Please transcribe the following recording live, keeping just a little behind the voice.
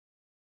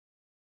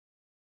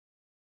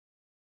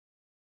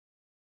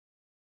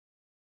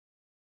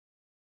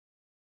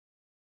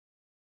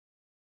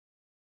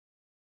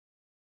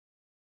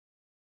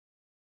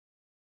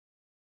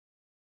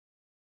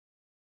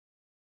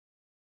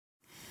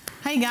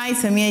Hi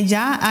guys, TAMIA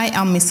Ja. I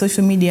am a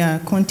social media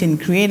content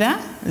creator.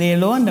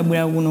 Lelo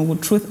ndabula kuno ku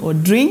Truth or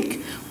Drink.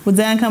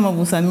 Kuzaya kama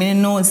kusamene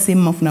no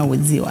sima funa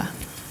wudziwa.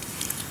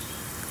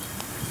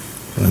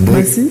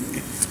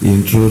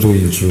 Intro.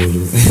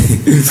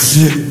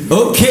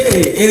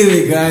 Okay,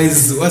 anyway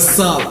guys, what's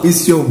up?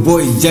 It's your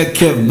boy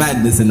Jack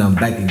Madness and I'm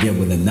back again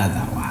with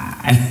another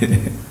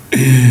one.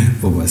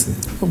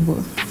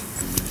 Football.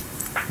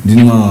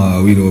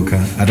 Dinma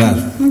Widoka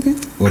Adar. Okay.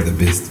 All the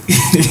best.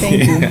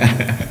 Thank you.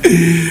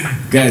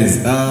 Guys,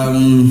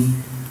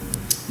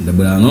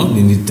 ndabulano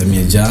ndi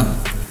TAMIA Ja.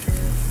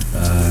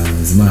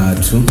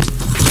 Zimatu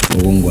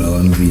ogongola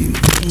wambiri.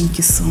 Thank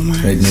you so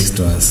much. Right next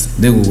to us.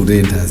 They go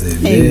dent us.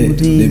 They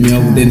me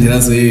up dent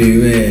us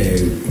we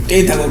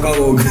data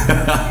go.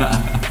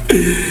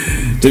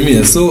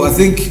 TAMIA, so I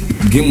think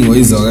game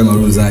wise our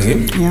rules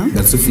again. Yeah.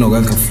 That's if no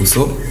ganka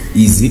fuso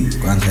easy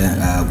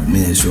ganka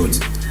many short.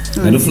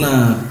 And if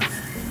na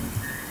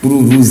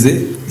rules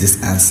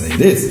just answer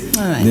this.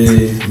 All right.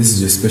 This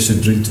is your special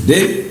drink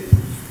today.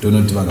 Don't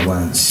know to bag a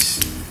bunch.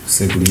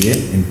 And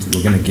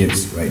we're gonna get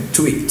right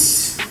to it.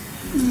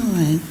 All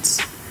right.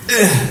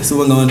 So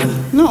we're going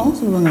No,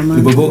 so we're going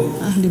Libobo?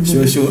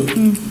 Libobo. Sure.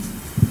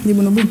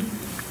 Libobo.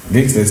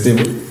 Gangster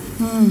stable.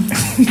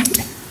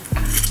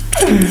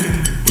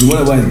 You want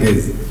to buy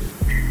guys?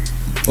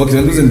 Okay,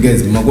 I'm losing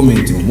guys. My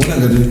comment.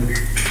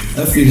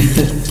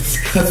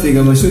 I think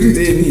I'm a short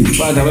day.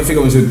 But I think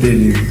I'm a short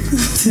day.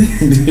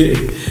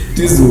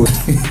 This is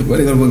what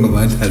are you going to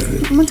buy?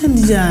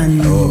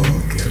 Oh,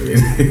 okay.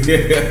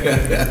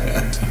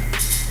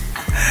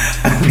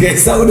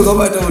 Guys, how do you go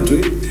about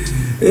it?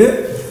 Yeah?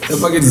 The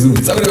packet is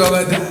good. How do you go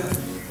about that?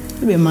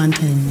 Be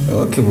mountain.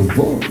 Okay,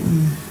 well,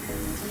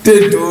 they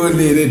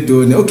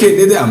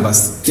okay, they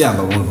ambas. Yeah,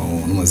 but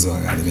one was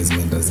one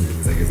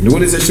doesn't. The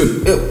one is a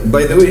short.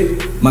 By the way,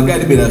 my guy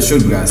did a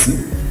short grassy.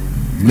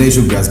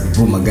 Short grass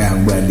before my guy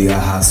and where they are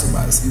house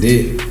bars.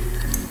 They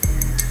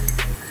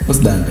what's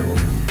that?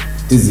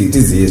 This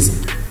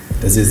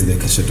is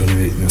like a short on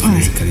it.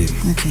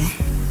 Okay.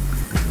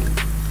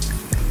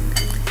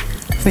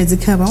 For the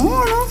cover,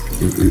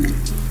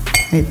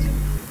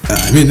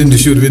 I mean, then the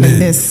shoot with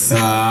this.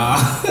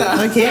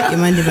 Okay, you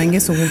mind if I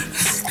guess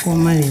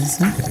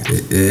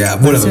yeah,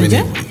 but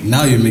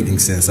now you're making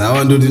sense. I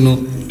want to know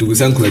to go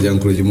some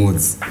college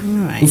modes.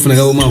 Alright.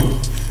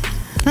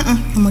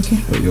 I'm okay.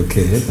 Oh, you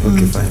okay?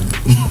 Okay, fine.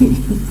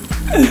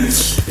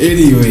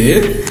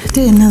 Anyway.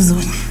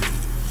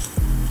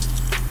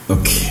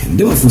 Okay.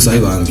 They were full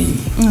side ambi.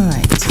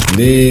 Alright.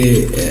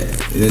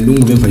 They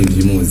don't go for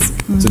you modes.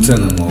 So try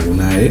na mo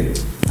unae.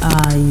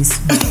 Yes.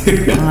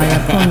 I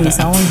promise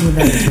I won't do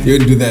that. You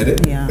won't do that, eh?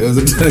 Yeah. It was a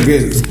try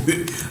again.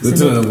 So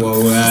try na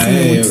mo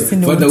unae.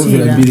 What the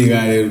would have been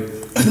guy?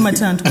 You might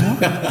turn to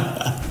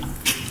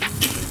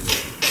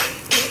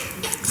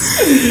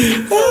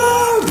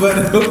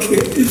But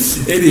okay.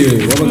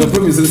 Anyway, what about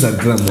promise is a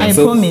drama? I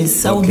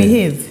promise I will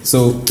behave.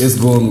 So let's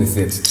go on with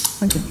it.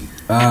 Okay.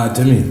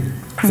 TAMIA.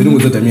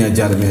 TAMIA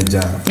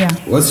Ja. Yeah.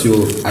 What's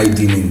your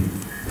ID name?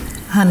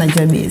 Hannah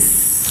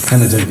Jabez.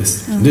 Hannah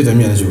Jabez. Ndio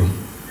TAMIA najua.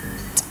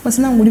 What's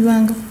na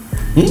ngulibanga?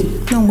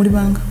 Na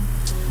ngulibanga.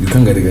 You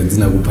can't get a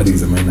dinner with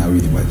parties and I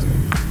really bad.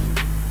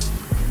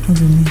 What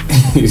do you mean?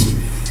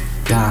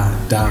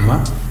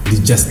 Dama. The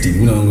Justin,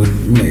 you know,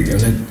 like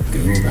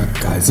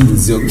guys, you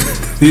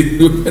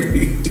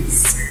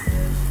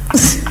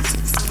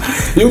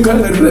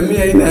can't let me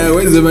in.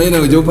 Where's the man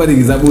of your party?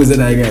 Is that was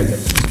I got?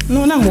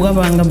 No, I'm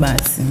going to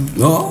bus.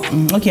 No,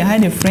 okay. I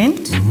had a friend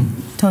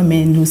told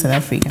me in South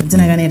Africa. Then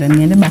I got it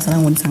and the bus and I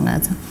went to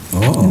Sangata.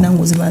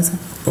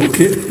 Oh,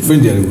 okay,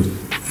 friend, I would.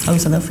 I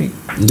was South Africa.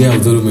 They are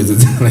told me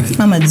like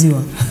Mama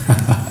Ziwa.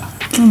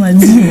 Mama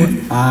Ziwa.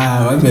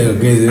 One day,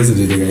 okay,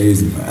 yesterday I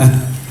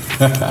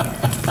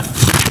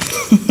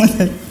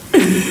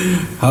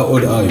How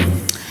old are you?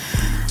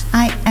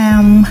 I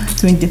am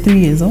 23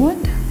 years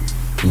old.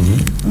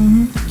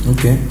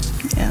 Okay.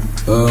 Yeah.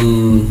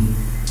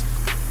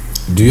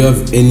 Do you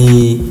have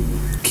any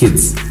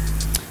kids?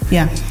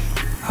 Yeah.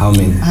 How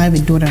many? I have a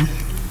daughter.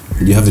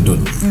 You have a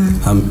daughter?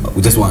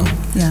 Just one?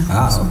 Yeah.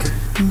 Okay.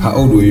 How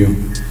old were you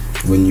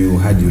when you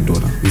had your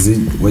daughter? Is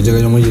it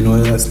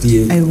last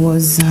year? I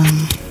was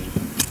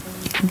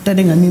that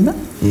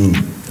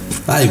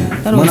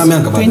was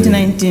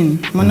 2019.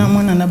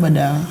 Mwana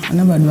nabada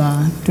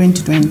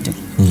 2020.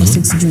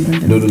 6 June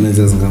 2020. Dodo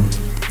nezanga.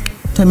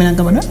 TAMIA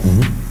kabada?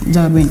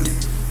 Za 20.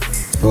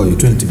 Oh, you're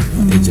 20.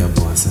 Age up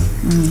wasa.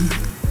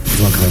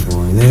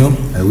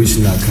 I wish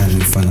I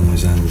can find a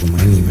majangu kwa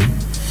anyway.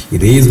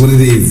 It is what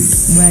it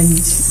is.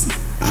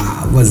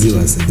 Was it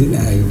was?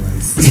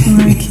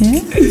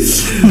 Okay.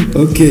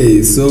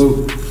 Okay,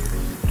 so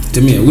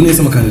TAMIA, when is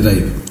some kind of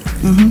drive?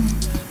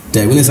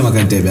 When is some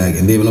kind of bag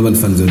and they will not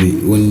fund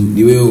when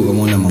you will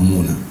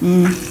mamuna.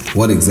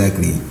 What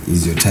exactly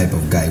is your type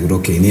of guy? With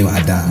okay, name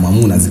Ada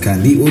Mamuna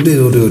Zikandi, Ode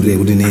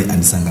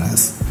and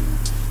Sangas.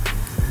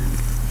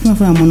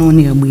 Mafuna mono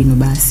nigga bwino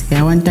basi.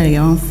 I want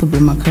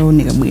football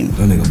macaroni nigga bwino.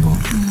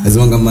 As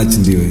long as much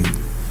in the way.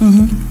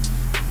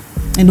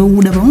 ndo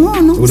kuda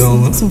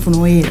pang'ono simfuna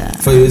oyera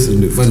 5 years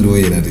fund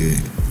oyera te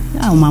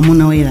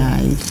mamuna oyera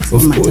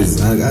of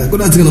course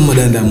kudatsika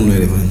nomadanda muno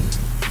ere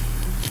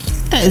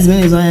fana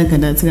zimene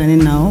zoyakadatsika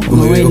nawo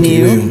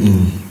omaweneyo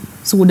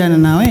sikudana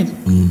nawe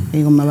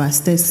ngoma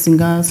basi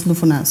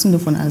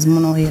sindofuna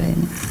azimuna oyera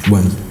ine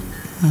bwana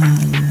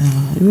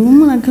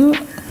yumuna ko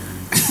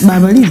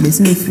baba libe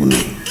sindofuna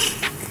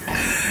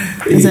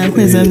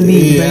zakweza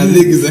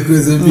mbili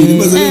zakweza mbili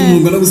bazale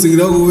mungu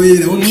nakusingira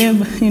kuwera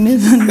you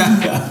never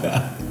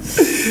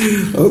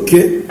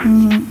okay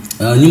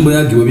nyimbo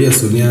yake bobia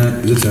Sonia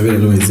izo chabera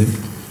no maize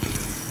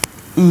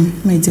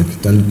maize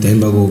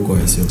taimba go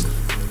koesho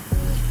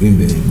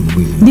wimbe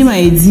mbili ndima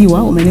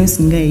edziwa umene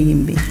usinga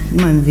yimbe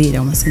ndima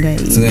mvera umasinga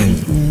yimbe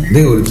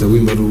ndengo ulipsa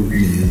wimba ru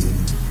niyenze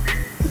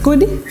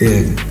kodi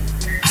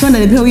twanda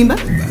lepia wimba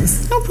bas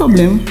no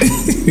problem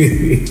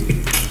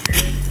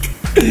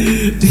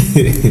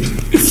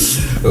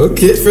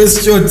okay,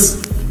 first shot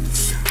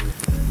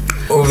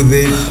of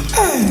the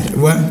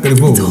what?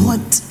 It's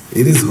hot.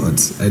 It is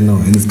hot. I know,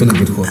 and it's gonna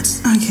get hot.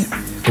 Okay.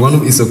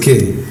 One is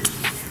okay.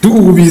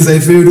 Tukukubiza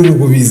ife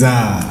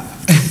tukukubiza.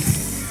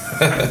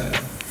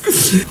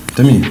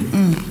 Tami.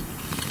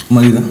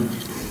 Malila.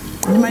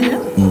 Malila?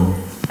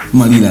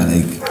 Malila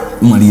like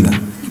Malila.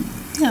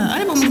 Yeah,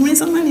 I don't know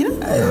some Malila.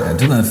 I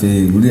don't know if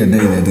you really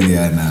are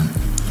there now.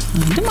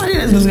 The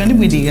Malila is going to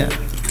be bigger.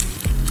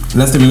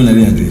 Last time you were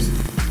at it.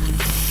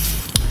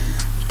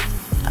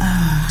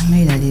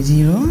 Made at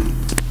 0.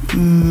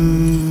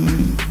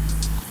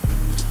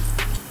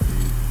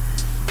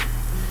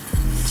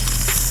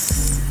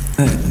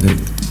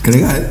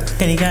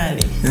 Caricare.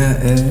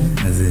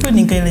 Poi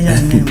in che già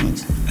nemmeno.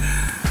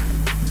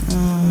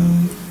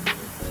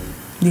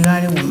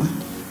 Digare uma.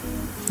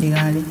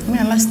 Digare.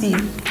 Me last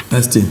year.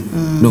 Last year.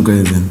 Non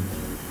che then.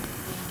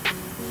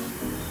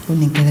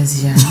 Unikela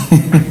ziya.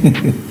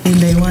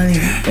 Indai wali.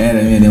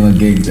 Era mimi nema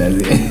gig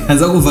dazi.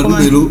 Anza kufaruka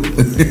hilo.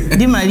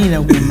 Di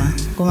Marina kuma.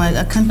 Kuma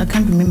I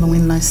can't remember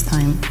when last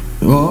time.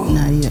 Oh.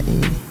 Na ya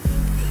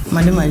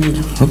Made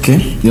Marina.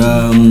 Okay.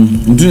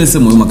 Do you say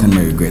more can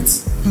my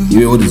regrets?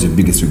 What is your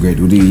biggest regret?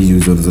 What do you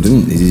use all the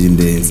decision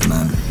days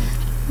and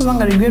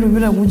Banga regret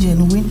ubira kuje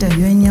no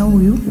interview anya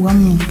uyu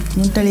wamu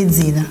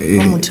mutalezera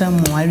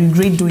wamutramu. I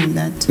regret doing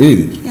that.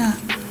 Really? Yeah.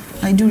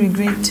 I do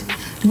regret.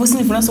 Because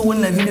if you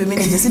want a video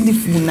manager, just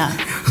diffuna.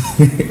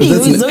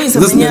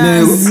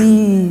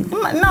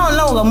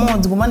 Now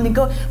gamozi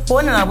kumandika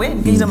pona nawe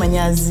ngiza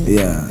manyazi.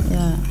 Yeah.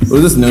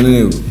 Uzo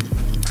sinone.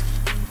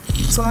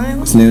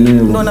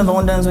 Sonane? No na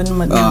vaonda nzo ni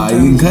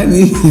madam.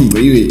 Inkani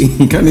wewe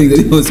inkani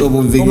ngaliho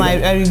sobo video.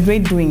 I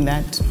regret doing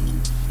that.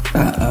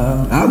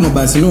 No,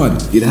 but you know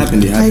what? It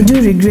happened. I do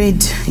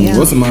regret. Yeah.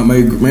 What's my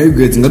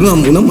regret? Ngaduna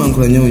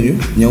unamwankula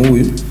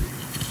nyauyu.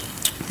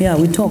 Yeah,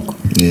 we talk.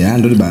 Yeah,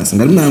 ndo basi.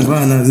 Ngalina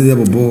nkwana zizi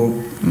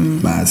bobo.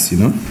 Basi,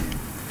 you know.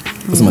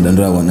 Kusa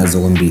madandora wanazo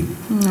kwambi.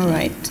 All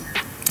right.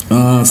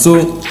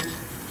 So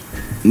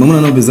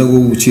mama na beza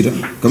go uchira.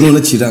 Kama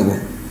unachira go.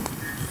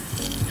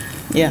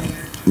 Yeah.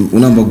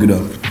 Unamba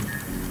gudo.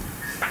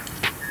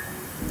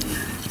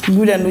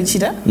 Gudo ndo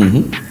uchira?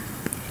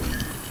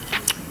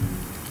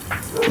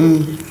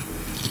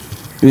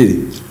 Really?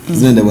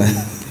 Zinenda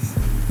bwana.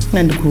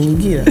 Nandi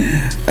kurugira.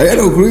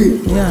 Ayana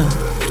kurugira? Yeah.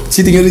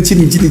 Cheating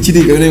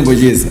kana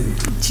ngojeza.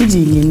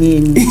 Cheating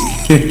nini?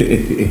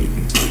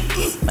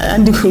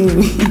 Andi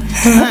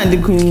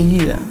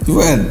kurugira.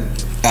 Fun.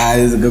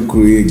 Is ga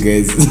kurugira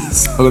guys.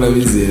 Sauna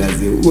bizera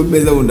zi.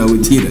 Ubeza unda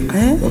uchira.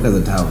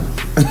 Wakaza tawo.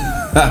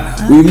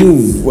 We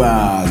move.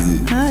 Wow.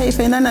 If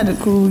I nana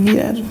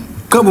kurugira.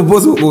 Kama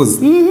boss. Wow.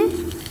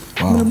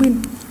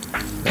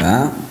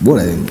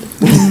 Bora yani.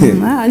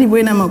 Ali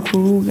bwena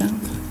makuruga.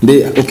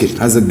 Okay,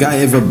 has a guy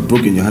ever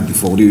broken your heart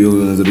before?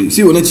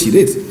 See, when I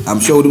cheated, I'm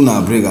sure we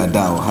don't break her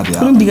down. How they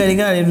are. Don't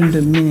digariga run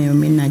the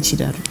minute na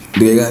cheater.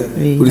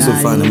 Digariga. What is so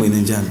fun? I'm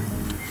in Jan.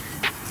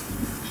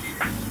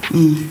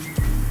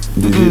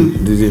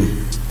 Did you?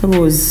 It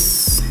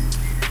was.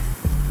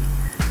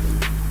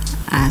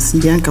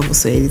 Bianca was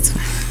saying it.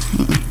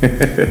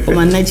 Oh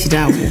my night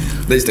cheater.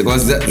 That's the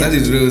cause that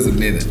is real of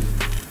neither.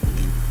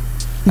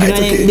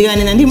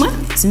 Digani na ndima?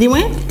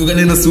 Sindimwe?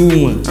 Ukanena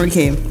suumwa.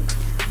 Okay.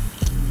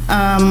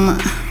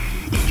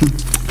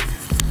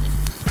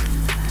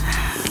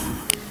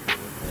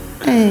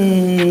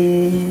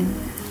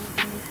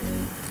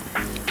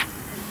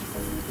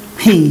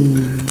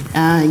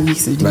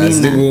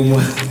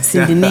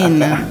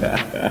 Sindinena.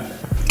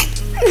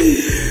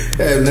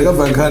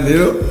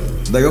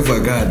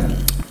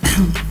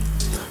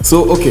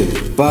 So okay,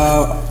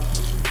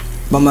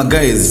 mama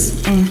guys,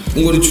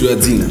 ngori chura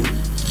dzina.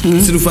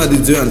 Siru fadi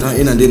dzo anta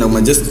ina ndena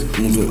ma just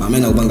muntu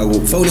amena kubanga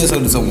go. Fa unesa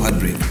ndo some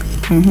heartbreak.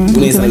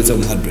 Unesa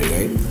some heartbreak,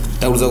 right?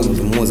 Takuza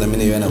muntu mmoza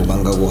amene yana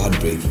kubanga go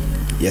heartbreak.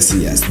 Yes.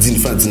 Dzina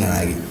fa dzina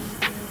lake.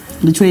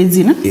 Ndichwe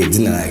dzina?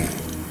 Dzina lake.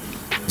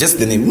 Just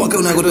the name. Mwaka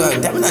unakuta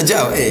Tamina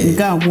Ja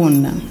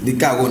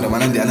Ndikagonda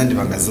mana ndi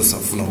anandipanga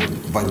zosafuna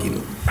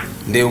kupangiro.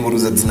 Ndeyo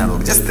muruza dzina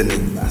lake. Just the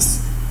name bas.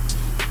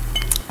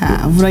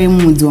 Vura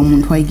yemudzi wa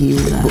muntu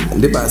wagiura.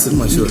 Ndebasi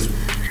masho.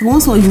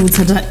 also you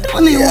to that.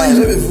 Don't you want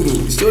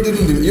to show them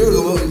the you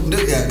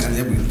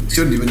can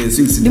show them the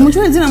things. The much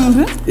is in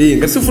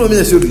that's from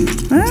me. Show me.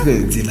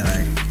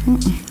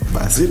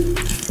 Pass it.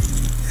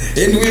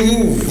 And we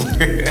move.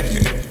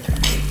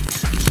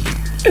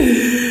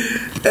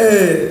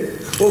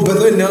 Oh, but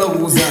then now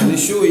was on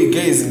show you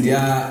guys in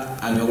there.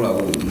 And don't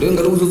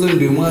go to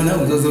the one.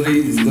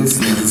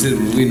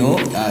 We know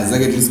as I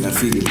get this,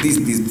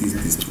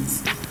 this.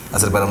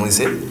 As a Paramount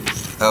said,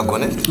 I'm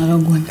going to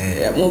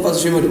more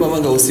past shame to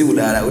Mamma see what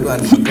I would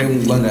want to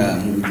come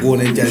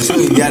one and just show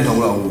you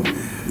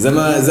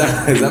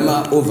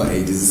Zama over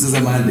ages. This is a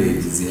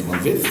mandate.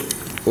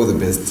 All the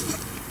best.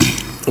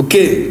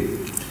 Okay.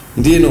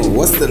 Do you know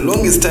what's the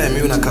longest time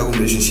you in a car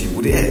relationship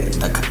with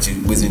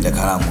within the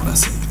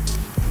Karamonas?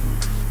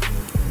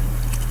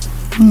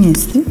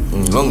 Yes.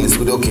 Longest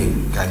good, okay.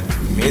 Can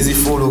Mazy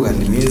follow and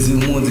the Mazy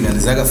Moon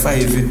and Zaga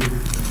 5.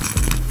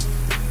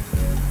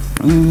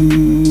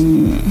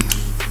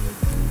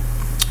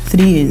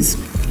 3 years.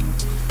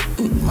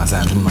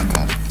 Mazan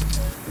Macar.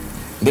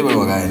 They were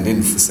a guy and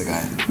then for a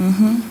guy.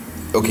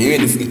 Okay,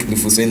 even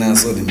if you say now,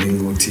 so the name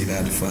go to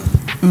that far.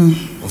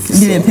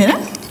 Did you pay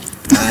that?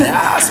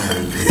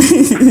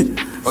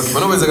 Okay,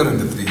 but always I got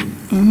into 3.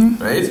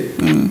 Right?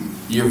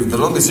 You have the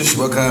longest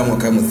relationship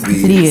come with 3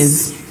 years. 3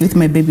 years with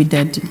my baby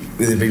daddy.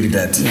 With the baby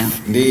daddy? Yeah.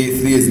 They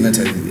 3 years not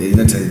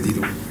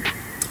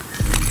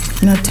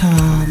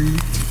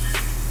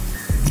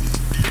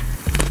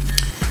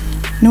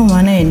no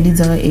man, I did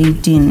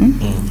 18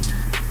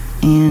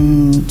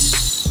 and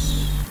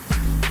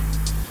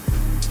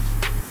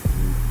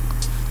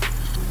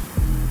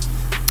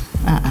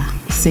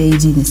say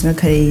 18, it's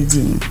not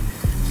 18.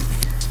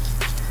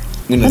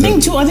 I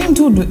think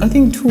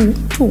two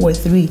or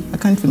 3. I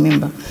can't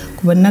remember.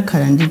 But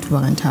nakala ndi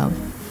tubakantawo.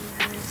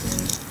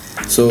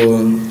 So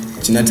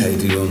chinata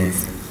idiono.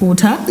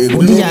 Uta?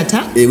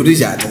 Udijata?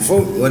 Udijata.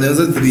 For when I was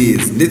 3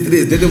 years. The 3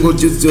 years. They don't go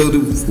just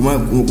kuma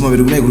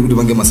berumai group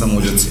bange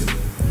masango jotse.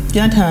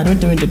 Chinata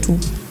 2022.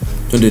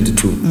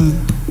 2022.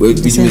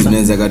 Which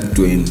means I got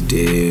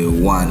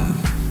 21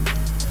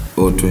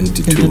 or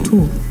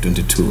 22.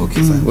 22.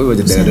 Okay, fine. What was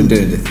it?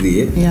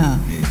 2023. Yeah.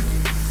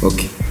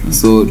 Okay.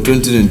 So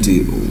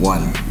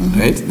 2021,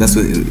 right? That's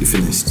what you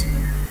finished.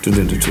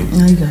 2022.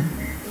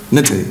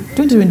 Natalie?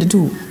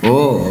 2022.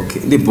 Oh, okay.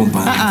 The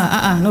bomba.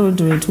 Not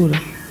 2022.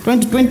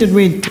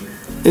 2020.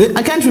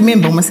 I can't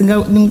remember.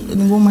 Masinga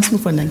ningo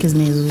masimufa na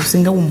kizinezo.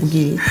 Singa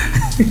umbugie.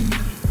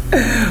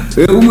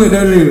 Wewe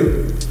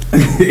ndio.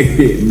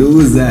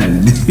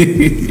 Luzan.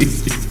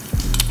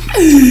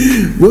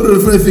 Bora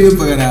ufanye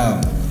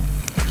pagana.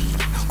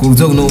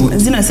 Kuruza uno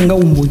zina singa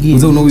umbugie.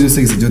 Kuruza uno uyo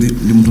sex jodi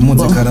mtu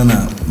mmoja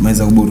karana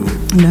maiza kuboro.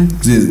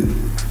 Zizi.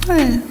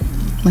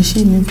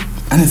 Machine.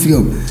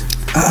 Anafika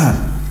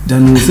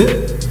Danuse.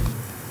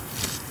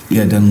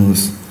 Yeah,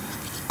 Danuse.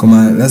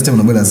 Kama last time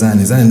unabwela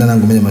zani ndana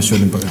ngomenya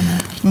mashoni mpaka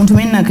na. Mtu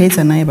mimi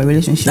nakaita naye ba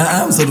relationship.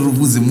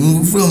 Msaduruvuzi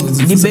from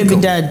the baby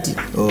daddy.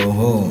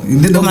 Oh. I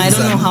don't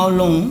know how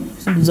long.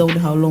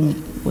 How long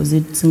was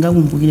it?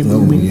 Singakumbukile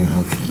baby.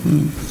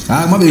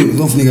 Okay. Mabe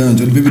uzofunika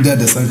nje baby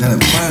daddy sankala.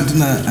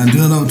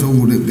 Anduna na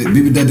utongo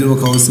baby daddy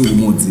roka wasi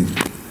umodzi.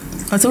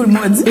 Wasi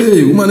umodzi?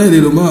 Umana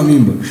lelo mama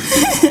mimba.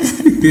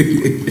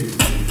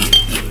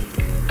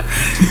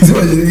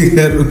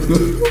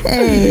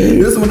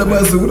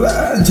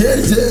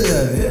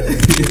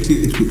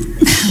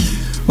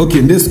 Okay,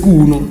 in this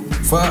school, no.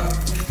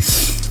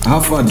 How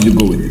far did you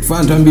go with it?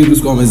 Far time to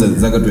school is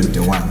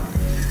 21.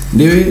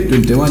 They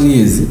 21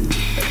 years.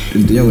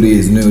 20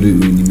 years, no really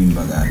mean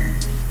bagan.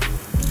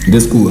 In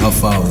this school, how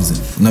far was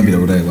it? Not be the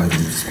right one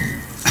in school.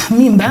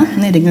 Mimba,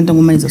 I didn't go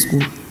to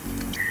school.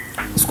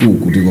 School,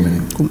 could you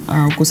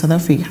go South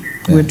Africa.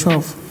 We were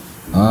 12.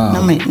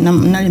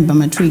 Nalimba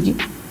matriki.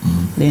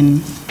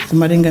 Then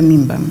kumarenga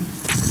mimba.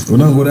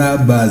 Unangora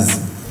buzz.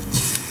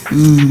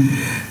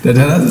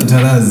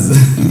 Taraz.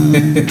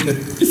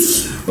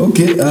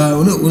 Okay,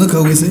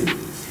 unakawese?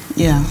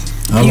 Yeah.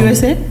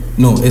 USA?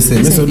 No,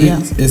 SA.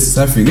 South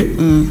Africa.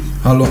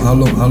 How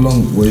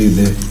long were you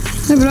there?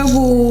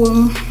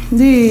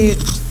 The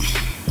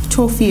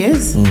 12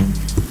 years.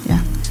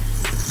 Yeah.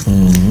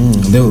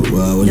 There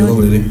what you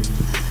over there?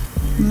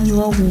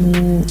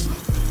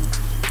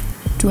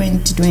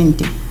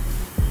 2020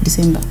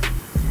 December.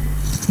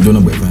 Don't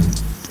know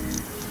boyfriend.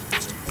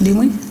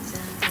 Dimwe?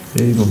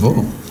 Hey,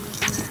 Bobo.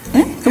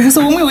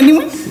 So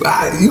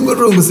you got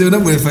wrong with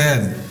saying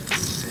boyfriend.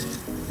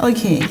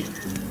 Okay.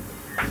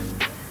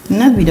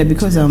 Not be that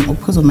because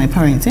of my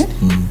parents,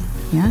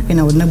 Yeah, and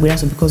I would not be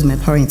also because my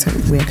parents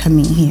were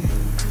coming here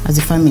as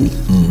a family.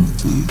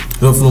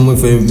 Not from my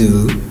favorite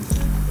business.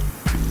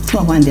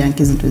 So one day I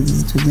kissed to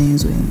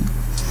names when.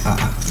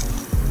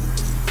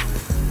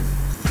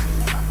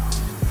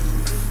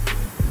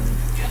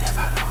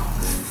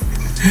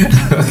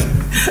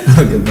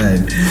 Okay, bye.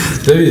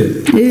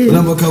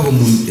 Unamba kago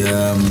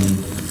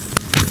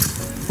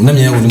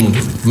unamenya yako ndi muntu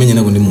menya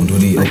nako ndi muntu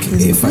uli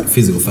okay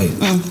physical fight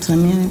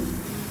samia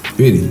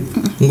really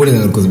ngole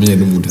ngalo kozi menya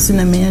ndi muntu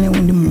sina menya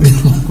ndi muntu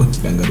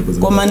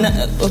kwa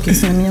maana okay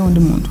sina menya ndi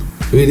muntu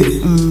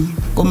Really?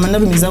 Koma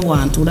ndarumiza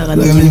kwantu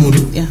Like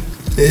muntu. Yeah.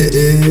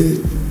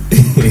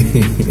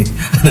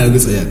 Ana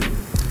kusaya.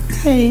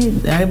 Hey,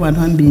 I want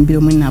to be in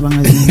Bill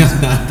Nabanga.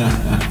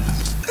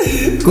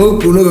 Go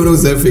kuno ga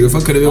South Africa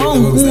fakare be Go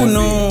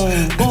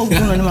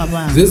kuno ni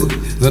mabanga. This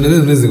zona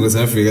lezi ngo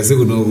South Africa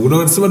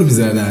sekuno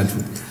sibarumiza natu.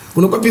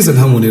 Kuno kwa pisa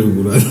nhamone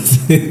ruguru.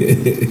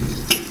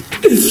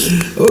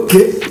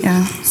 Okay.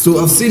 Yeah.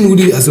 So I've seen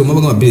Woody as a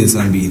mabanga business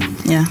ambini.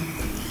 Yeah.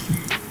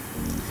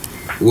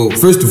 Well,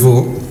 first of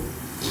all,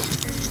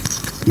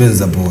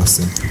 menza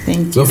boss.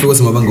 Thank you. So for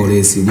some mabanga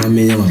olesi,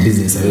 umamenya ma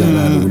business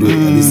ala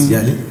this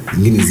yani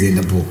ngini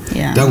zenda po.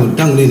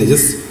 Tangu nene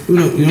just you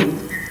know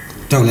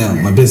tangu na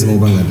my business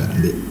mabanga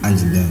the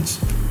Angie Dance.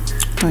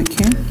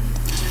 Okay.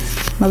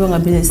 Mabanga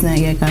business na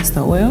ya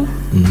castor oil.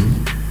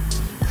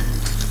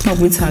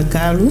 Mabwita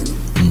galu.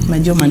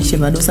 Majo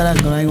manisheba do sala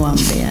galai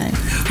wambe yayi.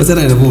 What's that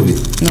in the movie?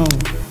 No.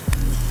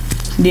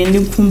 Ndi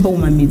kumba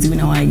umamizi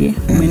wina wage.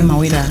 Umene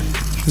mawira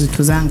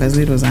zitu zanga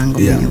zero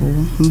zanga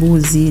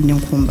mbuzi ndi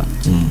nkumba.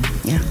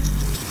 Yeah.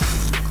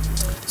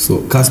 So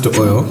castor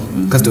oil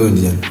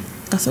ndiye.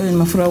 Castor oil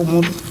mafura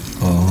umudu.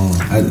 Oh,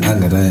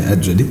 angara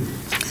adready.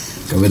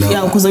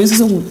 Yeah, because I used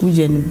to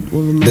kuje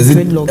uluma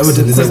dreadlocks. Does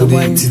it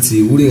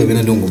titi uli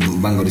kabena ndongo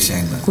banga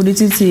lishanga. Kudi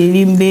titi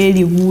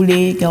limbeli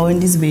ule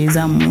kawendi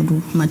zibeza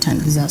mundu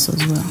matandiza so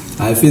zwa.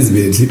 I feel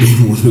zibeza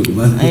mundu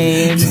man.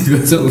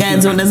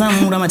 Kazo ndaza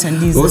mundu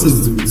matandiza. Also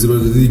zero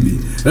zibi.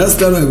 That's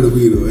time I will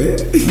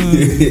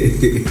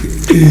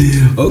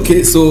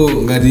Okay, so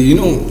ngadi you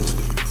know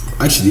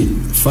actually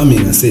farming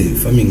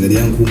ngadi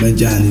yangu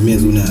manjani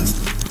mezo unazo.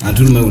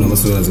 Antuni mai una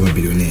masola za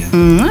billionaire.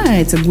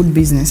 It's a good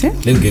business, eh?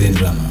 Let's get in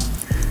drama.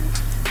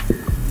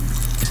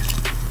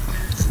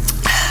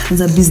 It's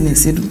a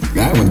business, you do.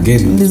 I'm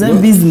again. It's a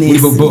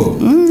business.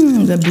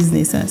 It's a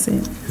business, I say.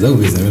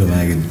 Zangu business, I'm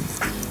again.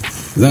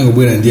 Zangu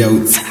bwera ndia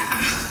out.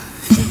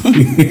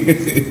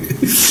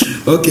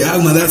 Okay,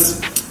 Agma,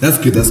 that's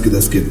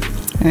good.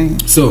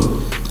 Right.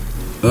 So,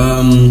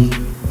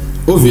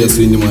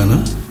 obviously,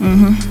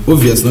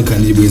 obviously, no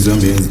can you be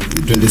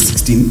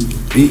 2016.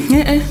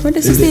 What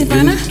is it,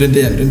 Pana?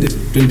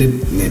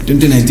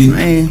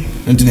 2019.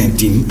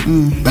 2019.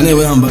 Bana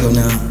wayamba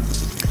na.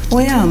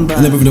 Wayamba.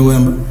 Ana bivina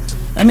wayamba.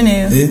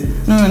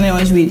 No,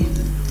 wajwili.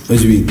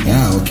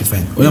 Ah, okay,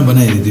 fine. Wayamba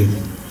na ile.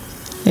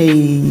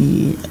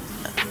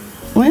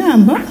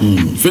 Wayamba.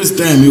 First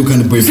time you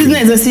can boyfriend.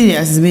 She's not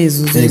serious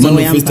bezu.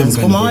 Wayamba.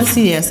 Koma wa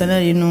serious ana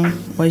you know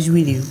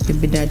wajwili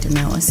bebedati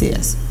na wa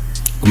serious.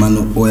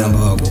 Kumano wayamba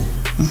wako.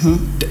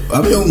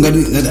 Abayo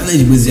ngadi ana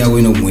jibwezi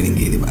yawe ina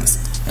kumwelengele basi.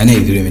 Ana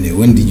idire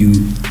when did you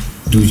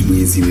do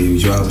jibwezi wewe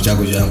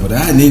chako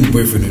need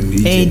boyfriend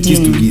ni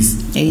 18.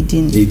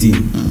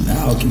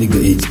 Okay, they go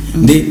 8.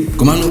 Nde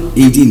komano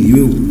 18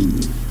 you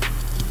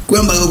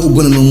kwamba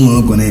ukugona nomuntu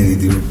ukugona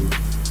idire.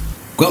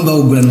 Kwamba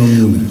ukugona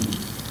nomuntu.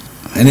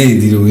 Ana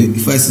idire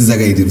ifasi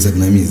zakaidire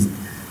sakunamiza.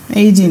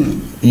 18.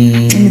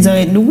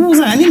 Ndizawe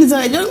ndukuza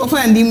ndizawe joko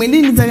fana ndimwe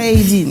ndizawe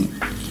 18.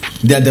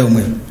 Dada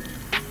umwe.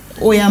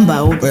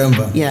 Oyamba.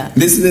 Yeah.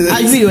 Listen,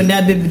 I really on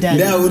that baby dad.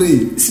 That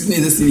already. Sydney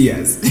is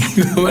serious.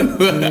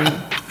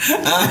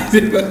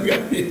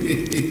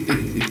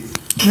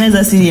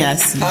 Never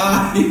serious.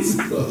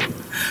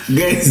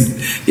 Guys,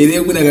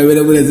 ile kuna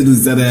kamera kuna zitu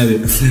sana.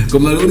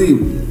 Kama lori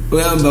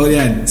oyamba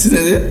oyani.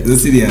 Sydney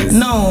is serious.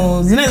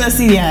 No, zina za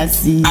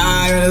serious.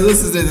 You're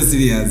so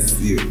serious.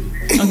 Okay,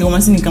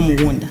 kama sini kama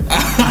ugonda.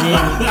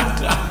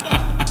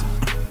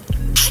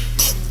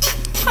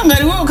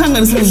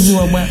 Kangari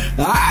sikuziwa bwana.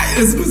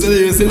 Yes, kusema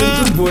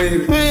good boy.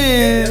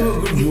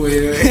 Good boy.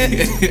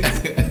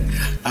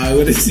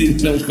 Agora sim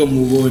não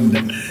como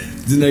gonda.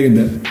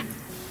 Zinagenda.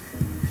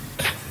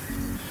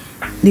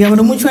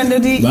 Digamos muito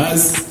andadi.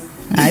 Mas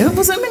eu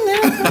vou saber né.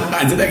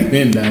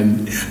 Zinagenda.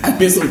 A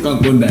pessoa com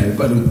gonda é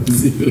para um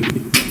possível.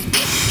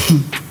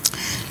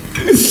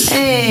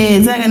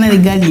 Zaga na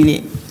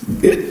Galile.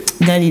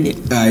 Galile.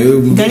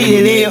 Eu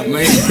Galileu.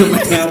 Mas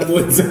a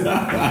moça.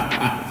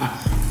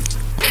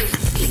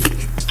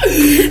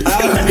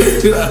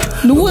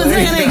 Duas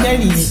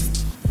Galile.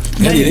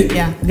 Galile?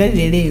 Yeah,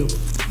 Galileu.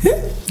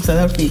 South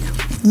Africa.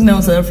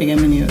 No, South Africa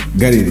many.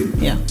 Galile.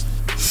 Yeah.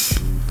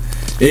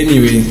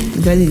 Anyway.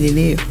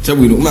 Galileu.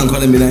 Chabuino, man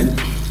call me line.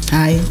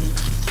 Hi.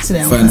 Sit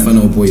down. Fan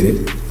of boy there.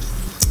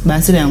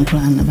 But sit down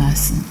plan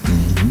basi.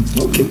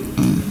 Okay.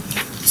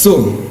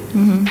 So,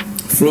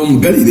 from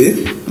Galile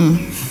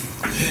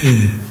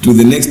to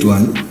the next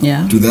one,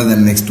 yeah. To the other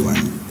next one,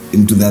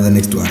 into the other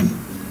next one.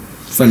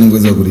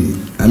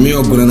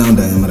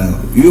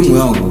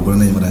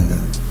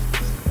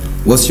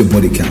 What's your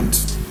body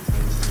count?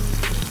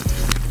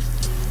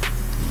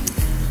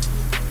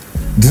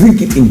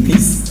 Drink it in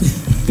peace.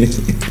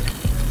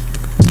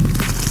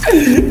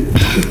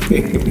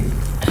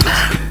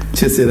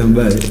 Just said I'm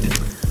bad.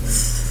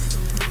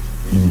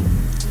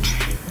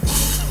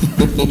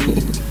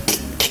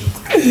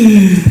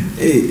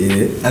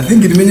 Hey, I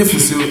think it means for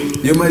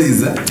you,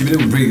 Marisa. You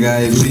will bring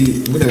a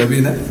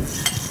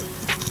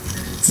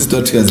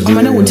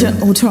Amana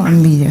utoa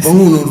mbili.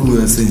 Omuno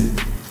ruwe ase.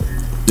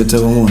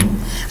 Yataba ngono.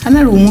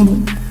 ana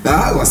room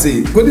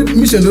wase kodi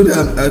mission ndo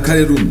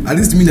kale room at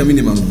least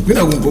minimum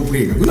kwenda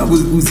kungopheka kuna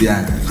kuzi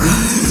yanga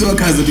so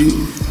kazo di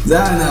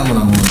zana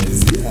mona mona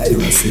ayi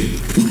wase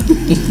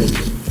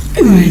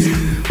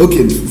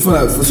okay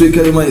for so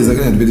ikalema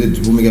izakana tibete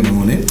tibumeka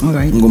mamone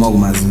ngoma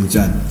kumazi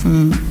mchana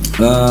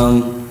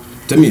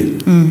Tamia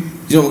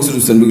jino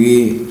makusudu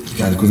sanduki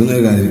kali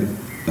kuzana kali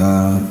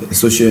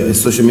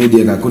social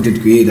media ka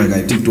content creator ka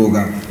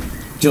TikToker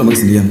jino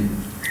makusudu yana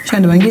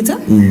Chanda Bangita?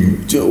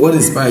 What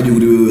inspired you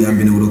to have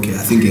been able to I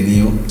think in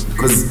you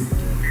because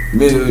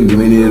maybe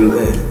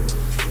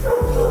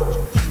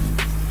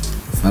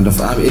and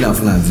of I'm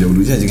enough land you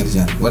do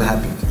what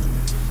happened?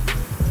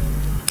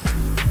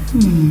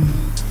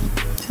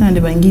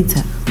 Chanda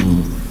Bangita.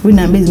 We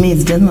na base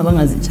mates just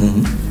mabanga zicha.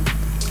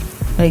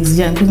 Like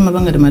zicha because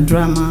mabanga de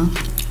drama.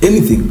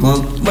 Anything.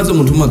 Mazo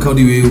muntu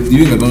makadi we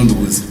ngatono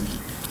ndukuzi.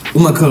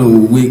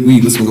 Umakalo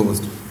we kusinga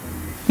post.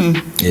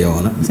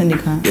 Yeah,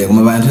 Sendika. Yeah,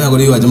 kuma bantana ko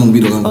liwa jama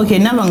ngibiro ngamba. Okay,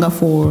 nabanga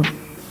for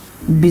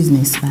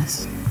business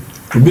class.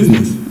 For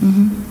business?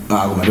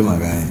 Kuma de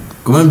magaya.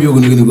 Kuma mbiyo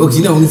kunigini.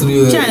 Okay, na ungiso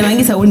yo. Chana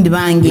bangisa undi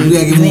bangi.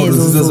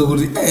 Nezo sizaso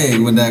kuti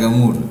kwenda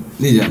kamuro.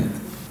 Nija.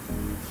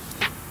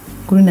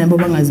 Kurunda mbo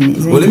banga zime.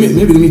 Well, maybe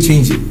let me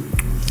change it.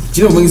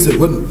 Chino bangisa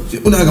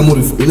unaga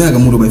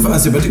muro by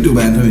fast but it do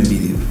by antame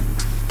mbili.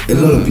 A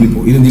lot of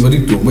people even the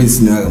TikTok by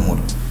sinaga muro.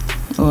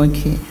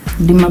 Okay.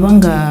 Di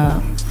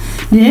mabanga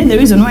the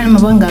reason why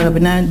mabanga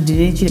akabina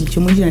direct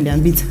chimoji and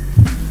ambita.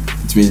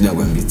 Chimoji na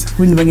ambita.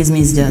 When the bangis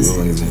means just.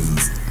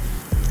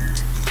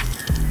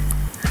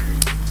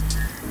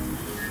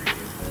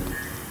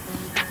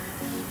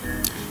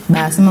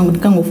 Basi mangu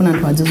dikangofuna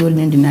ntwazo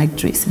zoli ndi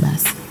actress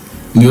basi.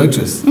 New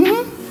actress?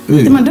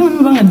 Really?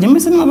 Mabanga dembe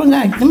sana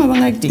mabanga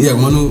acting. Yeah,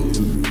 mano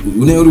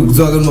unayoru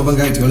kuzoga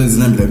mabanga acting wana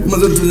zinambila. Kuma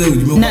zote tunaye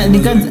kujimo. Na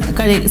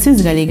dikale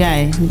since kale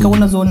guy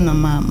nikaona zone na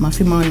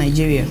mafilm wa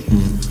Nigeria.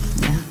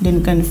 Yeah,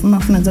 then kanifuma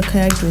funa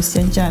zakaya actress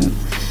chanchana.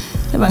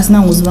 Basi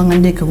nangu zibanga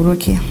ndeka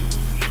kuroke.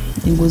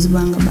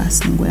 Ngozibanga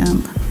basi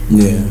ngoyamba.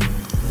 Yeah.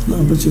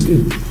 No, but you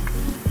good.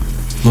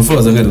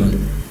 Mafola zangari wani?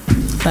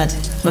 But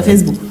by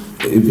Facebook.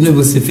 You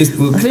never say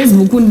Facebook.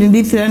 Facebook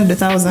undi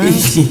 300,000.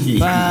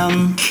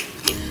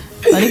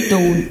 Barikto.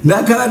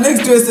 Nakala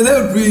next to a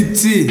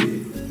celebrity.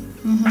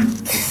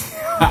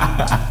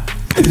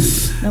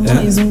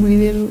 Namwa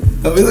izungulilelo.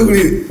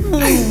 Izungulile.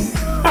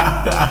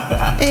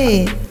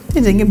 Hey,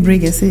 didn't get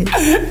break I say.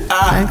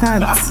 I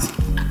can't.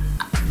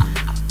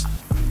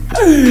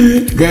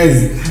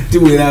 Guys,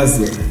 timu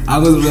inaso.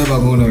 Ako zubeba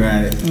kono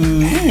guy.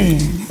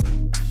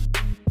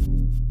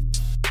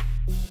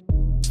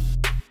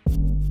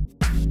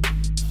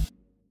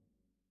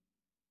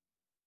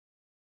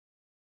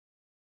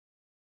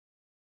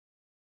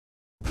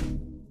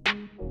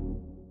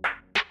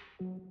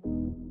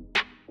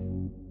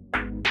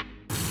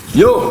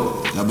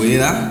 Yo,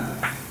 nabwera.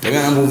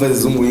 Ndanga nambuva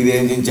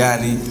zungulire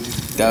njani.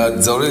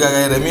 Zaurika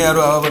kaenda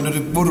miaro hapa ndo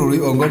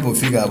tiburu ongombo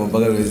fika hapo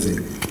mpaka lwezi.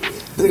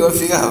 Ndiko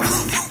fika hapo.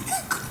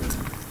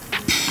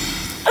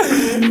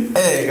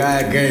 Hey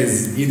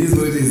guys, it is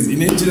what it is.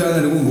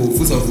 Inechira ngungu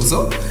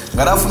fuso.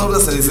 Ngarafuna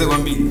utasalizile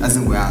kwambi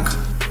azingo yanka.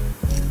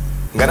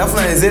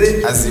 Ngarafuna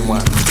nezele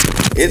azimwa.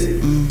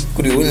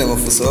 Kuri wona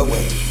mafuso wabwa.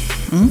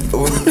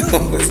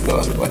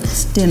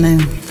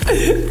 Tena.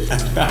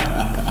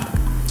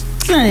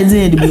 Na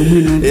zedi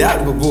bubino.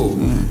 Yeah, bubu.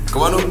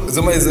 Komano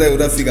zoma Israel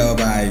udafika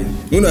hapa hai.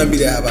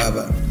 Unaambia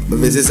hapa.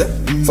 Bamezesa.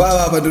 Fa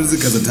hapa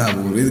tuzikaza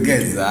tabu. These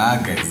guys.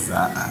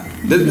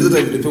 Let me tell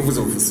you the purpose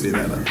of this.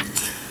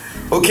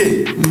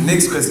 Okay,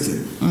 next question.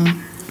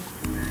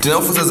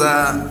 Tunafuza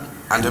za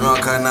anjamaa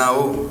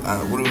kanao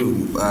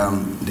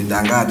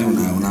ndangati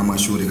una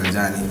mashuri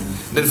kanjani.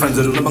 Then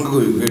fanza tunapanga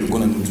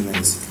kuona mtu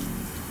nice.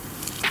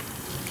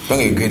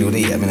 Panga grade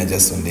uri amena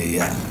just on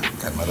the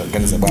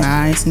kanisa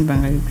bana. Isin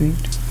banga grade.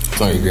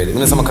 Sorry grade.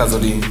 Unasema kazi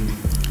uri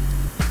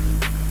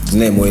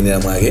name wene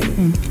amage.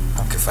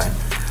 Okay fine.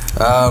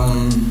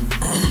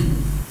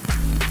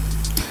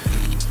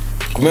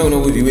 Kume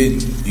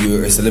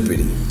you're a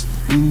celebrity.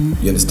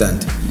 You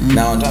understand?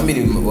 Now tell me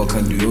what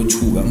can do you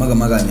chuga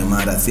maga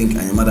anyamara I think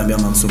anyamara mbia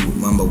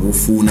mamba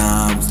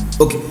kufuna.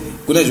 Okay,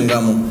 kuna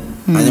jungamo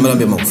anyamara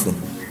mbia makufuna.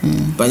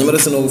 Pa anyamara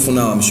sana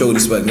kufuna I'm sure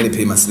this one ngale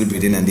pay my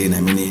celebrity and then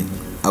I mean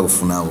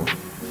akufuna wo.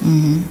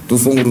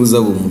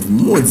 Tufunguruza ko muntu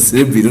mo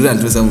celebrity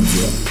urantosa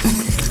mujya.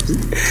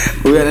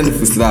 Uya nandi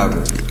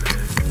fuslako.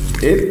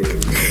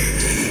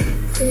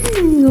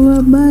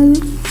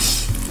 Ngobabali.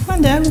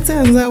 Manda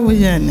yakutsanza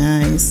ujana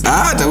nice.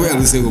 Tawe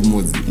aluse ko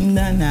muzi.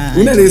 Ndana.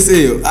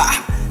 Unaleseyo.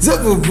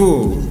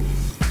 Zabubu.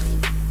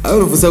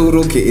 Awuro fusa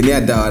uroke ene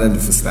adawa nandi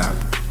fuslako.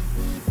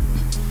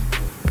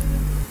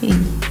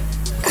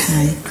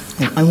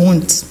 I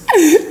won't.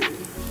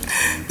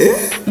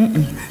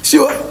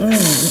 Sure.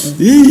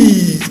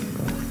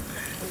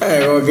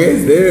 Hey, okay,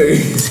 there.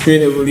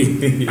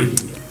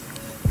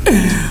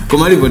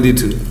 Come on, what did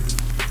you?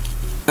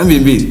 I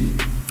mean, be.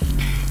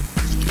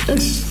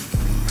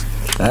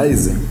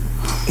 Aiza.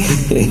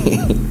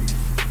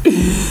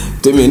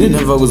 Tell me,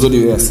 never was what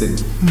you were saying.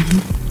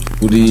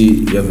 Would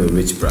you have a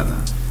rich brother?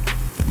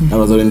 I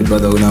was already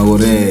brother when I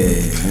was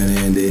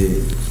and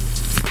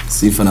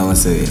see if I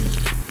was say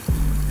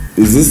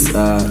is this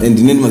and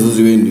the name was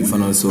also if I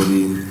was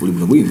sorry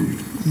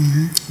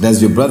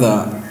that's your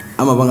brother.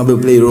 I'm a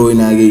bang play role in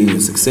again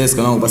success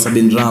can pass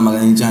a drama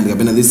and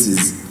this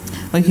is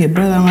okay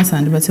brother was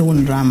and but a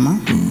drama.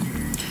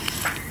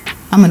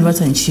 I'm an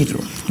button chiro.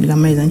 The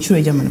amazing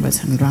chiro German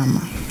button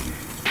drama.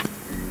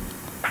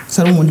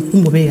 So I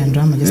won't be and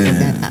drama just like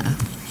that.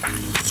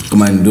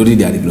 Come on, do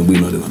the other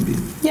one.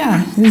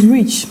 Yeah, he's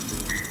rich.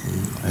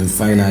 I'm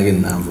fine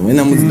again now. When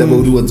I'm with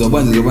double do what's a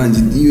bunch of bunch,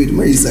 you it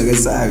may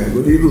saga.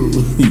 What do you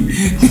do?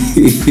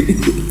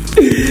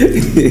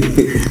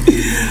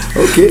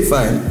 Okay,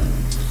 fine.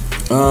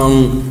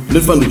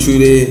 Let's find the true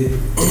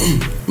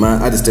my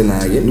artist and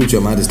I get which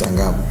your artist and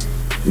gap.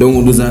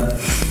 Don't do that.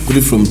 Put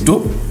it from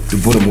top to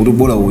bottom. What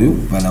do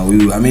you? But now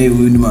I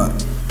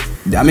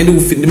mean, do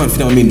fit them and fit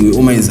them in do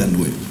all my and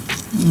do it.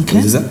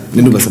 Okay.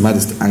 Then do some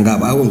artist and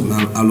gap. I won't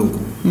allow.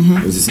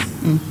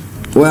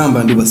 Why am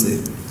I do say?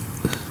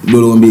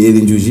 Dolo mbi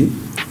Ellen Juji.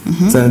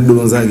 Sana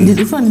dolo nzagi. Did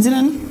you find it?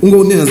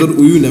 Ungo nena zote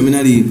uyu na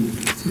minali.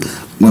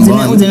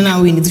 Uzena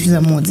wini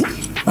tushiza modi.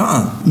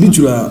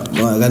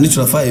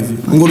 Natural 5.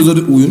 Ungo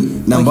zote uyu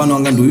number 1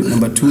 wanga nduyu,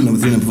 number 2,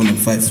 number 3, number 4,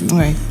 number 5.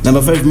 Right.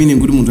 Number 5 meaning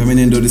good muntu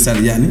amene ndo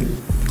sali yani.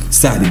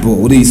 Sali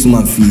bo, ode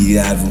isuma fi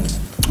yavu.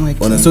 Okay.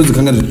 Ona so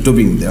zikanga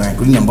topping the right.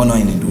 Kudi number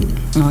 9 ndo.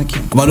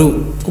 Okay. Kumado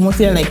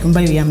kumufira like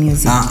mbayo ya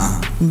music.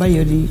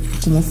 Mbayo di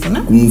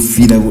kumufuna?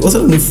 Kumufira. Osa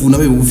kumufuna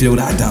we kumufira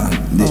ula ata.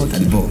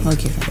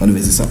 Okay. Ono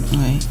vezi sa.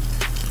 Right.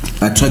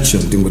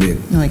 Attraction tingo de.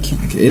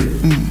 Okay.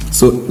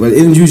 So well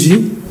Ellen Juji,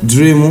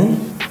 Dremo,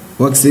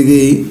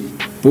 Waxege,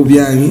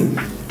 Pobiani.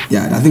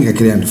 Yeah, I think I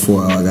carry on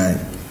 4 our guy.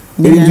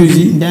 Ellen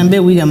Juji. Dambe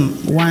William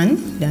 1,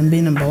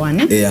 Dambe number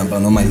 1. Yeah, but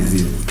normal is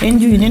it. Ellen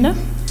Juji nenda?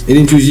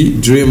 Ellen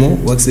Juji, Dremo,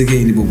 Waxege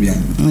in the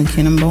Pobiani.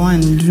 Okay, number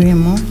 1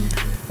 Dremo,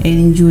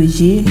 Ellen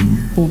Juji,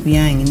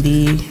 Pobiani in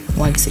the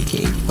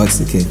Waxege.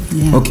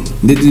 Yeah. Okay.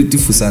 The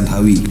different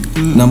how we.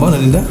 Number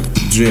 1 nenda?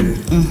 Dremo.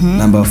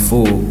 Number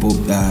 4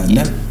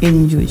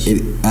 Ellen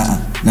Juji.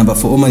 Number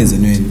 4 Oma is a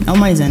new.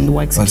 Oma is and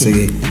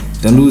Waxege.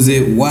 Then lose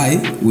why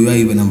we are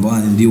even number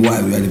 1 and the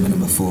why we are even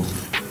number 4.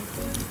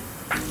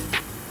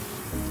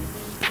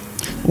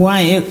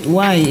 Why?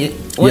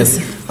 Yes.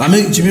 I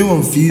mean, Jimmy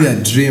won't feel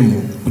that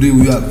dream.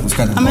 We are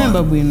kind of. I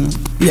remember bueno.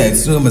 Yeah,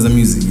 it's not as a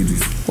music.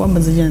 What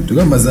was the genre? To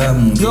go bazaar.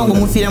 You go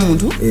mufira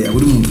muntu? Yeah,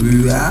 we muntu.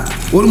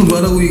 What muntu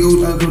wala we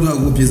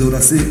go pesa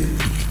ura say.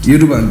 You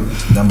do ban.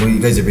 Dambo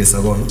igaje pesa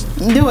gono.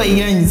 Ndio wa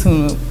iranyi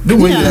tuno. Do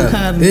wa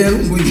ira.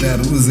 Ngo ira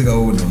uzika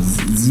wono.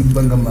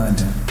 Zibanga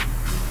manda.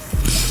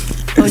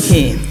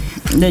 Okay.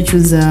 That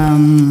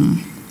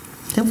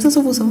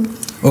was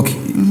okay.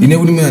 Ine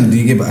uli mwana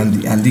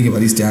andike ba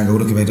list yanga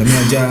uroke ba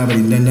TAMIA JA ba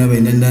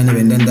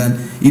ndanda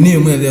ine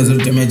mwana leo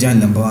zote TAMIA JA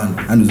number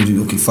 1 and zote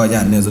okay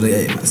fanya ne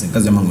zote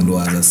kazi ya mango ndo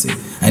waza say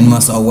and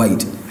masa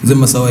white ze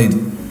masa white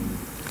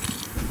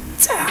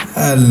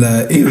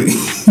ala ewe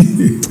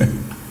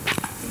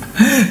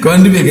kwa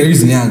ndibe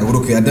garisi nyanga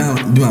uroke ada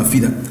ndima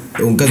fida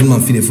unkazi ndima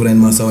fida for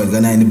and masa white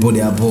kana ni body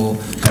hapo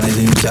kana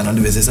je chana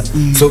ndibe sasa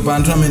so pa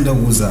antramenda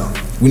kuza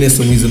wine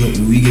so reason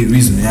wige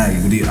reason yake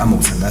kuti ama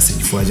kusangase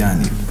chifua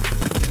jani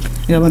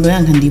Yabando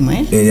yanga ndima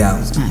yeah.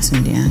 So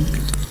ndi yanga.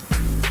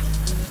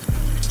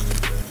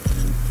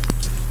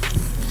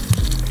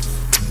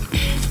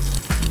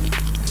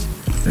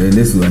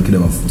 Let's go and kill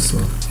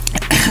mafuso.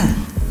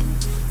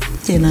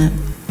 Tena.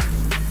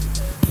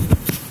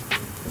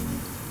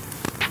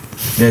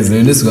 Guys,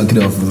 let's go and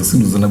kill mafuso.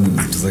 Sindo zona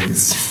budu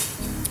tuzakisi.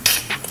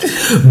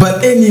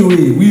 But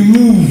anyway, we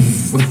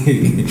move.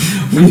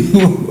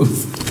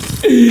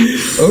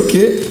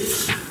 Okay.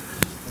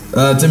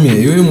 TAMIA,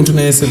 yoyo muntu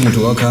na yese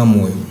muntu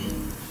wakamoyo.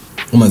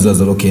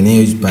 Umazaza okay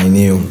neyo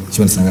paineo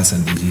chona sangasa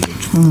ndiji.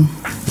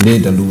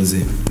 Later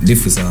lose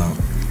difference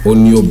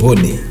on your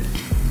body.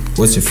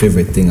 What's your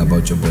favorite thing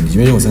about your body?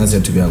 You know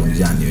sangasa to be on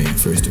January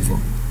first of all.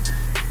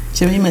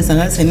 Chemi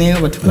masangasa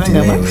neyo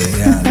batupanga ba.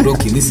 Yeah,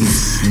 Rocky, this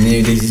is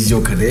neyo the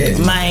joke there.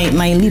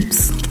 My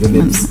lips. Your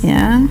lips.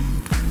 Yeah.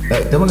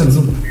 Tabanga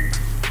nzungu.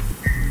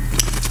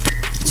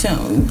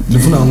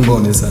 Ndifuna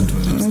ngone santo.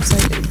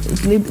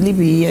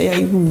 Libi ya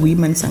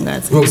women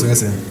sangasa. Wo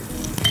sangasa.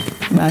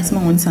 Basi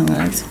mangoni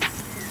sangasa.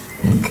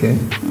 Okay.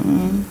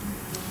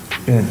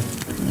 Yeah.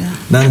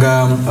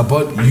 Nanga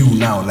about you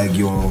now, like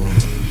you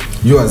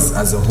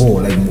as a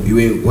whole, like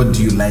what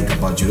do you like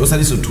about you? What's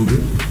this to do?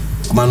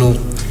 Kumano,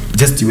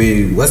 just the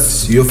way.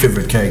 What's your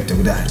favorite character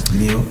with that?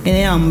 You know?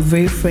 Yeah, I'm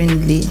very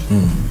friendly.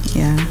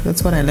 Yeah,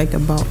 that's what I like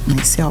about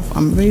myself.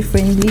 I'm very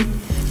friendly.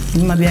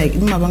 Yeah.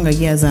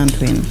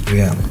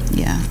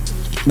 Yeah.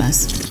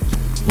 Bas.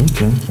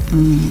 Okay.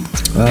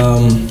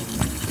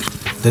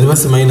 Then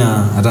what's the main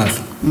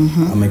adat?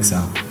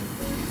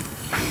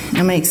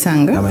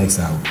 Amaexanga.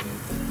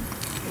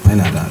 Main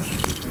adat.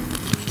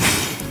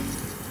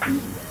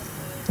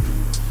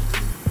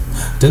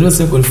 Then what's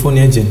the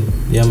California agent?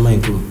 Yeah,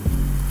 Michael.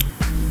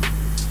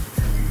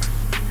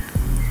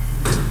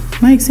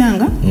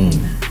 Amaexanga.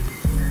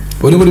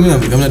 What do you mean?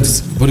 I'm not.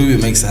 What do you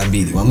make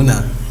Sabidi?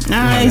 Wamuna.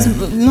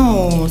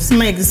 No,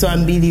 smike so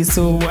ambili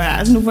so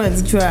no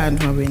fans try and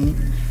mabeni.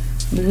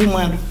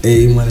 Woman.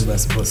 Mwana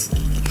basi boss.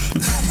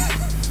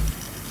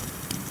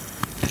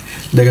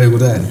 Ndagala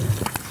kudani.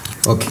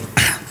 Okay.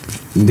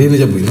 Ndene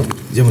jabwino,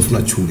 jamu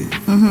tuna chule.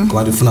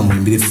 Kwa tufuna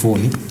muimbire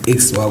phone,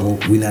 ex wako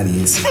winali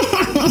yesi.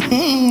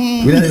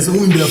 Winali yesi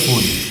muimbira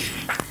phone.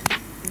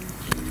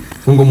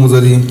 Fungo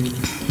muzali,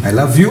 I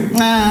love you.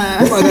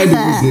 What I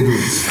do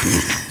is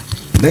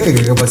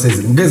ndenge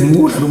kapasezi ngezi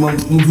muona ruma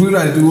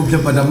muvira ali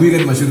kupyapata muika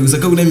ni mashuru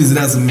saka kuna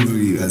mizirasu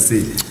muvira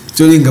say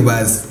cholinga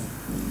basi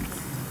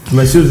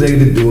mashuru zake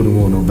do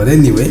ngono but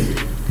anyway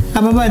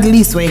ababa at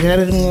least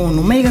waikara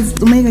ngono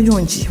maika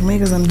jonchi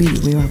maika zambili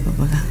we hapa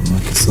paka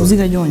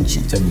uzika jonchi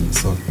chabi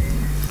so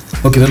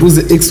okay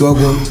naruze ex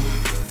wako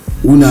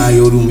una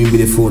yoru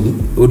mimbire phone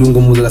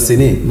odungo muzala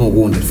sene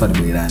mogonda fadi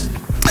bwirani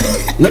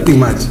nothing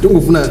much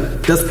don't go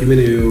task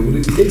mene yo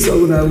ex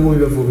wako na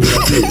ngombe phone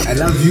I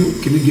love you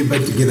can we get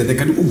back together they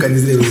can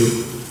organize it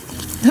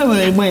how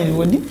are you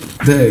what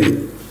they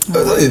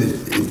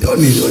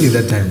only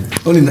that time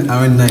only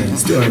around 9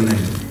 still around 9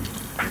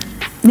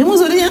 ni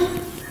muzoria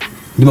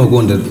ni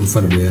magonda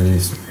mfano bwana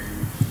Yesu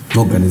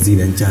organize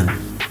ile njana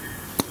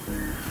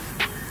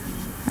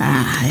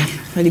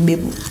pali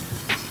bebo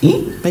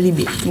pali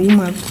bebo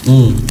uma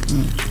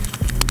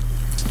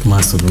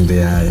maso nde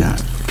ya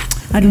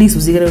at least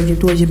uzikara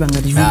uchitua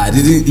chipanga tifu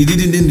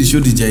didn't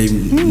show the jai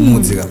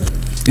motsi ka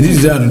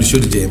didn't show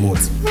the jai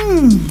motsi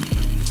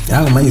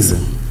amazing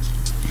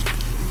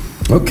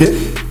okay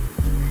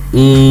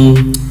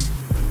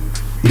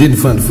didn't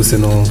find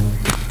fuseno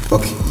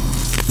okay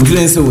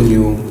mutulese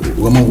wonyo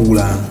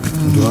wamagula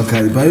ndo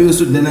akali pa hiyo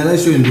so then I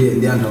show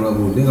ndi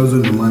antalabo ndenga zo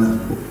ndo mana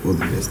all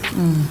the best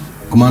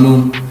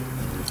komano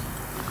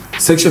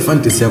sexual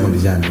fantasy yako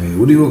ndijana wewe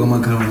uliwo kama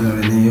kama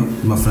neyo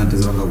ma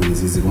fantasy wanga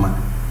kuzizi kuma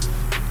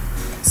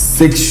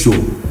sexual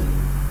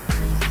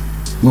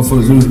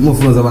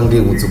mofuzo za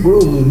bange mutso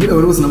bro mbira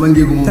baro sina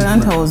bange ko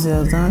talanta hoze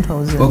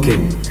okay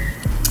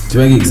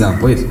tibagi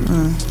example wait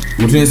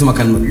mutune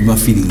ma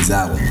feelings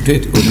zabo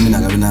wait odimina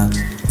ngabina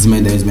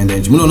zimaenda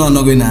muno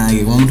no go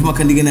naye kuma mutuma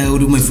kandike naye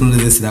uri kumaifuna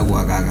zesira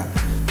kwa kaka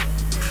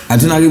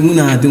atuna ke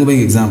muna tingo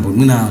bagi example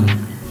muna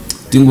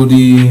tingo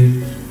di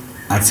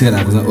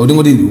atsira kuza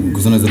odingo di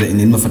kuzona zote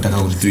ine mafataka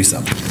ku 3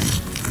 sub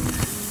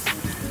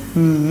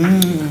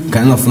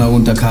kana funa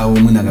kunta kawo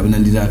muna ngabina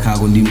ndira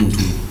kako ndi muntu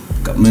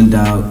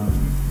kamenda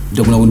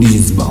ndakuna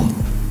kudijinzi bambo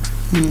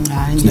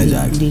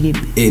ndiribe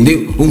ndi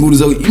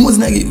unguruza imozi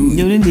nake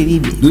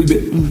ndiribe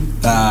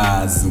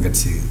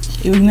zingati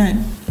yona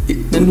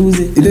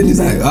nduze ile ni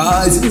zake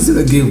it's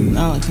a game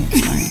okay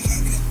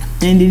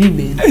fine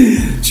ndiribe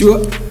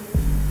sure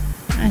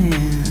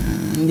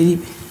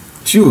ndiribe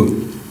sure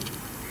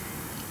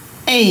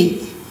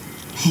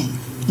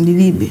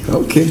ndiribe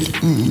okay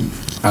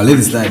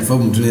let's start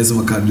from tunese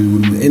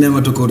makadu ena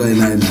matokoda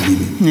ina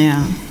ndiribe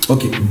yeah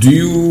okay do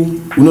you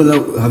know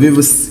have you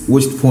ever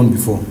watched porn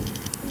before?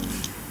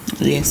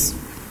 Yes.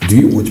 Do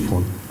you watch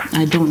porn?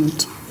 I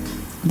don't,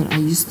 but I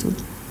used to.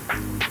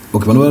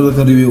 Okay, but what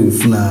are you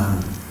ufuna?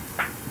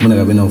 Muna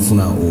kabina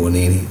ufuna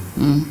uoneni.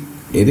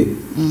 Edi?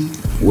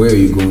 Where are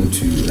you going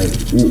to? Like,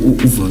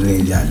 ufuna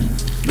nini?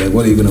 Like,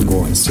 what are you gonna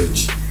go and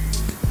search?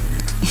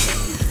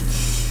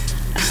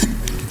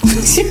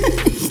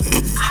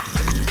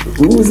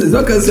 Uze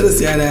zoka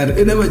sasa yana.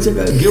 Ina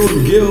macheka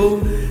girl.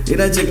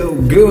 Ina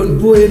cheka girl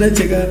and boy. Ina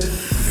cheka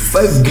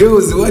 5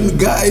 girls, 1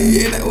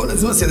 guy. Ina ona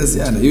zoka sasa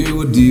yana.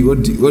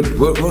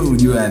 What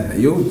would you add?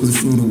 Yo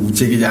kuzifuru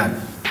cheke jana.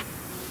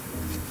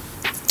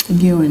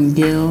 Girl and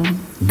girl.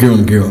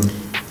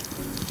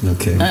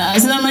 Okay.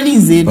 Sina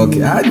malize.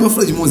 Okay. I don't know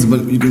if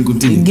but you can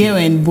continue. Girl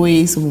and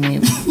boy so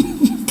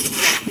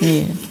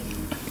yeah.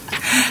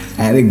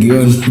 I had a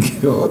girl.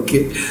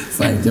 Okay.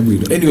 Fine.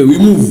 Anyway, we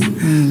move.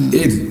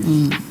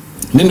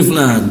 Then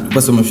funa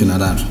paso mashina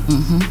ratu.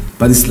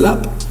 But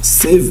slap,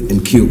 save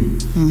and kill.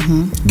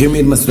 Game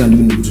it must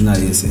run tuna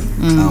yese.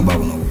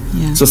 Ababu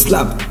no. So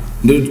slap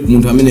ndo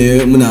muntu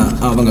amene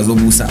muna abanga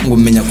zobusa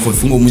ngomenya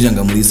khofi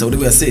ngomujanga mulisa uri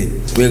kuyase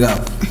wake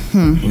up.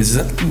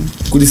 Wesa?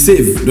 Kuli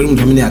save ndo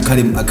muntu amene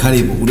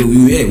akhalibo uri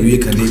uye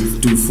kale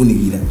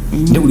tufunikira.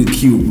 Ndo kuli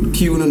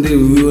kill no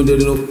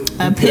ndo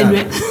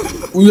apedwe.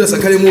 Uyu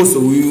asakale moso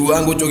uyu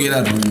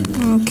angochokera tu.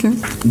 Okay.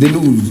 Ndendo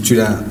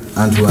kuchira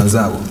antu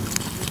anzawo.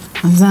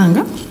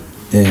 Anzanga?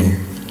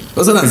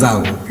 Osana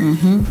zawo.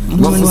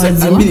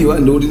 Mafusa ambili wa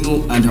ndo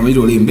no antu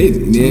amiro lembe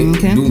ne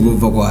ndungo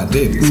va kwa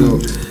ate. So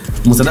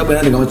musadaba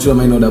yandi kama chura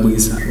maino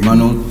dabisa.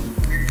 Mano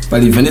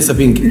pali Vanessa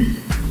Pink.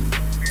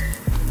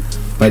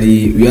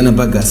 Pali Rihanna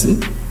Bagasi.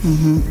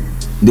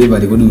 Nde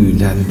bali kodu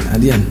ndani.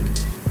 Adian.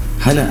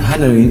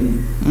 Hanarin.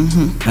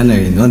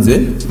 Hanarin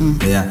onze?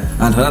 Yeah.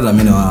 Antu halala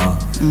meno hawa.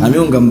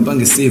 Amionga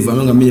mpange save,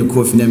 amionga minyo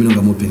coffee ni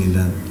amionga mupe ni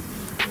ndani.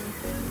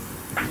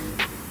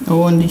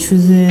 Ndi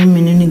choose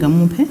meneni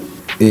gamupe?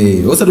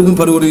 Osa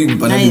dukumpari uri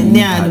panadi.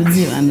 Ne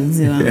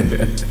anudziwa.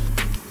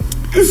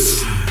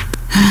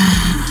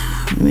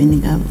 Meni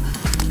gaba.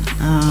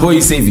 Who are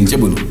you saving,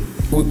 Chebulu?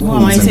 Who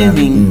am I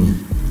saving?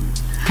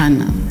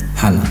 Hannah.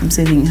 Hannah. I'm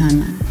saving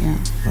Hannah. Yeah.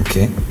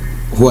 Okay.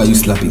 Who are you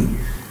slapping?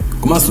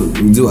 Come on,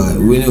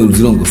 when you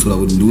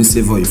do you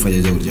save or you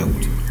fire out?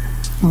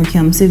 Okay,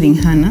 I'm saving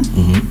Hannah.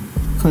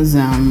 Because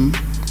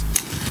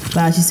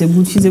but she's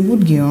a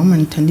good girl. I'm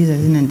and Tandiza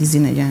and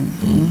Dizina Jan.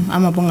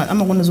 I'm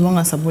going to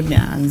support the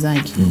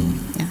anxiety.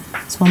 Yeah.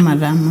 It's for my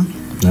drama.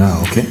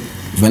 Ah, okay.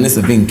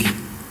 Vanessa Pink.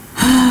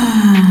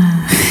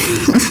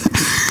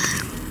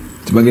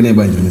 To begin a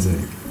bunch, Vanessa.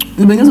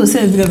 The Bengals will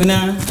say,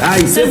 Governor.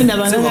 I said,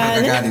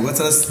 what's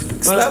us?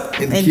 Slap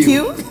and Thank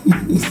you.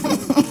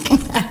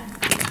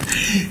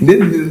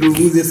 Then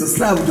who's a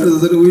slap?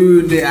 Because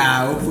we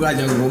there.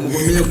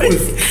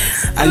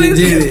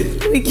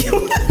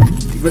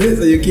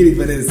 Vanessa, you're killing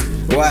Vanessa.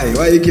 Why?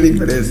 Why are you killing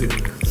Vanessa?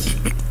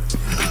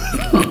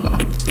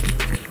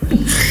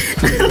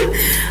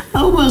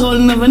 Oh my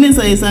God,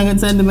 Vanessa is a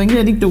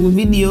TikTok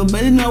video,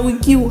 but now we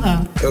kill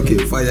her. Okay,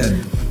 fire.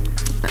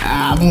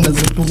 I'm going to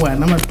do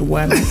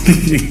one.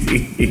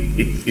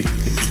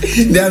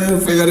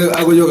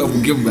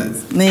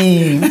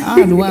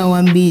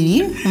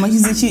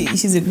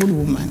 She's a good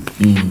woman.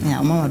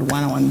 Yeah, Mama would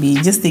want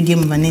 1B. Just the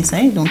game,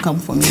 Vanessa. Don't come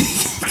for me.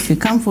 If you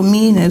come for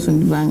me, that's on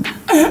the bank.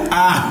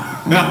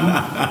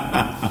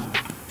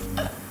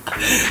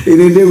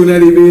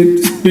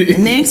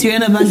 Next, we're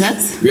in a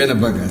bagas. We're in a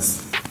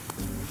bagas.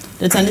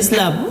 That's on the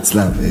slab.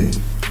 Slab, eh?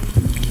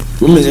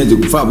 Women need to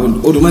fab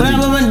automatic.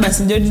 But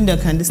I'm judging the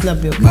candy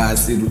slab. But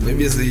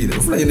maybe say,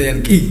 flying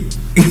and key.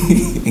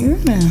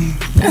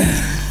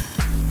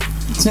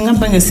 So I'm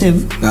going to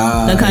save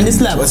the candy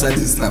slab. What's that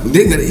slab?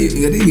 They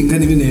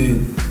can't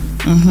even.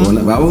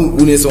 But I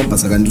won't some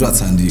pass. I can do that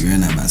Sunday. You're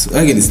in a bass.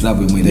 I get the slab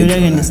with my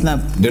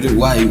slab.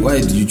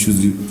 Why did you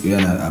choose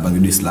about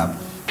this slab?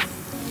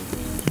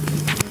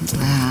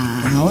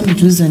 I want to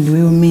choose and the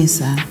way we miss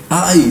her.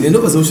 They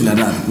know what's option at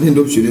that. They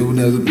know she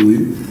never do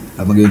you.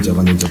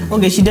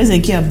 Okay, she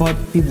doesn't care about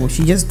people.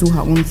 She just do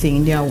her own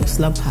thing. They will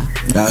slap her.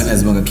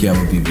 That's not care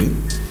about people.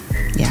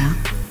 Yeah.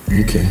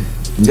 Okay.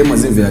 They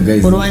must have their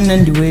guys. For one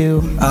and the way.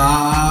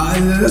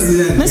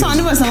 That's one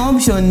of some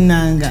option.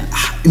 Nanga.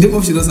 The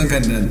option doesn't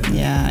come down.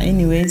 Yeah.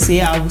 Anyway,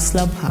 say I will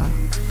slap her.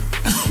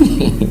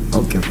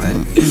 Okay,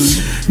 fine.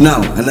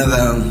 Now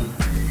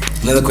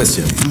another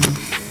question.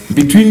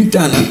 Between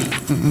Tana,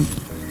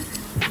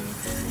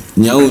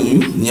 Nyau,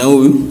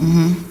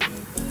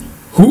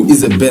 who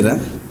is a better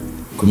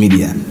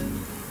comedian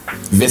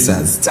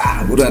versus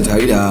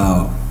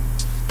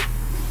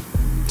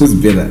who's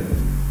better?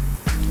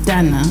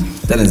 Dana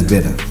is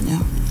better.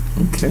 Yeah.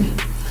 Okay.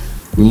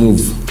 We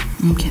move.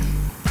 Okay.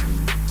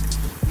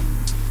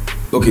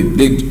 Okay,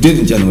 date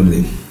in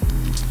January.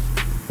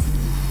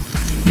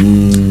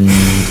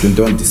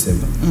 21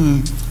 December.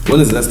 When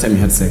was the last time you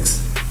had sex?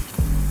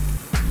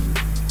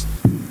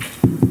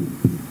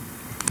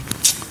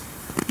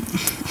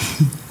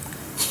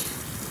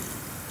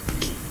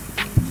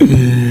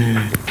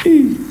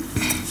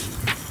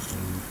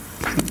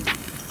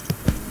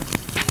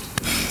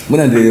 When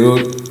I did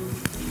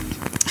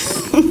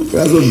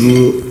that's what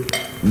do.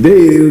 They.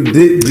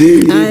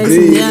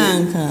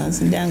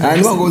 I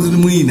know go to the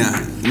Muina.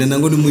 Then I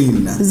go to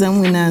Muina.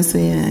 Zamuna, so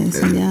yeah, it's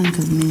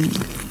Yanka's name.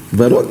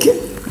 But okay.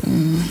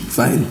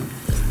 Fine.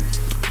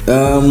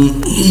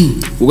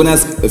 We're gonna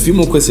ask a few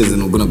more questions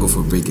and we're gonna go for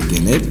a break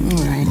again, eh?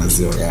 Alright.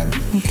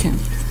 Okay.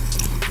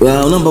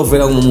 Well, number of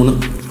Mamuna.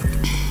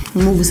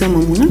 Move some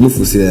Mamuna. Move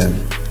here.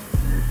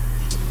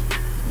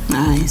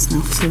 It's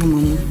not for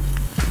ceremony.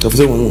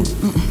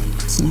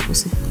 It's not for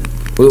ceremony.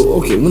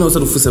 Okay, when I was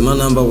for some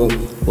number,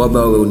 what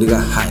about nigga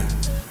high?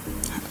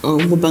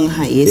 Oh, Bang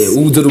high, yes.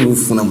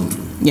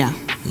 Yeah.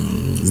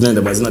 It's not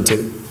about not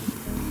taking.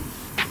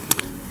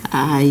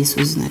 It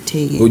was not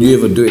taking. Would you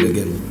ever do it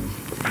again?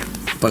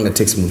 Panga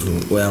text me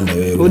where am I?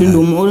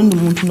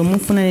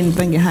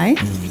 High?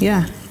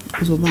 Yeah.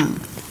 It was bang.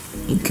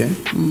 Okay.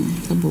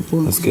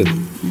 That's good.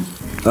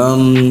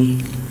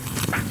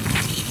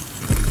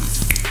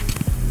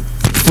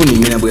 Funny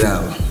mina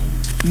bwera.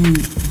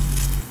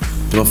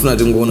 Mafuna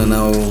tungona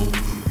now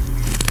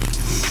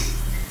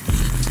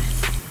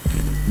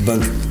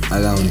bank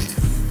around.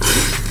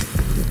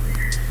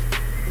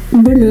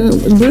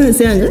 Bro,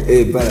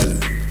 say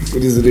balance.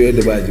 What is the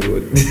other bad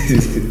word?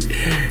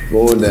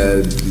 More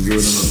than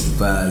you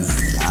pass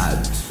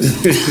out.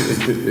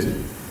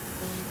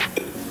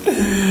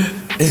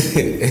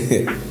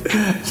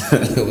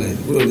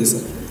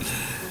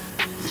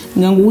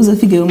 Nganguza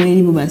figure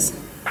umeli basi.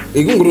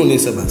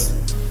 Ikunguronesa basi.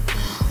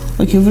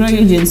 Okay, for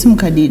agent sim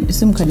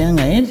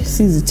kadanga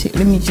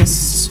let me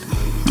just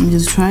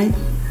try.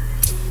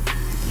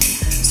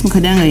 Sim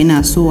kadanga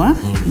ina soa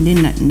then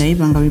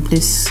ndaibanga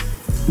replace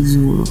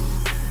zero.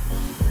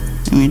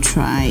 Let me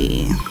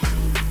try.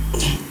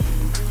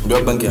 Do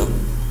you bank here?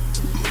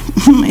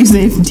 It's the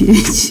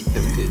FDH.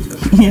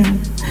 Yeah.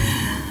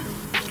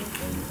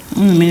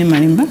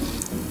 Marimba.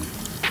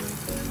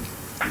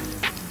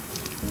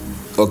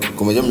 Okay,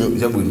 como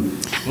jabu.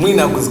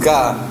 Mwina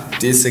kuzika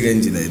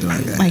second jina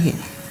idwanga. Okay.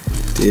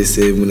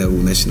 TSA muna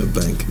National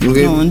Bank.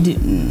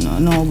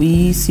 No,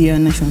 we see a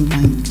National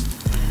Bank.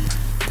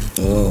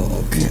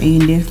 Oh, okay.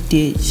 In the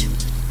FDH.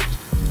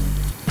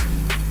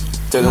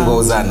 Tell them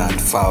goes on at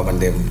far and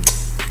them.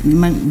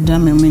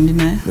 Dame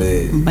Mendina,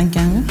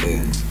 Bankanga.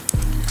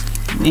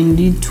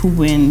 Indeed, 2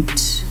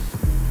 went.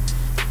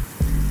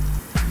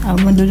 I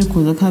wonder if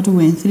the car to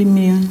win 3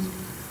 million.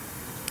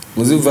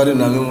 Was it very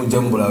Namu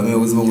Jambula? I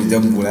was one with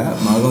Jambula.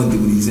 My lord,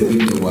 you say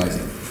to watch.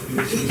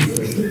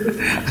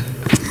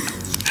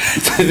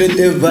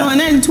 No,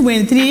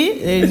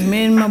 923,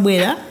 men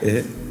Mabuela.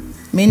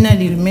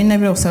 Men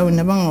never also in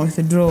the bank of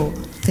the draw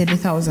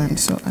 30,000.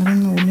 So I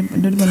don't know,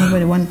 don't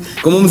know one.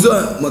 Come on,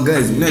 my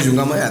guys,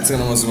 Najungama, I tell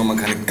them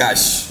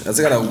cash. That's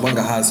got a bank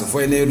house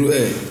for any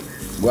way.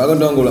 Wagon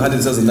don't go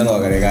 $100,000.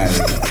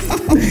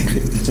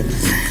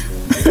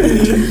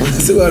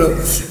 So,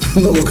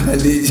 no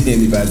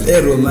candy, but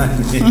arrow man.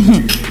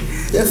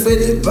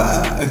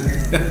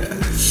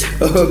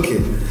 Okay.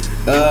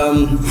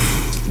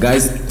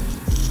 Guys,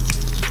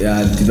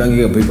 yeah, the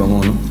bank paper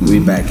mono. We'll be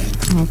back.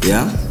 Okay.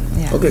 Yeah?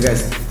 Okay,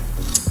 guys.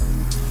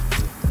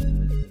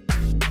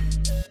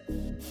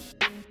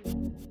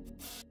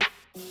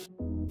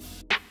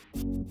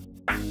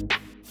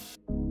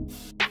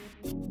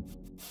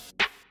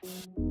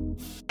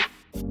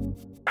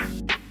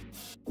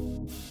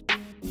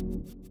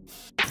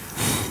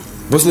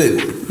 What's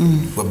it?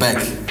 We're back.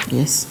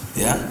 Yes.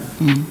 Yeah?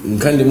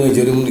 Can't you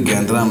imagine the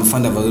Gandram,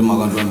 find out my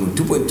Gandram with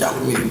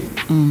 2.5 million?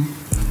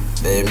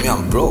 Me,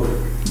 I'm broke.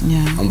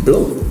 Yeah. I'm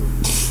broke.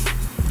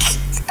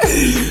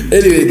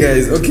 Anyway,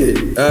 guys, okay.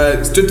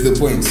 Straight to the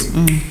point.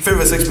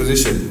 Favorite sex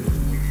position?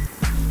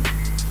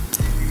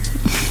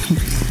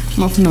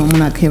 Mafuna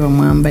muna keba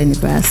mwamba ni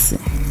basi.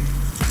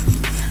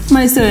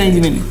 My story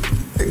even.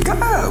 God,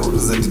 what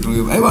does that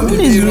do? I want to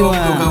be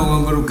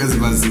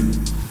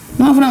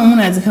Mafuna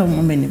muna azika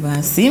mwamba ni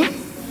basi.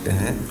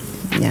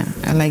 Yeah,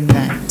 I like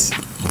that.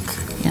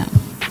 Okay. Yeah.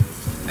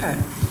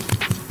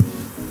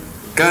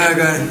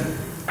 Guy.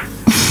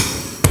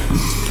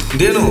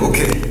 They know,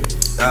 okay.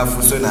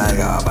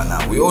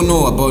 We all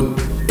know about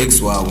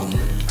ex-wow.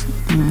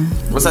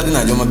 What's that in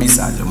a Joma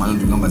Bisa? Man,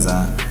 to come as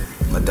a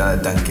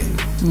Madara Duncan.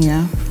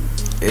 Yeah.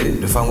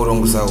 The family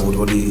wrong was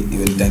already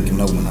even thanking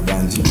no one a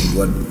bunch.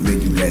 What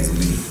made you guys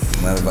leave?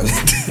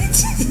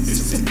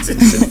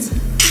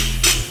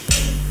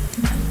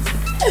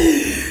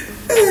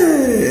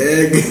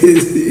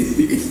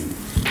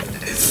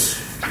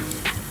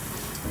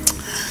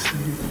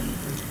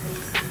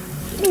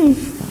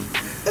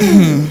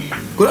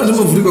 Kuna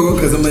tuma Afrika kwa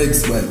kaza my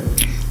ex-wife.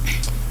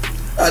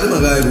 Adama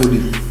guy body.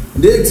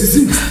 The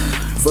ex-6.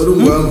 Faru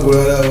wangu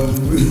la.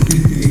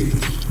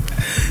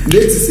 The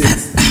ex-6.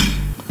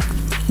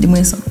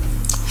 Dimweso.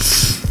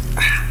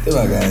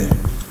 Ema guy.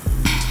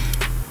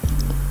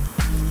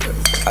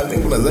 I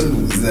think kuna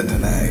zangu zata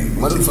naye.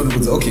 Madu faru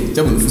kuza. Okay,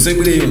 jamu fuse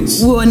kule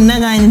yonchi. Wo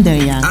naga ni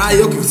dari ya.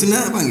 Okay,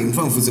 fusina bangi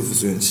mfano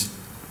fuse yonchi.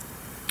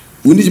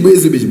 Undi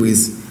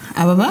jibwezi.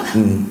 Ababa? I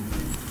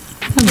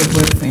have a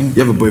boyfriend.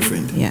 You have a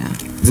boyfriend? Yeah.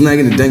 It's not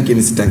going to Duncan,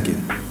 it's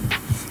Duncan.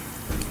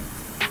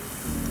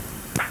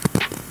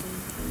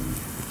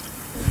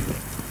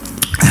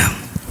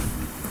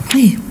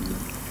 Hey.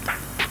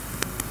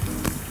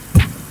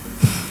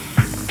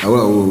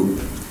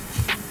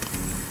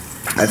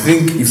 I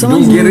think if you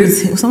don't get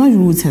it, someone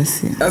rules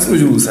us. That's what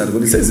you said.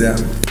 What he says, yeah.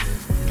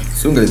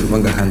 So I'm going to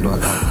put my hand on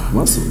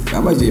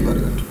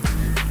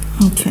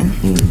Okay.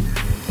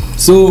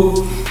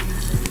 So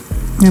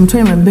I'm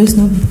trying my best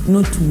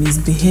not to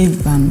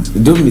misbehave, man.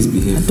 Don't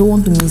misbehave. I don't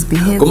want to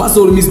misbehave. Come on,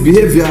 so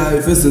misbehave,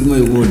 yeah. First of all,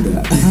 you want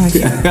that.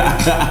 Okay.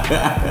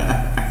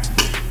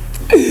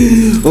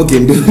 Okay,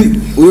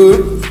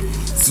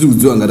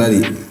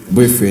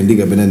 boyfriend,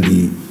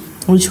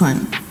 which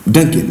one?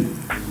 Duncan.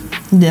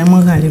 Yeah,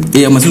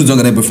 Masudu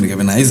Zonga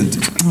boyfriend, isn't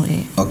it?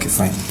 Okay. Okay,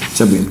 fine.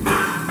 Chabin.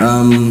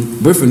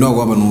 Boyfriend,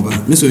 no,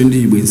 Miss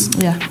Indy Ways.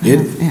 Yeah.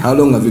 How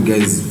long have you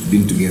guys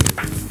been together?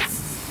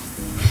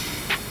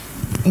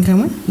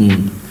 Come on.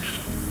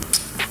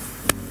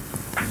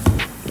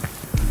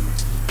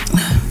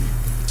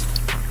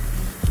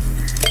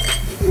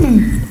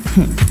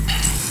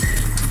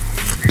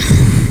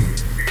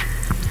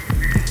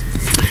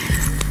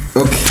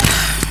 Okay.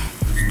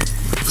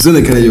 So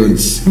the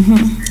crayons.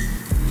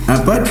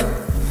 Apart.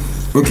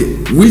 Okay.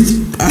 Which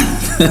one?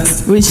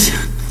 Yes. Which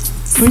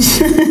one?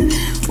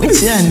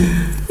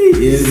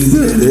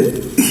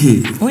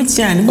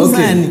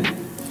 Okay.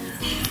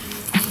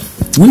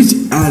 Which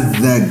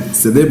other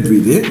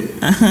celebrity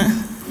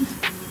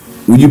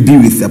would you be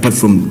with apart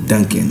from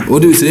Duncan? Or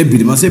do you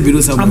celebrity?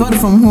 Apart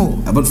from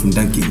who? Apart from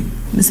Duncan.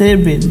 The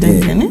celebrity,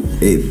 Duncan,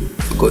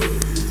 Good.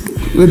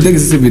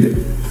 Celebrity.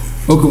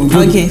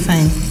 Okay,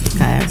 fine.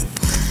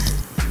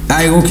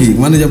 Okay,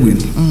 manager win.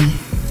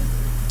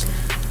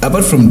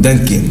 Apart from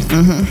Duncan,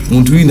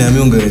 Muntuina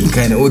Munga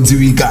kind of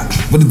Odziwika.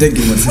 What did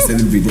Duncan was a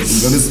celebrity?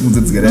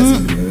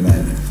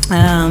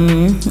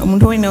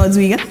 Muntuina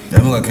Odziwika?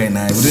 I'm not kind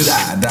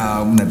of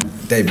down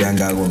type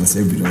Yanga on the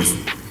celebrity.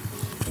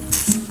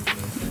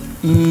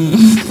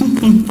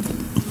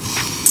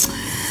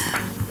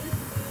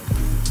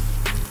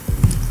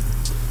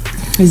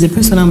 He's the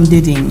person I'm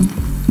dating.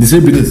 The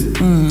celebrities?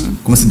 Come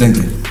on,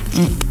 Duncan.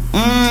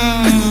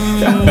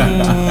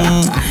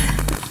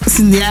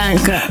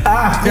 Sindianka.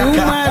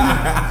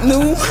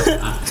 No.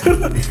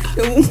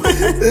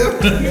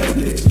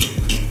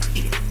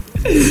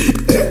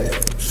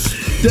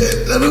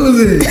 That was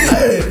it.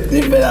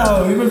 Leave it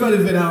out. You prefer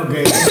leave it out,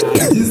 okay?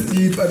 Just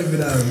leave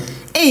it out.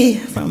 Hey,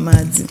 from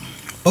Mads.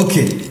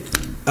 Okay.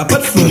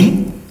 Apart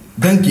from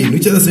Duncan,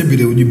 which other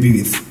celebrity would you be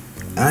with?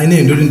 I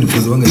know during the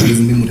first one,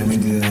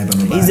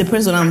 he's the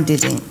person I'm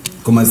dating.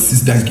 Come as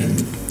sis Duncan.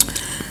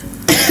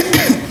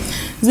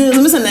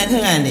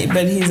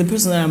 But he's the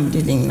person that I'm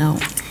dating now.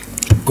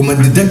 Come on,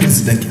 the Duncan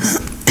is Duncan.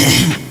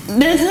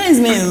 The is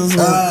me.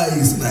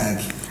 He's back.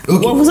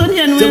 Okay. What was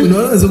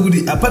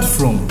that? Apart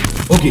from,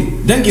 okay,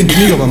 Duncan to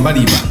make a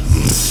bambadi.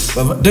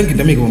 Duncan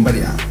to make a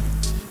bambadi.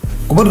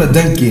 About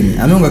Duncan,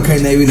 I know what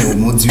kind of even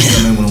mods you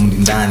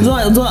in Dan.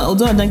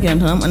 Although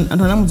Duncan,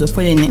 and I'm the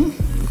fire name.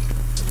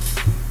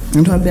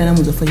 And to have been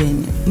with the fire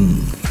name.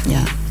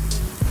 Yeah.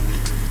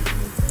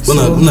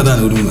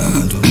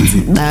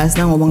 That's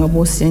now a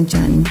boss and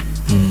chan.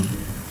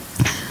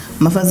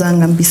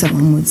 Mafazanga Bisa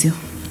Muzio.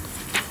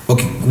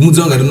 Okay,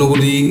 Muzong, I don't know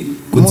what the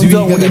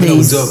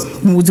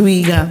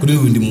Muzuiga could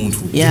do in the moon.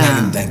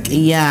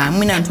 Yeah, I'm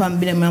going to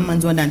be a man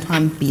and to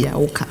be a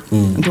oka.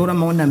 And told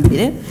him on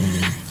Pire.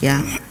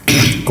 Yeah.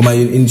 Come on,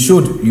 in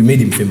short, you made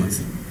him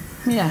famous.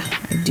 Yeah,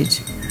 I did.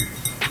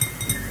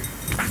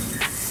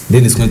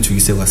 Then it's going to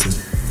say what's it?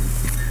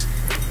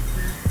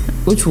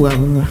 Which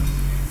one?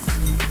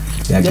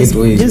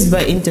 Just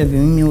by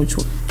interviewing me, which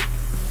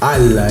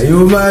Allah,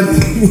 you man.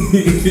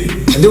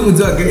 I don't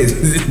know guys.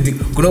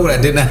 Could I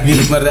didn't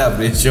give my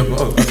ratio?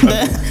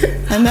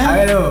 And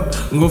I know,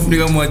 go for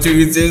more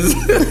choices.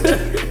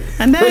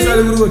 And I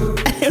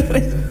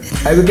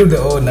will do the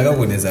old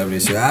Nagapolis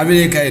ratio. I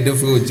really can't do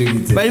for you.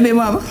 But me,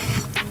 Mama.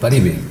 But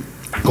anyway,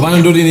 come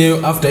on, do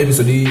it after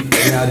episode.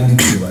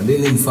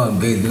 Then in farm,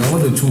 guys, I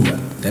want to sugar.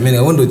 I mean,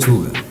 I want to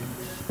sugar.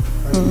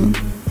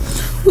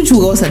 Which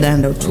will also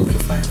stand out too.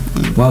 Fine.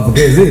 Wow,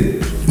 okay, is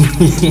it?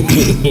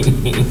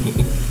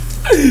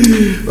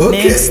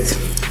 Okay. Next.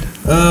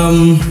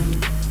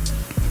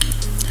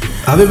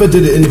 Have you ever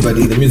dated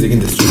anybody in the music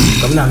industry?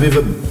 Have you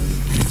ever?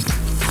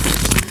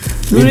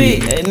 Really?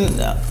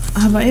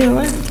 Have I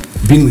ever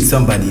been with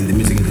somebody in the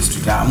music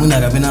industry?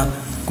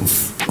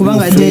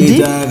 Kubanga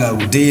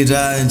date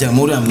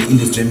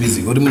industry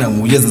music. What do you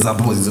mean? Yes,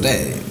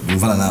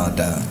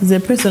 the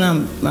person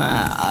I'm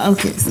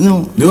okay.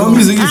 No. The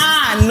music is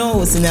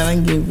no,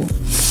 Sinavangebo.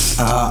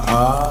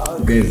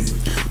 Okay.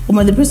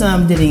 The person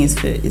I'm dating is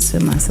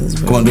famous as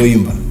well. Come on, do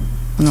Imba.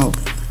 No.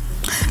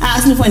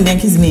 Ask me for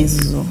Yankees means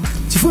so.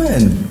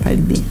 Chifan.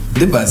 Probably.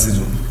 The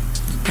Basido.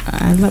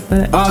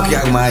 Okay,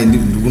 I'm my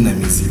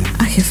music.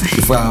 Okay, fine.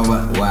 If I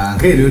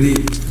really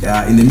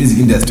in the music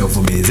industry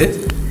for me, is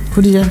it?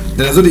 Have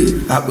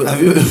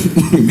you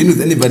been with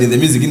anybody in the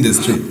music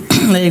industry?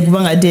 Like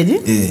Kubanga did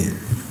it? Yeah.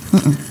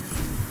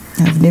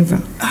 I've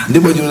never.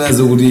 Nobody knows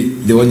the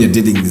one you're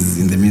dating is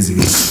in the music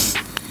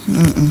industry.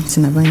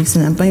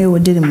 Sinabang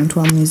would did him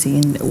to music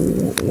in the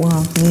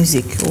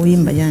music or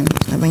in Bayan.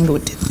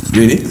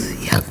 Really?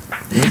 Yeah.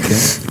 Okay.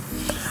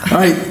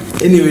 Alright.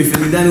 Anyway, if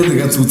you don't know,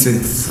 got 2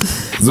 cents.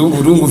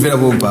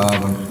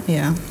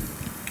 Yeah.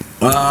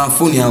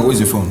 Phone, yeah, where's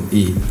your phone?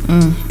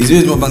 Is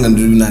it more bang and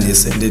do not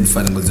yes, and then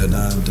find out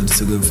the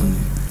cigarette phone.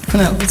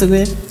 What's a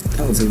good?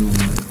 Phone.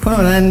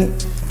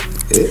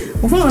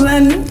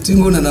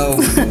 Tingo now.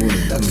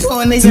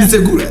 Since a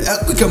good,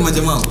 I come,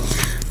 Majama.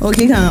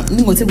 Okay, come,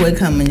 go to work,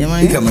 come, Majama.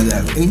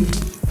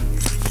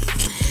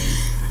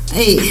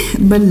 Hey,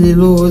 but the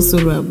low so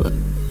rubber.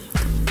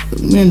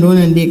 Men don't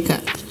and they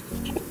cut.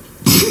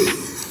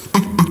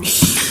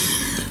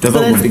 The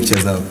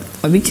pictures out.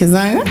 A pictures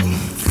out?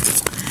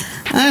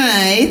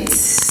 Alright.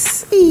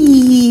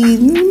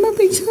 My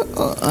picture.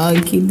 Oh,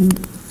 okay.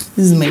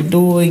 This is my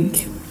dog.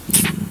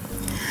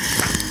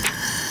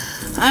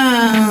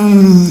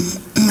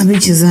 My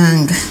picture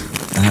zang.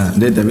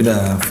 Let a bit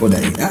for the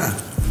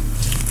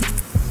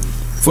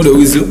for the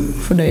whistle.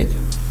 For the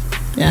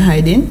yeah,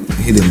 hiding.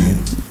 Hidden.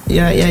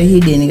 Yeah,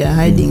 hidden.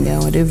 Hiding.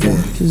 Whatever.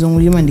 She's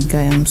only human. The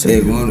guy. I'm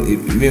sorry.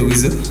 Me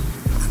whistle.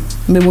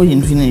 Me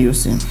watching finish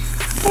using.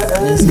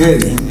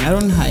 I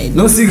don't hide.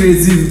 No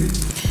secrets.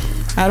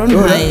 I don't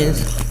hide.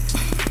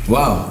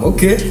 Wow,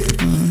 okay.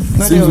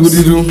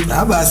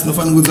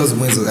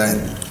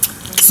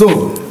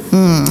 So,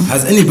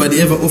 has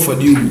anybody ever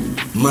offered you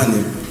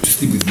money to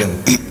sleep with them?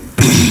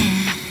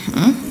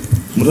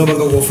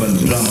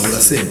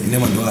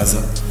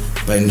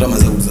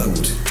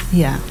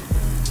 Yeah.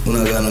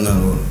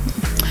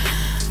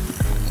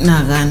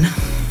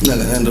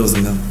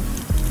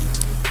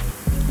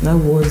 That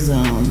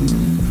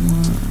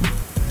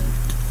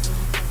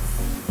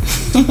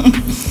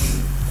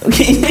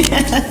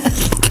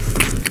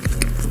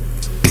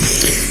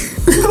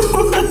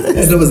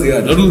was okay.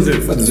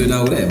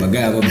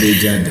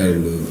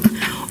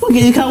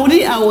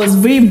 Okay, I was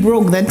very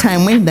broke that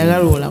time when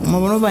Dagarola.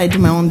 I did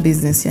my own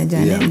business. And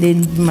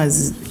then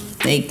must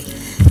like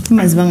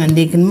bang and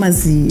they can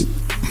must see.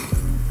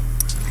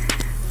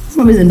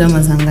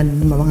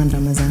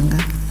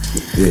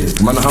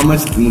 Yeah. Man, how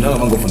much mundu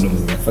bango fund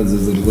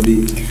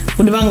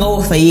Would bang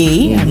offer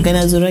ye? I'm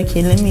gonna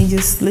okay,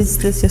 let's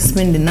just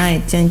spend the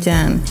night,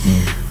 chan.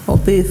 I'll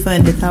pay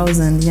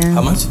 500,000, yeah.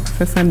 How much?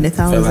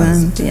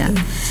 500,000, yeah.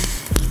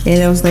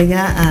 And I was like,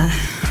 I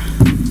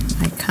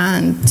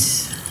can't.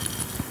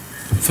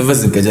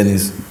 Favors in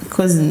Kajanis.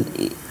 Because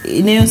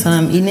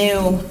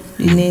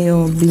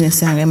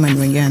business I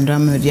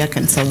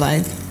can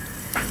survive.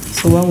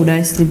 So why would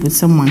I sleep with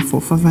someone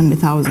for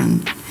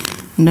 500,000?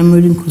 And I'm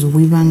reading because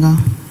we bang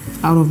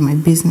out of my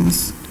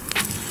business.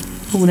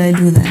 Why would I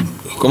do that?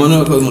 Come on,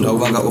 offer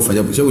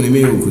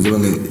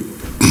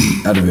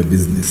out of your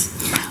business.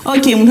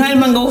 Okay, I'm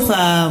going to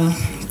offer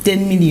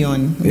 10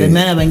 million. The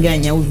man I'm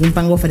going to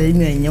offer 10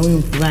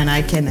 million.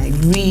 I can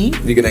agree.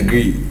 You can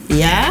agree.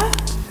 Yeah.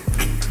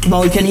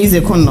 But we can use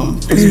a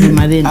condom. So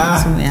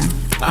yeah.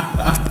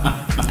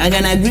 I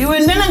can agree.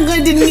 When then I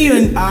got 10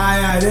 million,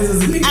 I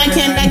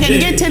can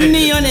get 10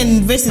 million and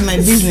invest in my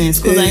business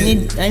because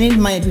I need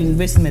money to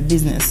invest in my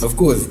business. Of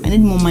course. I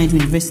need more money to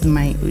invest in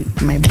my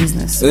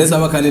business. So let's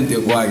have a kind of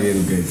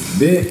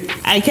guys.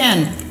 I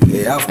can.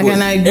 Yeah, of I course.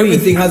 can agree.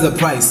 Everything has a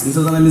price.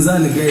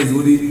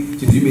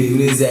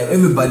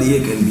 Everybody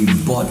here can be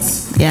bought.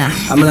 Yeah.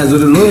 I mean, as well,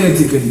 the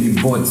loyalty can be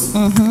bought.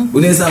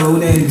 When I say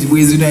when I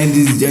ways in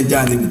this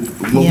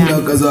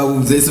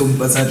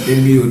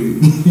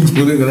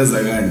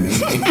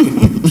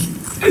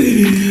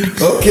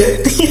okay.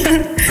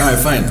 Alright,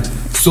 fine.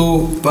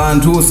 So,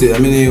 Pantose, I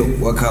mean,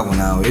 work out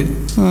now,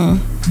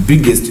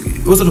 biggest.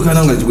 Also, the kind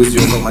of ways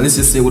you come. Let's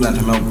just say what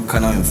I'm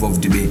kind of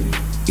involved debate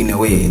in a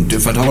way.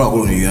 If I talk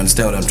about you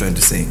understand what I'm trying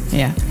to say.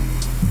 Yeah.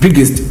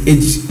 Biggest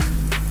age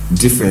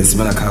difference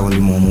when I can't only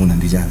more moon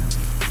and the jam.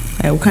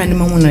 I can't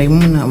remember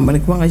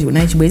but you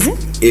night busy.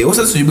 Eh, what's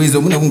so busy?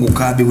 I'm going to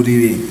go with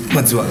you.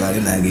 What's what I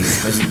like?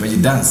 But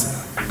you dance.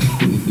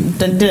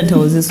 That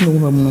was this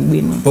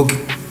no. Okay.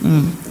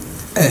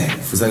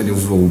 For something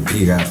for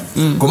pig up.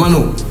 Come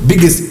on,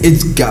 biggest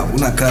age gap.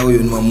 Una kawe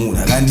on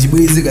mamuna. And you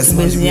busy gas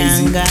much busy.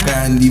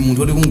 And the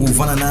mutori kungu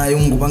fana na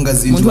yungu banga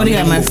zi. Mutori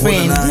my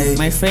friend.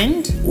 My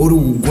friend.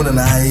 Oru gona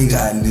na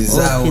iga and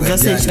zao.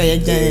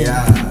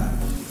 Yeah.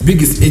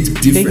 Biggest age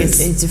difference.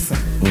 Biggest age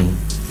difference.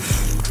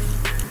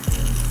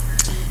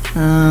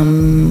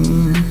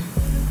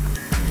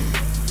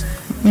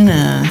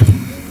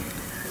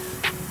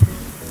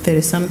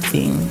 30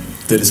 something.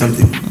 30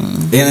 something.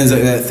 Yeah, that's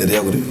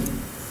 30.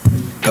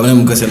 Kabla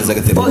mukasha za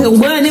 30. Okay,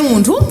 ubona ni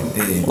muntu?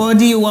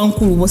 Odi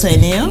wankulu bosa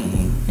eneo.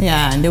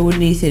 Yeah, and they would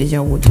need 30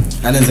 jawood.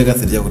 Ananza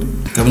 30 jawood.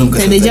 Kabla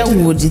mukasha 30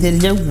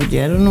 jawood.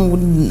 I don't know.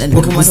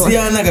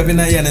 Usiana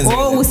kabina yana.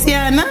 Oh,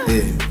 usiana?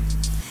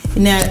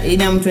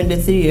 Yeah. I'm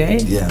 23,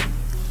 right? Yeah.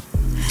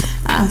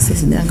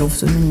 Sisi ndanga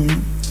kusomenya.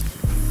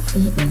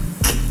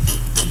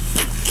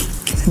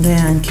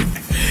 Ndayanki.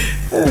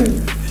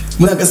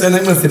 Muna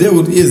kasana na 30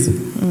 jawood yes.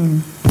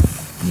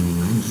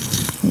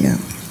 Yeah.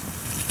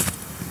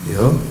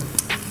 Yo.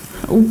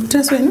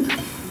 That's when.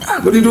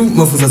 What do you do?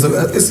 Mafusa so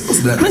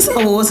it's that. Mesa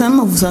was I'm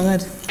mafusa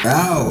ngati.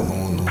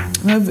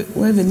 No.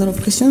 We have a lot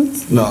of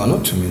questions. No,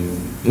 not too many.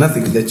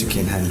 Nothing that you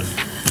can handle.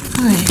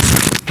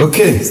 Alright.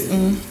 Okay.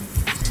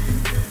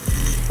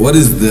 What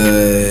is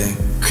the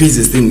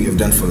craziest thing you've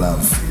done for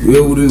love?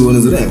 Where would we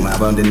want to do my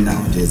abandon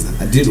now, Jason?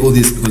 I did all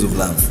this because of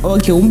love.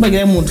 Okay,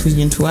 umbagira muntu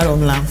into out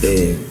of love.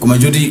 Kuma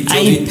Jody.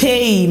 I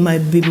pay my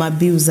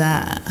bills.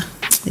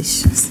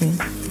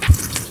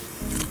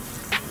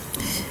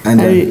 And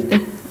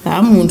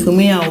for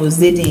me, I was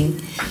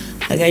dating.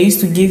 Like I used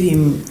to give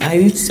him. I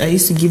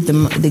used to give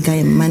the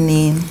guy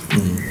money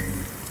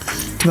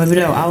to my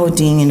video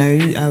outing, and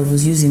I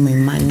was using my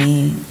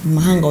money.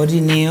 Mahanga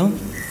ordineo,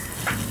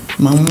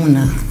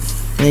 mamuna,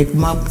 like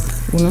map,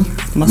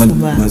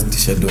 masuba.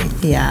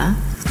 Yeah,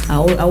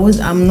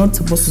 I'm not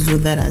supposed to do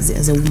that as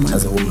a woman.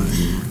 As a woman.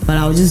 But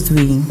I was just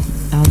doing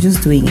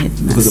it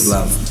because of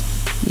love.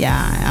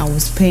 Yeah, I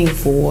was paying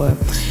for.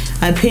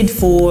 I paid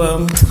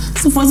for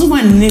so for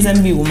someone needs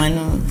to be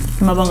woman.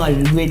 Mabanga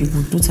regret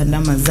kututa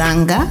ndama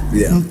zanga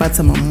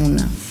mpata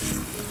mamuna.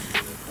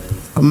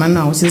 Come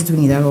I was just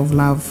doing it out of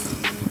love.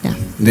 Yeah.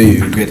 Then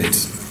you regret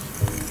it.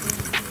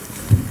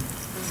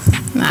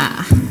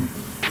 Nah.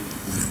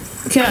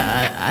 Okay,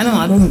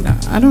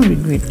 I don't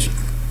regret.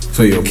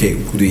 So you're okay?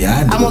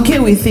 I'm okay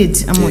with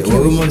it. I'm okay.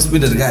 Well, we must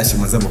spend the guy she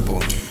must have a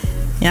point.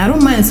 Yeah, I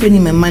don't mind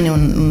spending my money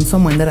on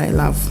someone that I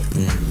love.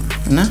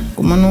 Na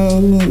kumano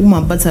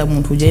umapata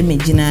muntu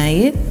image na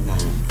ye.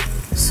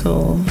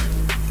 So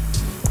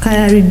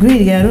I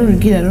regret. I don't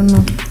regret. I don't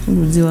know.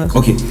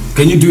 Okay,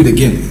 can you do it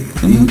again?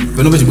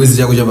 Whenever you visit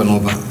Jago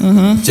Jabanova,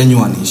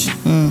 genuine-ish.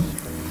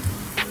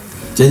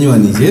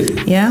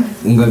 Genuine-ish? Yeah.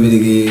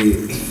 Ungabirige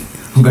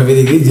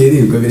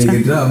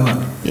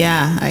drama.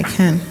 Yeah, I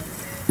can.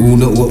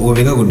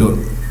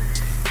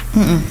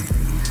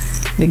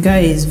 The guy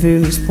is very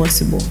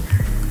responsible.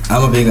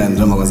 I'm a big and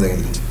drama was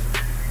again.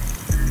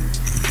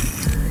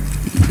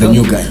 The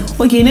new guy.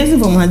 Okay, next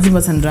from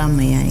Haziba and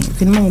drama, yeah.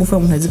 If you go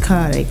from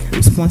Hazika, like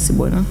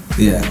responsible, no?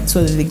 Yeah.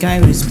 So the guy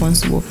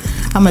responsible.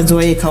 I'm a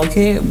doy,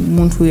 okay,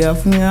 Montuya,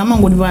 I'm a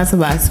good boss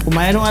of us.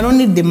 I don't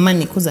need the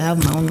money because I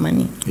have my own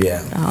money.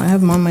 Yeah. I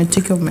have my own money to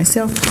take care of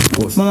myself. Of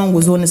course. Mama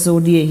was honest, so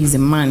dear, he's a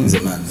man. He's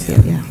a man.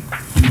 Yeah.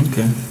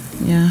 Okay.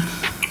 Yeah.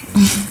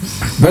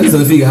 Brandon's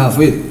on the figure half,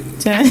 wait. On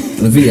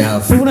the figure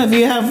half. What have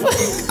you have?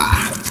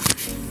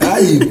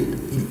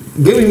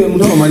 Give me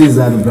more money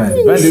than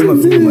Brandon. Brandon, my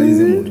figure money is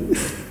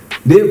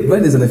they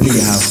Brandon's on the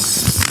figure half.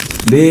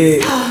 They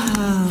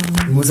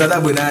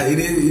Musada Bena, it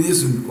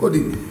is what the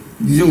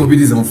young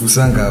obedience of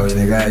Fusanka or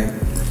a guy.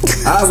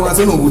 I was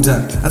on Buta.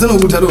 I don't know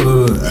Buta.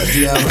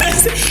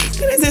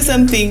 Can I say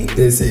something?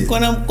 They say.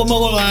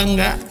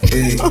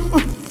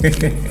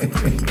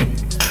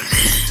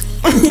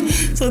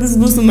 So this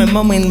goes to my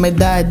mom and my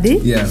dad.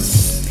 Yeah.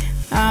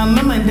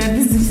 Mama and dad,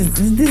 this is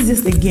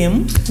just a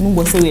game.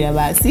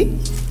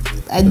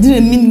 I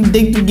didn't mean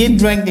they to get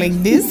drunk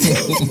like this.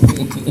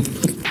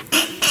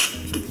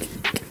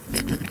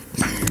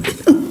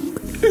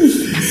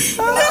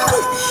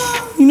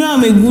 You know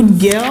I'm a good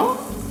girl.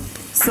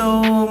 So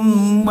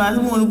I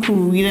don't want to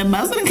read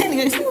about so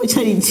kind of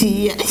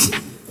charity.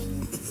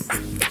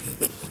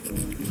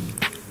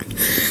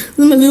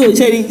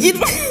 Charity.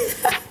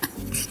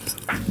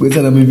 Wait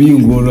till I'm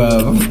being go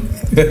around.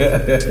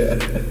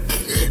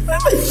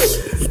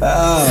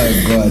 Oh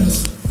God.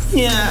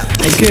 Yeah.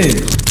 Okay.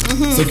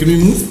 So can we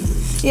move?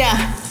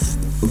 Yeah.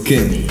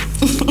 Okay.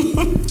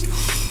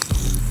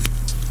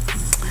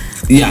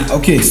 Yeah.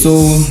 Okay.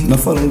 So the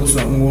following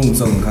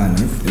song a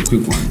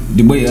quick one.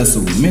 The boy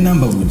also my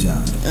number Buja.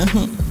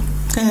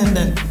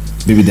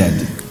 Baby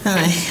daddy.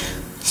 Alright.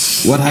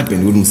 What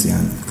happened with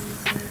Musian?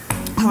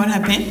 What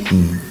happened?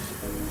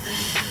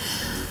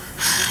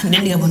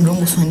 Then you have one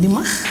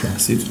Swandima.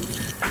 That's it.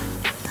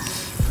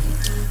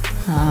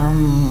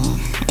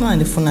 No,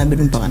 the phone I've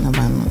been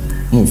Paganavano.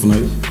 No, for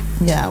now.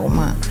 Yeah,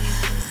 Oma.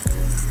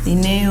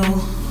 Ineo,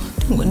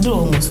 do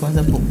almost was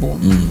a bobo.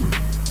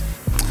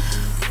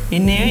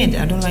 Ineo,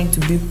 I don't like to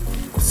be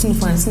seen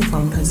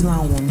from Kazima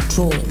on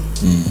troll.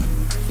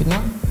 You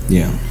know?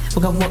 Yeah.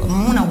 Because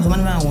Mona was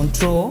one on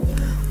troll,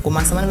 or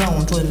my son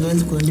on troll, and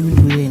those could live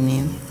with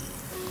name.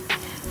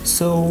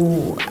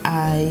 So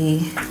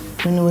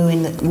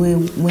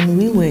when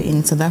we were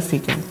in South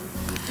Africa,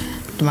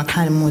 to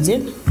Makali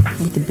Mozil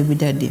with the baby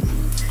daddy.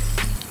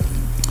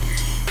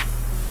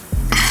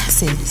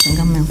 Say,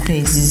 I'm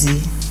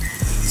crazy.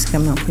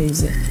 I'm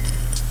crazy.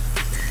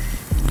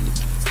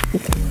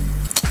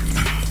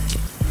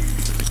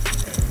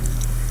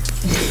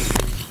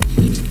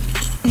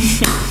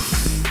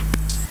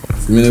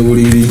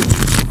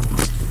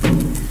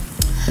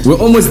 We're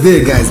almost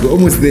there, guys. We're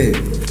almost there.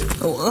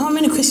 Oh, how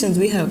many questions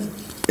do we have?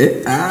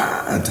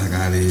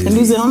 Tagali. And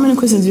how many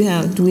questions do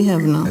we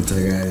have now?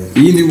 Tagali.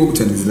 You need more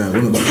questions now.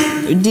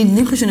 Did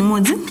the question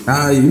emoji?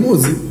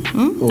 Emoji.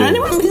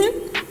 Anyone?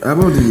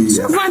 About the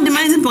so far, I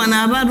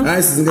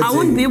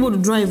won't be able to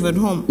drive at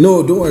home.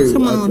 No, don't worry.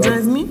 Someone will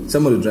drive me?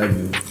 Someone will drive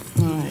you.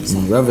 Alright.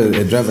 We have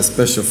a driver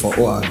special for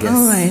all our guests.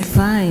 Alright,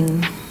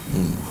 fine.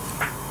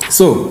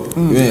 So,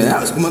 yeah,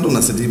 I was going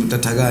to say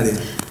Tagali.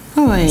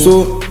 Alright.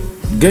 So,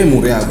 game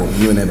will reago,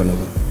 you never know.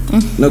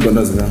 No good,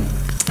 does it?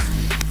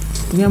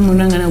 Game will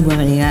not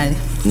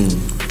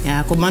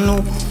yeah,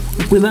 Comano.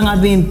 We bang a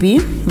BMP,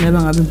 never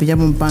have been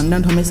Pijam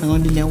Pandan, Thomas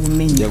and the young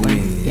women.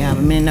 Yeah,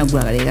 men are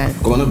Guardian.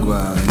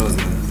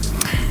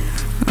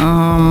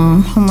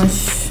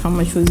 How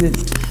much was it?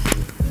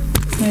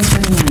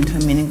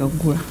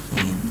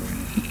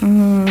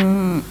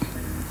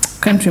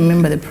 Can't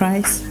remember the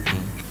price.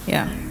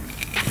 Yeah.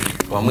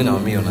 Well, I'm going to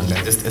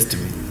just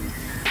estimate.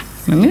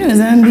 I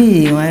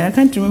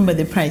can't remember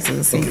the price.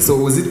 Okay, so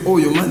was it all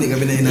your money?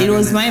 It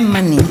was my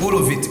money. All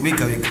of it, week.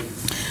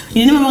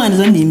 You never want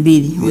to be in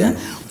Billy. Yeah.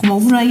 Come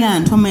over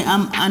again,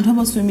 and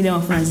Thomas family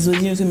of friends, so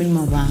you mean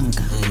my bank.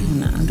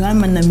 And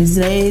I'm an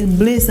Israel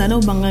bless, I know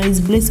Banga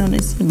is blessed on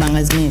this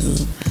Banga's name.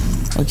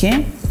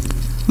 Okay?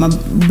 My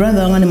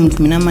brother, I'm going to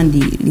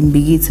Minamandi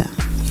Limbigita.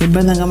 My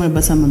brother, I'm going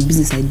to some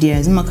business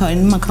ideas. I'm a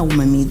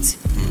meet.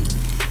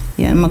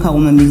 Yeah, I'm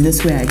a meet.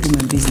 That's where I do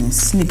my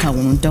business. I'm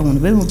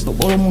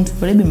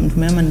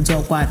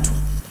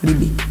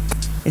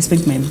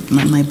expect my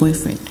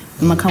boyfriend.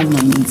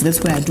 That's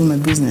where I do my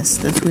business.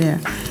 That's where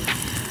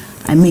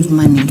I make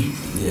money.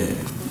 Yeah.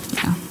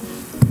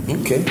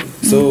 Okay.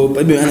 So,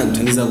 maybe I'm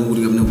going to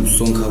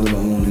song.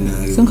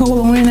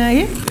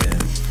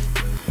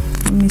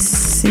 Let me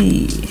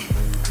see.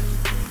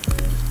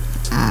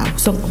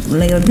 So,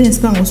 like a business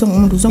song. No,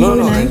 because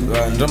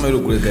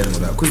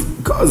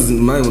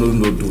my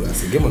one don't do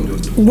as a game on do.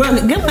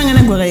 Well, get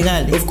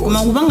Bangana. Of course.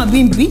 Mabanga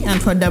Bimpi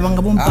and for Dabanga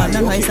Bumpa. That's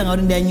how I sang out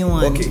new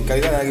one. Okay,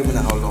 Kaida given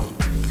how long?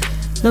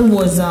 That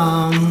was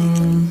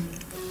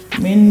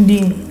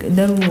mending.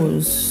 That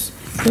was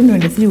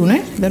 2023,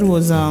 right? That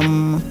was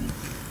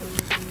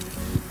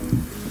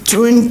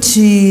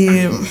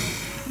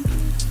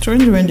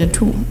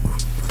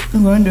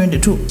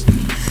 2022.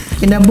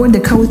 And I bought the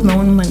car with my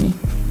own money.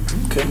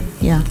 Okay.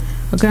 Yeah.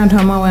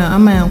 Okana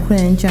ama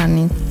yankula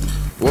njani.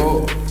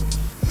 Well,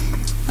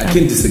 I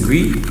can't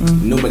disagree.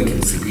 Nobody can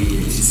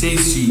disagree. She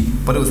says she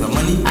bought it with her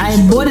money. I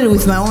bought it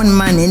with my own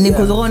money, and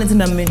because all the thing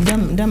that No,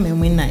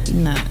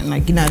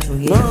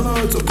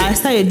 it's okay. I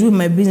started doing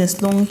my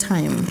business long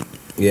time.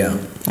 Yeah.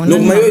 No,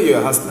 my way you're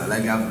a hustler.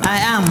 Like I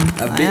am a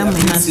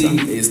hustler. Seeing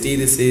your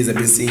statuses. I've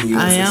been seeing you.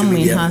 I am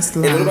a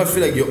hustler. And I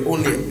feel like you're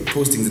only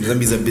posting the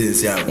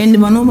business. Yeah. And the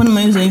man who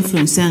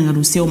influence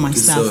to sell my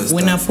stuff.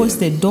 When I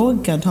post a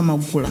dog, I tell my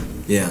gula.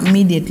 Yeah.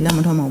 Immediately,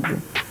 I'm talking about.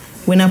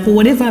 When I put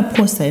whatever I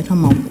post, I tell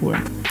my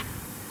gula.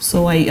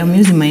 So I'm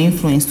using my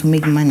influence to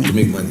make money. To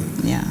make money.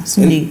 Yeah.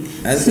 So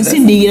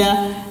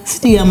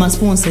I'm a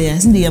sponsor.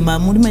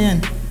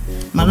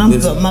 I'm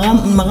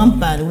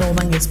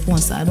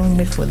sponsor. I don't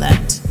wait for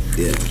that.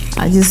 Yeah.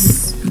 I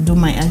just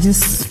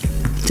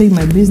take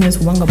my business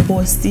wanga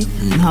posti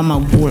and how my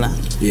goal.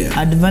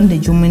 Yeah.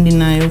 Advantage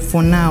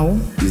for now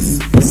is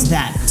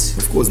that.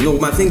 Of course. No,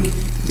 I think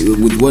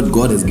with what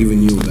God has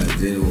given you,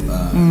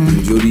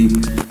 majority,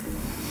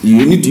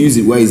 you need to use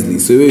it wisely.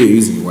 So you're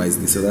using it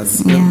wisely. So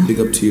that's big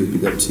up to you.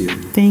 Big up to you.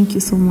 Thank you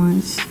so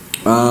much.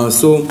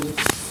 So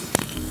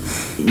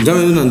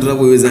jamani ndandira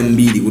kuweza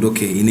mbili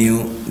kutoke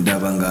ineo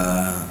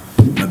ndabanga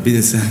ma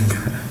business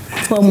yanga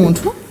kwa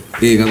muntu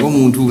kwa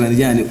muntu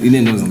kanjani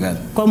ine ndo zangani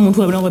kwa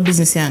muntu abana kwa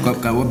business yanga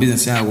kwa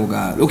business yako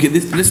ka okay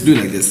let's do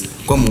it like this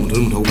kwa muntu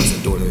akubaza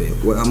dollar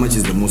wewe how much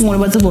is the most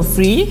one for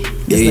free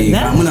just like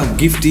that kama na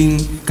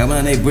gifting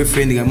kama na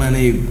boyfriend kama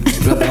na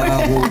brother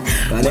wako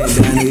kana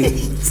ndani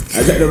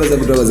acha ndabaza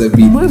kutoka za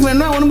bibi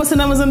boyfriend wako unaomba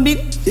sana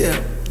Mozambique yeah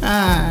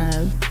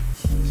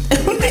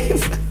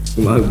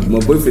my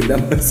boyfriend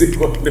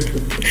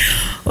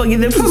okay,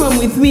 the problem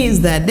with me is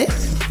that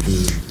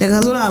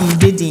because I'm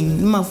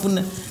dating,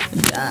 mafuna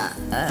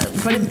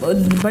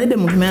pale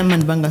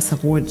man banga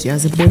support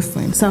as a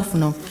boyfriend. Safu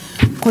no,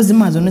 cause the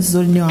man is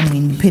already I'm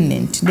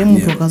independent. Them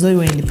mtu kazo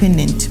you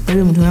independent.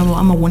 Pale mtu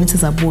ama wanted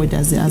support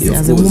as a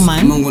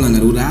woman.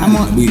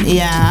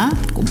 Yeah,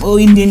 or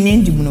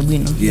Indian bino.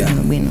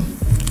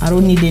 I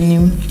don't need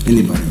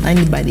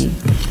anybody.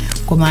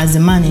 Come as a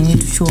man, you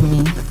need to show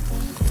me.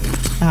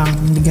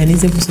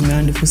 Ndigalize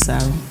kusomea ndi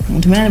kusala.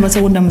 Mtu mwana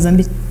basa kwenda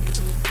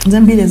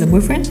Mozambique as a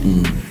boyfriend?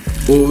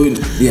 Oh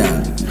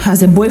yeah.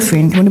 Has a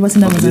boyfriend when basa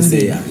kwenda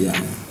Mozambique. Yeah.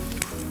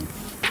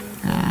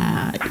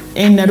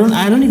 And I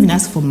don't even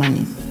ask for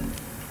money.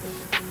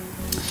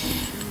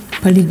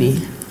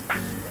 Palibe.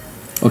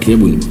 Okay,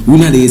 but we're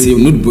not the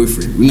not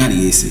boyfriend. We're not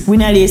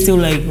the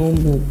like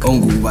ongo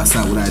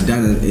basa ura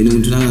dana ene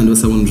mtunanga ndo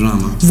sawa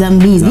drama.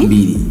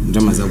 Zambili.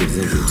 Drama za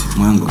kuzaje.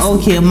 Mwango.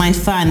 Okay, my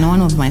fan,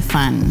 one of my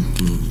fan.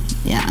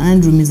 Yeah,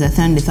 Andrew is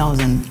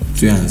 30,000.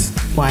 Yes.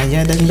 Why?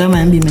 Yeah, that's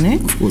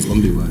mine. Of course,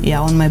 yeah,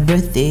 on my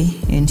birthday,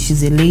 and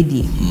she's a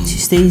lady. She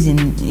stays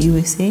in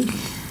USA.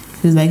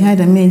 She's like, hi,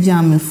 TAMIA JA,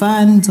 I'm a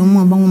fan.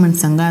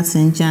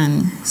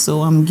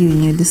 So I'm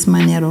giving you this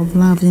money out of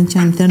love,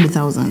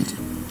 30,000.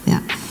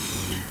 Yeah.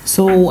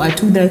 So I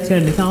took that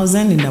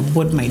 30,000 and I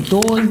bought my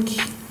dog.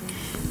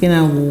 You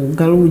know,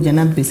 galu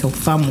jana base of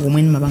farm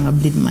women mabanga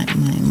bleed my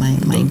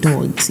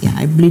dogs. Yeah,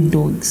 I bleed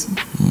dogs.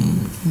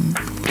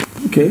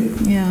 Okay.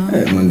 Yeah.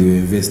 I'm the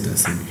investor.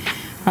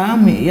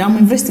 I'm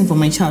investing for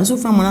my child. So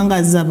from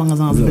Mananga Zabanga.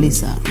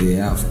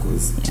 Yeah, of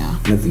course. Yeah.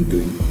 Nothing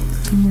doing.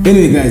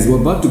 Anyway, guys, we're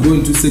about to go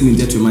into segment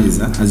that reminds.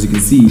 As you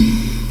can see,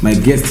 my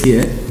guest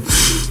here.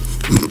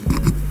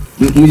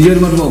 I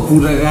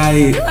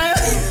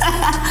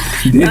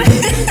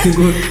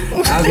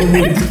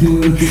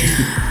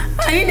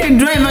need a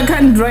drive. I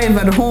can't drive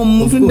at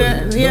home.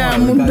 Yeah,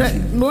 we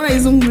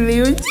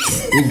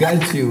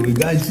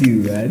got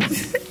you, man.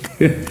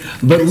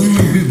 But we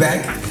will be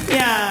back.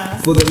 Yeah.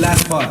 For the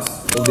last part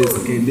of this.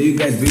 Okay, there you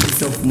guys bring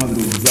yourself from my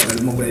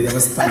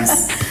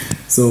spice.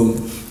 So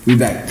we'll be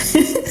back.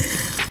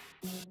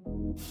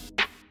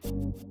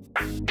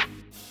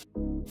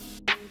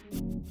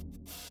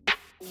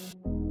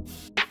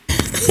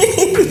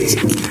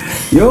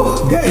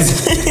 Yo, guys.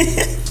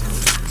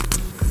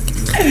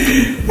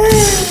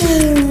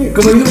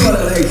 Come on, you know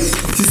what? Like,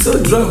 she's so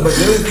drunk, but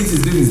the only thing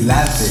she's doing is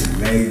laughing.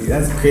 Like,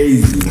 that's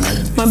crazy,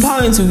 man. My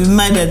parents will be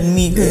mad at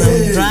me because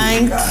I'm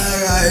drunk.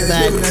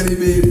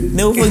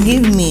 They'll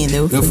forgive me.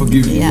 They'll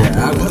forgive me.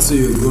 Yeah. I'm also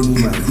a grown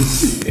woman.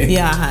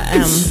 Yeah, I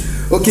am.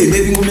 Okay,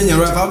 let's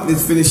wrap up.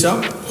 Let's finish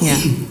up. Yeah.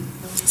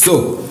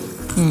 So,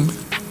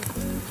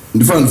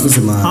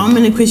 how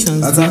many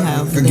questions do you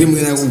have?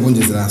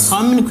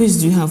 How many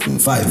questions do you have?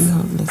 5. Do you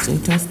have left?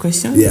 12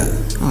 questions? Yeah.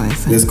 All right,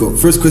 fine. Let's go.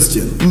 First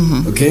question.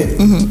 Okay?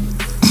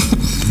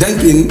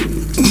 Duncan.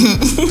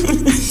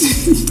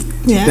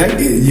 Yeah.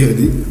 Duncan, you heard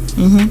it?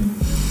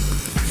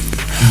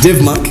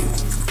 Dev Mark.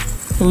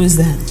 Who is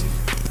that?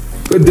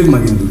 What Dev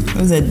Mark do?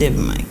 Who's that Dev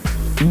Mark?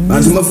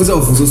 I'm so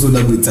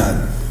that with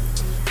time.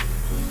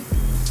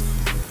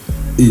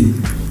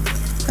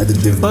 At the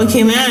Dev Mark.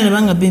 Okay, man,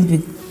 I'm going to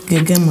be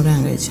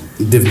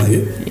Dev Mark?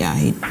 Yeah,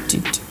 he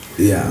did.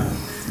 Yeah.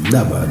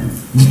 That bad.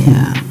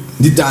 Yeah.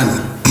 Ditana.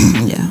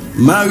 Yeah.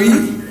 Marry,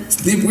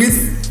 sleep with,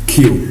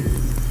 kill.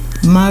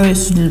 marry,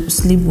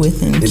 sleep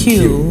with, and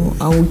kill,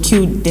 I will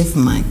kill Def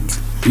Mike.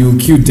 You will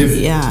kill Def?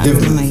 Yeah, I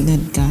don't like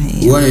that guy.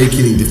 Yeah. Why are you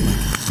killing Def Mike?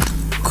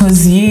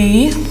 Because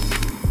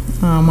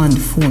I'm on the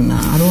phone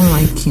now. I don't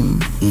like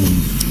him.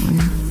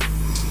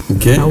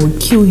 Okay. I will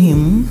kill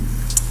him.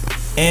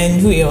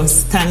 And who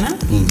else? Tana?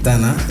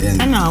 Tana.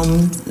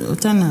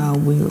 Tana,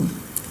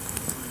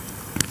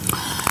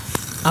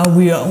 I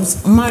will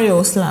marry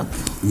or slap.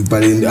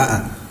 But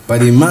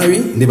they marry,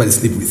 they will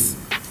sleep with.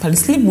 But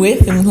sleep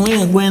with him when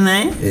you're going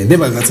on. They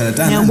will go to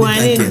Tana.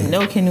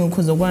 Okay,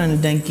 because I'm going to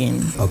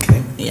Duncan.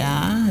 Okay.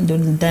 Yeah,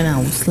 then I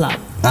will slap.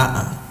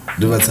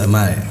 Do what's a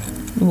marry.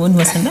 What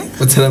was that?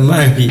 What's a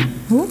marry?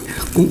 Who?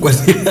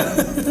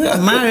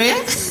 Marry?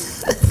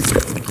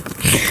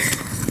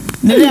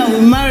 No, I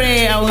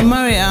will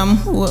marry.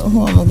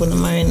 Who am I going to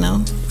marry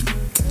now?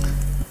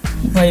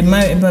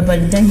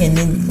 But Duncan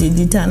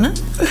did Tana?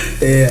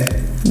 Yeah.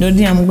 No,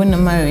 I'm going to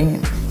marry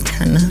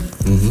Tana.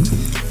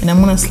 And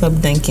I'm going to slap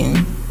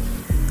Duncan.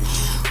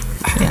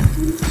 Yeah.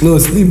 No,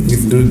 sleep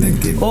with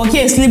Duncan.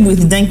 Okay, sleep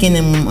with Duncan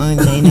and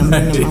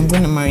I'm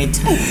going to marry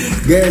Tana.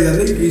 Guys,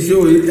 I think you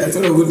show it. I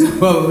thought I would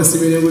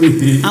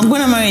I'm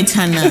going to marry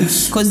Tana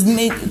because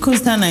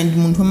Tana and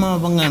Muntoma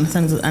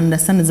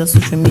understand the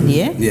social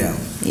media. Yeah.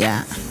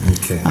 Yeah.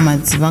 Okay. I'm at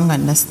Zvanga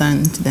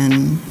understand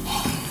then.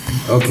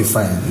 Okay,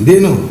 fine. They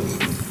know.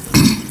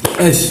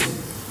 Ash,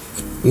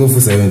 go for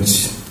 7.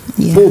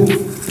 Yeah. Pope,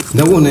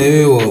 the one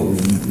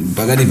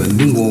Bagadi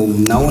Bandingo,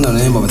 now one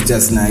name was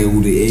just now. I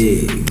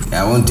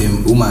want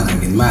him woman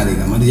again, married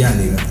a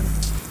Madianiga.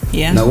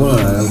 Yeah. Now one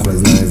of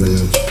them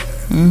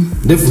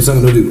therefore, some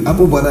of the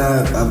Apple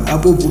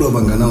Puro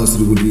Banganaus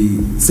would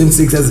be same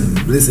sex as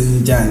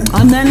blessing Jan.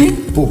 And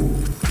then Pope.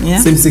 Yeah.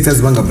 Same sex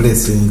as Banga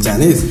blessing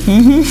Chinese.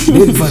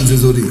 They fancy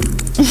Zodi.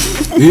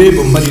 You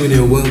Bombay when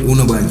you want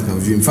one branch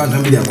of you. In fact,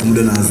 I'm here.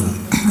 Bombay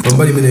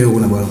when you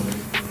want about.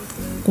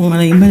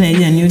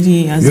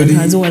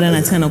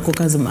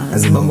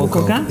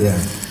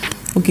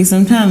 Okay,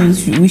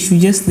 sometimes we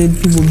should just let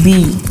people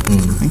be.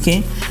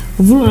 Okay,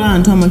 they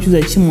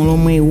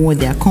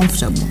are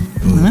comfortable.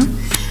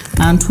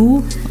 And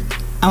who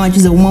I want to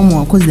choose a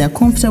woman because they are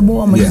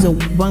comfortable. I want to choose a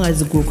banga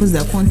because they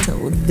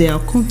are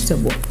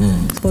comfortable.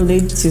 So they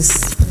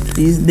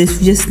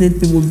should just let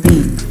people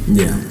be.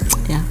 Yeah.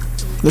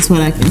 That's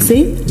what I can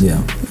say.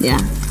 Yeah.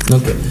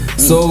 Okay.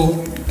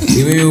 So,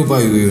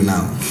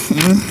 now,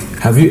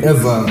 have you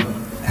ever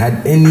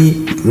had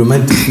any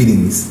romantic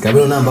feelings?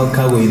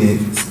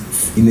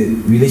 In a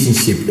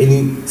relationship,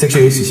 any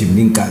sexual relationship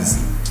in cars?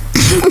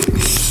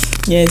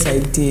 Yes, I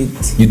did.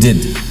 You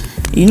did?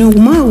 You know,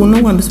 my will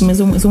not want to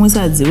someone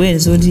said the way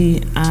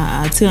Zodi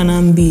I tell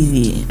I'm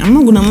busy. I'm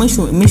not gonna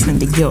mention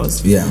the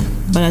girls. Yeah.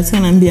 But I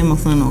tell I'm be my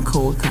friend or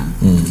coworker.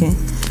 Okay.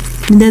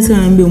 That's when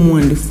I'm be more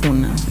on the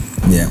phone now.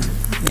 Yeah.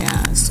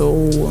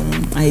 So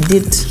I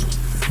did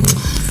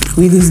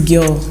with this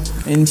girl,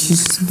 and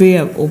she's very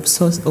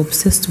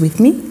obsessed with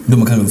me. Do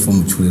my kind of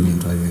form children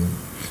driving?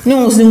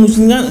 No, I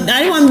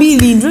don't want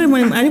Billy. I don't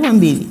want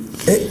Billy.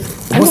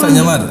 What's on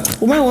your mother?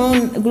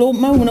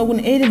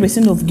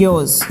 80% of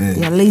girls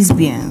they are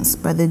lesbians,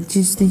 but they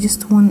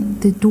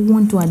don't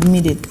want to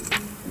admit it.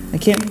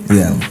 Okay?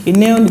 Yeah. You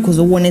know, because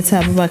the one it's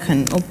up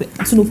can open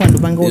to look on the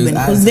bank open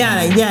because they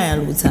are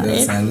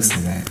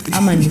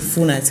I'm on the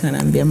phone at time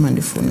and I'm on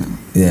the phone now.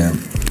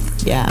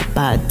 Yeah,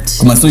 but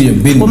so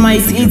you've been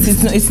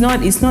it's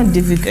not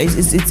difficult.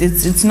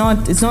 It's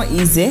not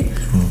easy.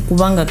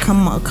 Kubanga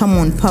come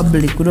on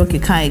public.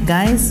 Okay,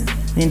 guys.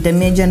 And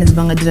TAMIA JA is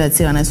banga dira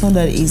and it's not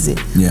that easy.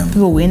 Yeah.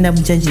 People will end up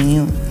judging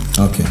you.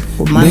 Okay.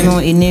 Mano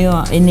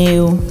eneo.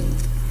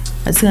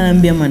 I said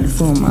I'm being on the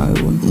phone. I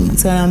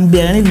said I'm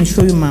being. I even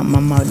show you my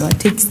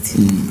text.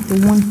 They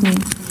want me.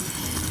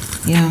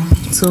 Yeah.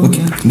 So.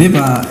 Okay.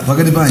 Neba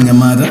wakati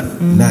nyamada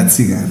that's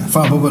sigana.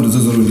 Fa papa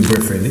dozo the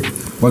boyfriend.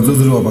 What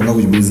dozo wapanga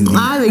with busy?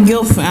 I have a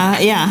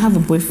girlfriend. Yeah, I have a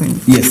boyfriend.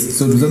 Yes.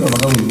 So dozo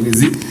wapanga with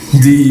busy.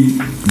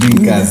 The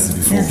guys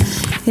before.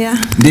 Yeah.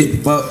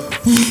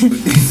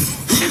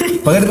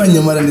 Pagati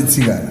nyamada ni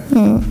sigana.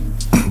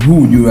 Who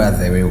would you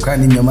rather? You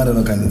can't nyamada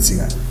no can't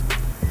sigana.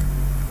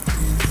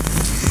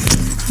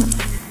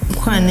 You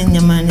can't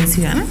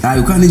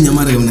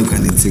nyamada you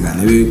can't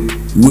sigana.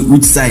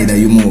 Which side are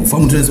you more?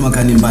 From Transma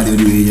can body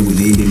you will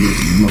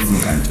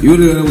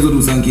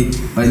sanki,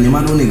 but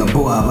nyamada only a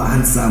boa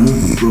handsome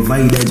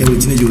provide that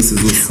which news.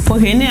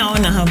 Okay, now I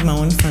wanna have my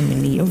own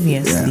family,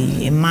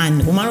 obviously. A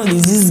man. Umaro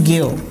is this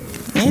girl.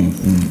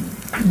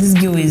 This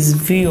girl is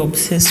very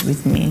obsessed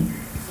with me.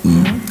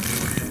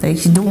 Like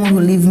she don't want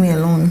to leave me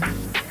alone.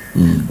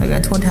 Like I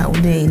told her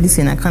one day,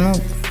 listen, I cannot.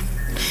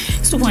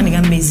 It's not on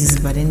a basis,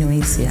 but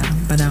anyways, yeah.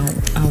 But I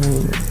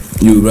will.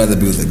 You would rather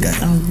be with the guy.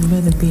 I would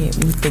rather be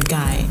with the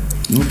guy.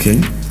 Okay.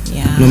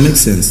 Yeah. No, makes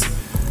sense.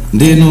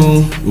 Then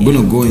we're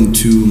gonna go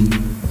into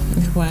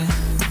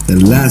the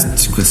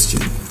last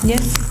question.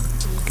 Yes.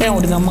 Okay, I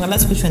would go my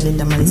last question. Then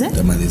Damalize. Yes.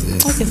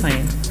 Okay,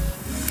 fine.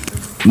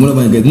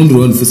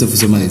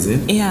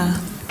 Yeah. Yeah.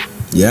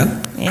 Yeah.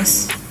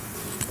 Yes.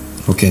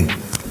 Okay.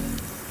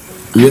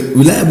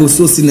 reliable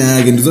source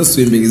nake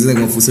ndizoswembekeza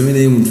ngafusa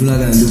mene mntuna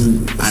kana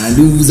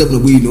anandiuza kuno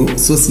bwino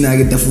source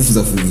nake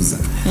tafufuza fufuza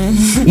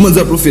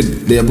umanza prophet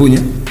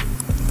Leyabunya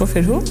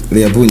prophet who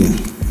Leyabunya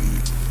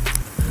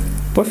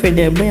prophet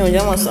Leyabunya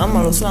ujama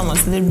ama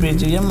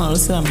celebrate ujama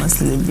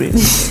celebrate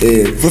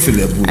prophet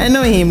Leyabunya I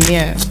know him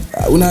yeah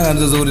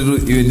unakanza zori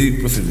you need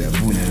prophet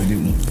Leyabunya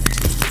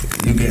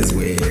you guys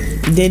were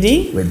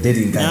dating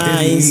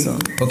so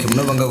okay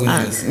munabanga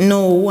kunyasa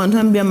no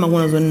wantambia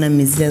makuna zonna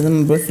mizia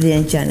zama prophet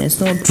yanchana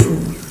it's not true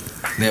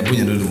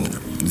Leyabunya ndo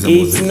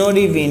it's not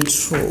even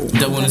true.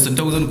 Show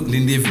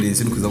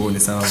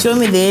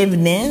me the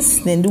evidence,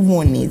 then do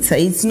one it.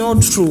 It's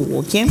not true,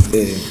 okay?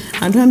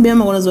 And when I'm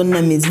going to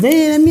miss,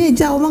 it's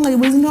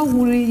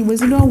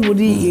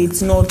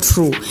not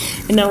true.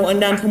 And now,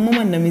 and then come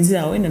on,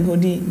 and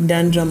holding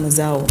dan drama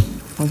zao,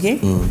 okay?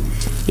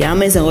 Yeah, I'm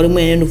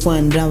going to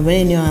find drum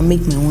when I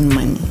make my own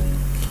money.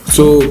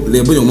 So,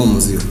 Leyabunya mom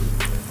was you.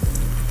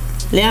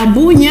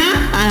 Leyabunya,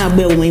 I have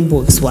my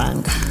box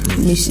wang.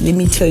 Let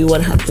me tell you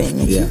what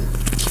happened. Yeah.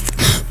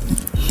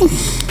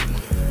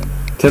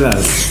 Tell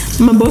us.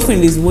 My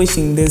boyfriend is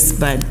watching this,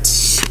 but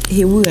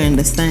he will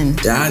understand.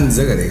 So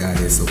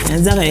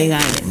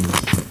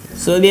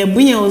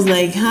Leyabunya was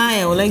like,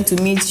 "Hi, I would like to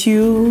meet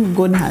you.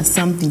 God has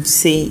something to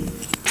say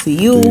to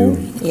you."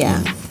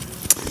 Yeah.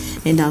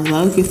 And I was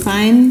like, "Okay,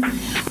 fine.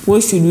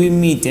 Where should we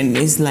meet?" And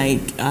it's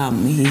like,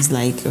 he's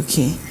like,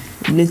 "Okay,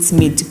 let's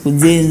meet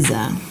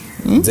Kuzenza."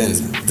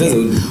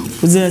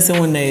 Kuzenza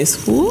secondary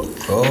school.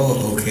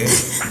 Oh, okay.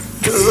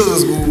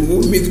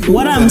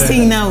 What I'm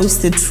saying now is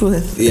the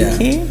truth. Yeah.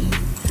 Okay.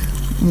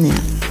 Yeah.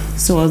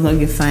 So I was like,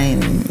 okay,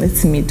 fine,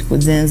 let's meet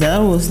Kuzenza. That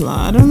was like,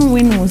 I don't know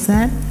when was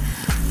that,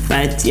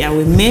 but yeah,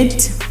 we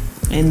met,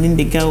 and then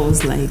the girl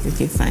was like,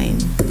 okay, fine.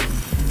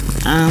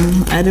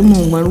 I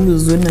remember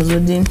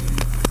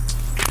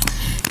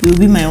you'll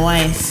be my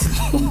wife.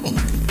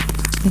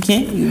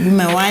 Okay, you'll be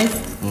my wife,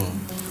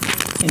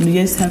 and you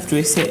just have to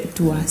accept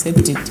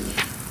it.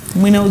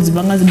 When I was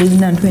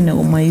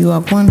you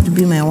are going to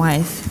be my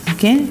wife.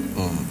 Okay?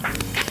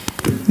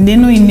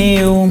 Then we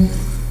know,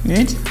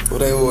 right?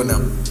 What I want now?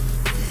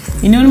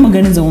 You know, I'm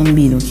going to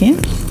be okay?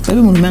 I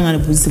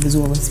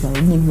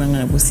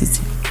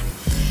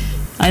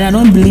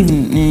don't believe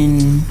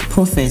in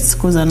prophets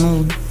because I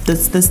know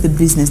that's the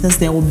business, that's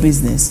their own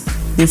business.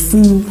 They're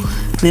full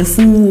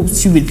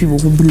stupid people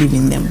who believe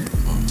in them.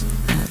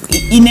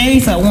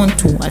 If I want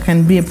to, I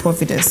can be a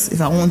prophetess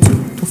if I want to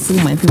fool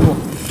my people.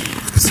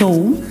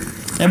 So,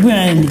 I'm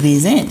going to be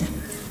there.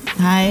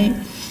 Hi.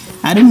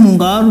 I don't know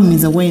how to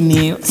miss away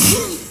now.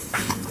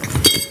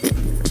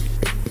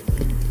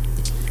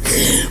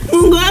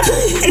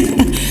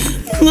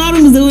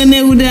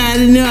 I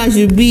didn't know I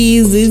should be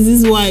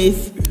his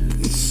wife.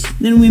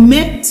 Then we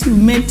met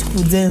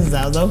Kuzenza.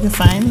 I was like, okay,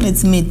 fine,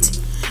 let's meet.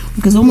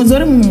 Because almost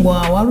all I didn't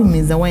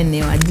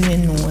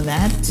know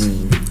that.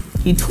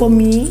 He told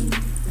me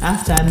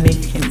after I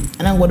met him.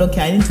 And I go,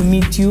 okay, I need to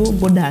meet you.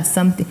 God has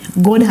something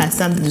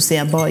to say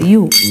about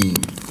you.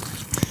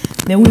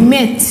 Then we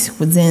met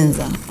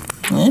Kuzenza.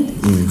 Right?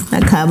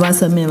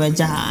 Nakabasa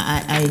mebaja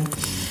I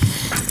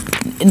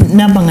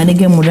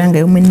nabanganeke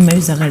muranga when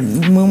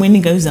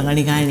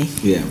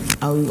yeah,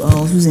 I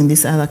was using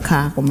this other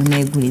car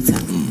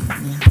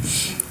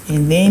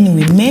and then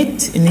we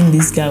met, and then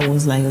this guy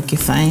was like, okay,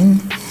 fine,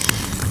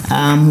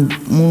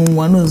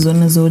 one of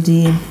zona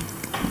zodi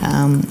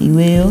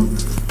you'll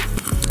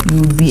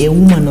be a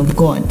woman of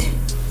God.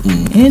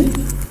 And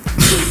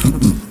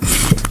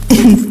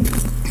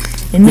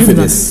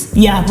prophetess.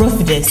 Yeah,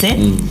 prophetess,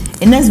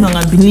 and that's what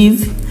I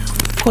believe,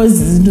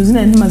 because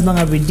it must be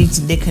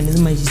predict they can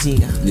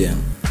yeah.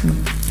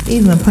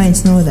 If my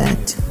parents know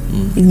that,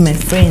 if my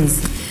friends,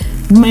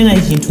 and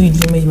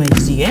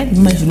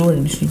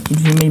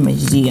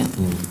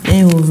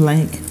he was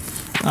like,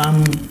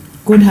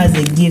 God has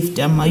a gift.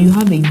 You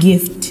have a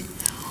gift.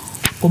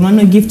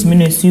 Komano gift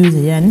means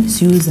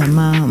use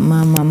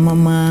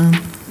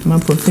my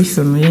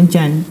profession,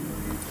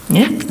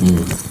 yeah.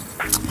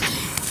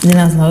 Then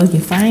I was like, okay,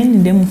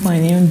 fine. Then we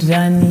find a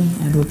journey.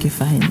 I okay,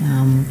 fine.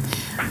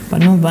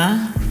 But no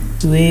ba,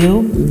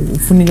 well,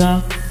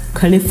 funiga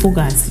kale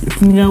focus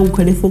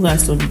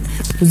on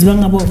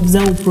uzibanga about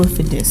zao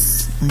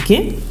prophetess,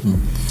 okay?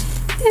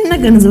 Then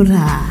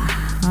naganzora.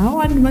 I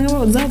want to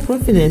about zao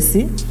prophetess.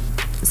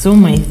 So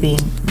my thing,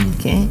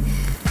 okay?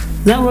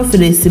 Zao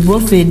prophetess,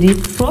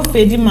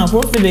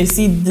 prophetess.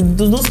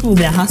 Those people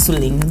they're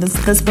hustling.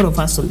 That's part of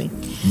hustling.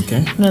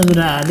 Okay. No,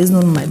 this is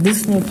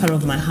not part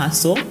of my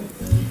hustle.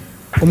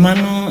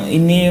 Komano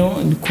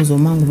ineo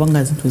ndikozomangu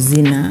banga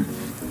zina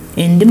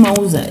and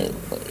mauza.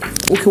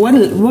 Okay, what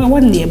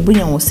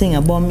Leyabunya was saying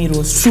about me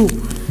was true.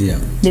 Yeah.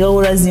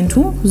 Ndikaura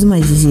zintu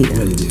zimajijiga.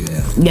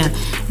 Yeah.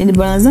 And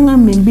banazanga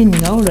mbimbi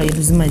ndikaura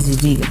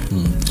zimajijiga.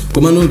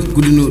 Komano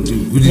kudi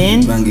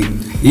bangi.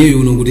 Yeye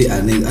unokuti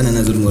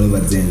ananazo ngoleba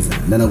zenza.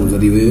 Ndana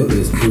kuzori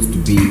wewe is supposed to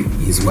be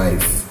his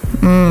wife.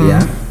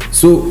 Yeah.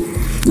 So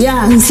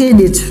yeah, he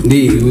said it.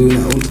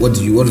 What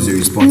is your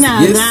response?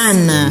 Nah, yes.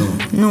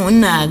 No,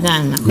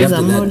 Ghana. Because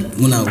I'm not.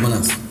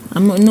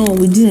 No,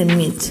 we didn't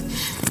meet.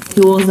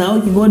 He was like,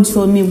 okay, God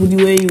told me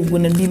where you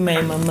gonna be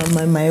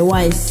my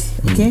wife.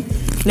 Okay?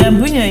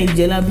 Labunya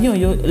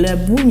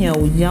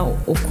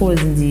of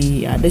course in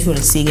the additional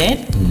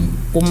cigarette.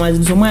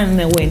 There's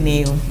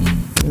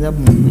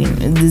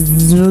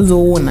no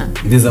owner.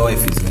 There's a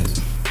wife, isn't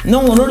it?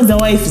 No, not the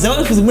wife. The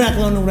wife is not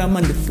going to run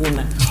the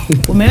phone.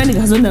 Umeni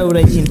kazonda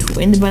ura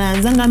chintu. Endi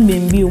bananzanga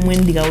mbembi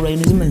umwendi ka ura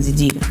inuzima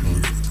nzidika.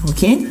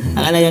 Okay?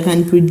 I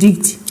can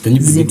predict. Can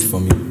you predict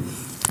for me?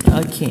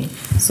 Okay.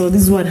 So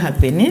this is what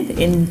happened.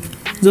 And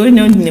Zori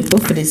now in the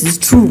prophetess is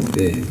true.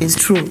 Yeah. It's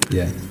true.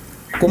 Yeah.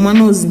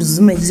 Komano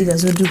zima nzidika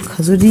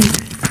zodi.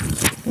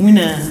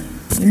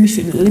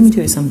 Let me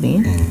tell you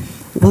something.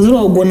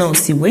 Ukazora ubona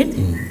usiwe.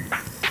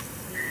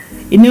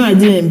 You know, I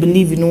didn't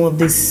believe in all of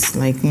this.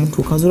 Like,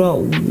 ukazora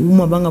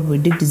umabanga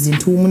predict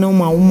zintu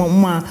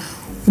uma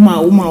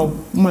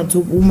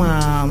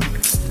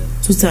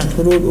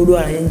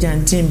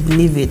didn't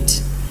believe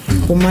it.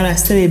 I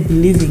started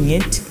believing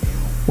it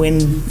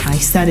when I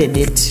started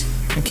it.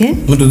 Okay?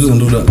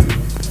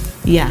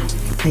 Yeah,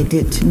 I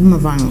did.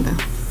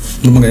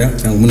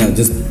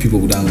 Just people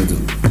who down with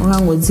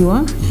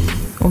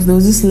there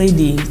was this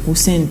lady who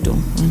sent to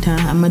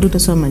my daughter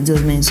saw my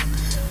judgments.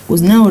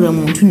 Was now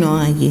muntu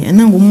naage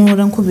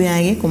anangumora nkobe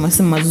yake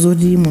komasema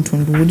zodi muntu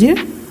nduje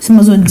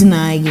sema zodi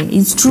naage.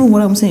 It's true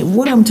what I'm saying.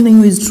 What I'm telling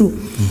you is true.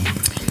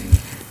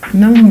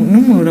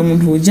 Namura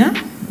muntu uja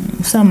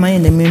sama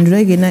yenda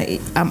mendurage na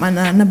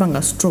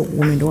nabanga stroke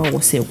umendo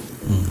wako sewo.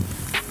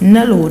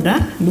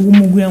 Naloda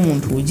ndugumuguya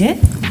muntu uje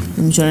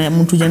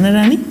muntu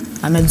janarani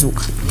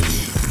anazuka.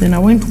 Then I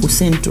went to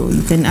Central.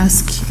 You can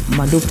ask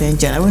my doctor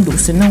and I went to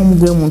Central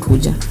ndugumuguya muntu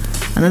uja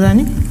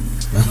anarani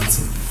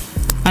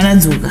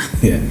anazuka.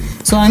 Yeah.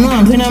 So I know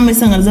I'm when I'm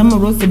saying I'm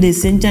about for the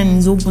century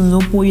is open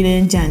zopo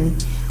ile nchani.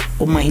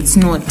 It's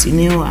not,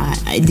 you know,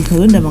 I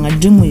because banga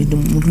dream with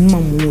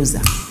mutuma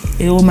muoza.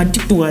 Ewo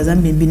matikto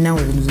wazambe now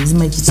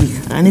zima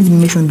chitika. I even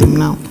mention them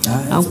now.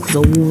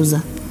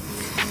 Akuza.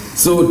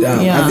 So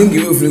I think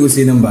you will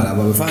say number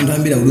but we find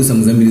time bila kurusa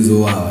mzambili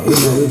zo wawa.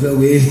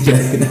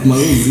 Ina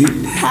maruzi.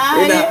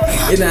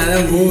 Ina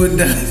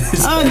anangoda.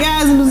 Oh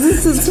guys,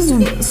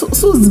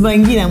 so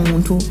zibangira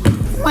muntu.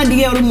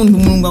 Madiga uri muntu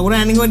mungu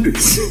akurani ngodi.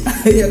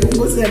 Ya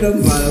kungose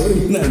adambala uri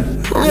munani.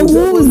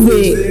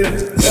 Awuze.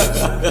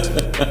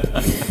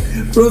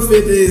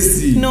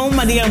 Prophetess. No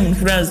madiga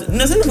muntu razo.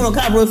 No sindi kuno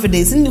ka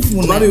prophetess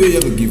ndifuna. By the way, you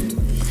have a gift.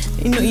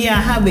 You know, yeah,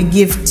 I have a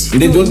gift.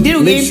 They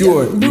don't make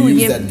sure you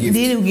use that gift.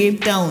 Do give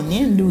down,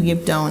 yeah? Do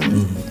give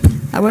down.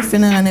 I was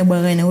feeling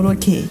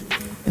okay.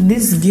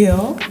 This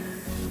girl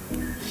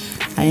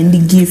and the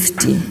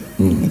gift.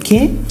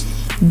 Okay?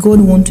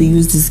 God want to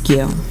use this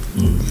girl.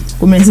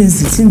 And when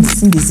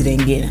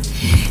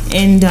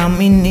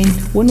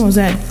was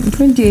that? In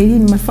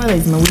 2018, my father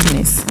is my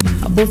witness.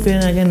 Above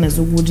again as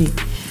a goodie.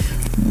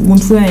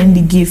 Want to end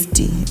the gift.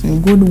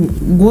 And God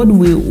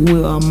will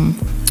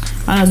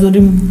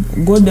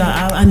God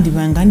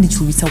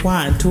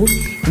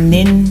and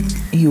then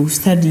He will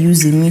start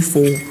using me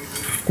for yeah.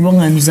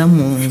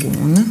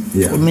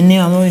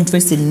 I'm not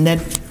interested in that.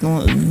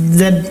 No,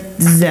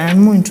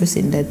 I'm more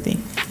interested in that thing.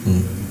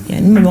 Yeah,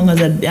 no longer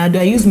that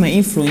I use my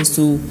influence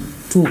to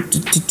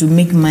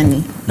make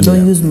money. I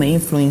don't use my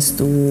influence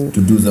to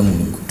do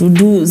zamungu.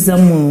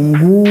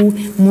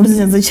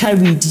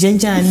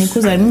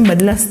 Because I remember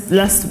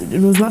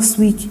last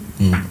week.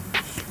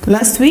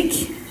 Last week,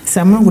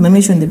 so I'm not gonna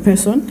mention the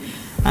person.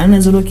 And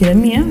as well,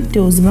 Kiramia,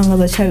 there was banga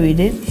za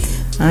charity.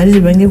 And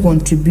this bange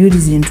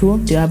contributes into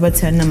the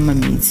abatana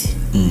mamiti.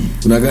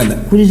 Unaganda.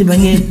 Kuli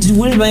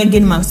bange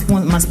get my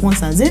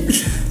sponsors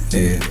it.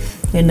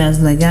 And I was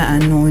like, I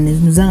know, and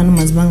Nuzanga no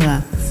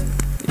masbanga.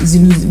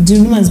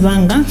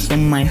 Masbanga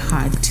from my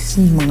heart.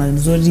 Since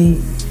Mangazodi,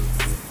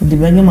 the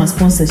bange my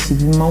sponsorship.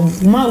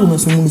 Malu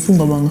so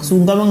mufunga banga. So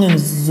gabanga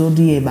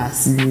zodi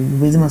ebasi.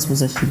 Bezi my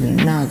sponsorship.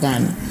 Na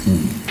Ghana.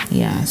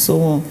 Yeah.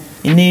 So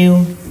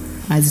eneo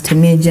as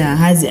TAMIA JA I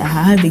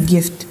have a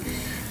gift.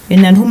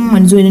 And at home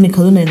I'm doing any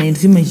color and I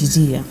feel my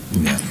GG.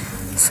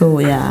 So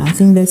yeah, I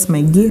think that's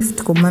my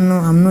gift.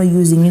 Komano, I'm not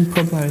using it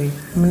properly.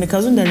 When the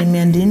cousin that me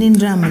and the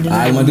drama.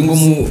 I madungo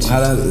mu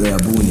hala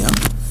abunya.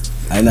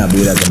 I na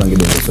bela kabange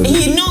do.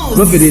 He knows.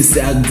 Prophetess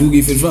do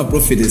if it's for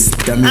prophetess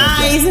TAMIA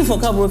JA. Isn't for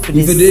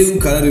prophetess. If they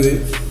kala we.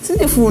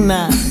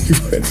 Sinifuna.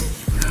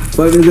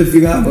 What is the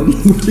figure? I'm going to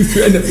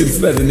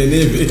flat in the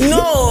navy.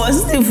 No,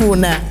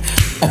 sinifuna.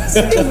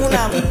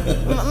 Sinifuna.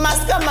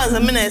 Maskamas, I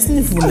mean,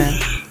 sinifuna.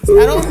 I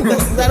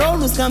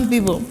don't scam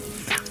people.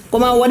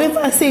 Whatever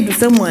I say to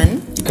someone,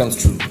 it comes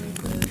true.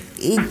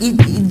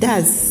 It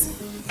does.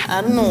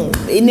 I don't know.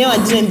 I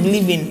didn't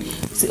believe in.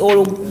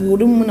 Or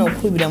wouldn't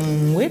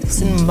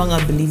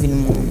believe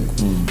in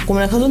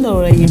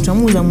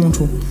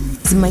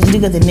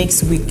the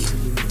next week.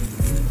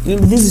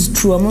 This is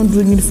true. I'm not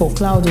doing it for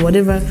cloud or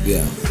whatever.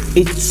 Yeah.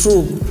 It's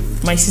true.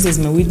 My sister is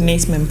my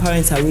witness. My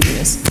parents are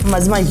witness.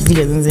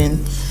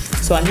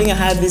 So I think I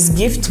have this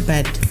gift,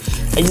 but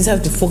I just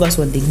have to focus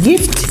on the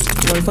gift.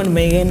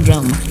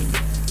 Drama.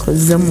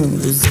 Because I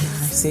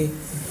say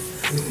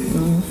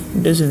No,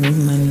 it doesn't make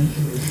money.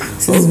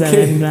 This is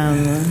bad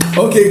drama.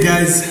 Okay,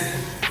 guys.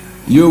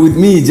 You're with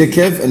me,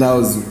 Jakev, and I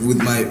was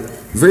with my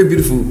very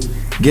beautiful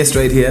guest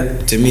right here,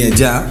 TAMIA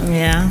Ja.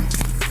 Yeah.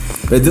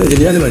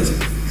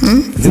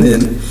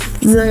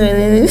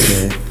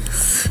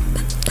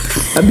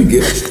 I'll be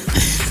good.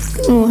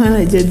 Oh, how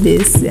I did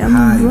this.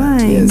 I'm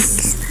right.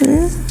 Yes.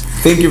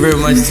 Thank you very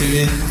much,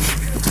 TAMIA.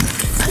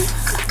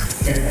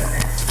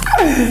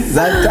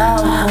 That's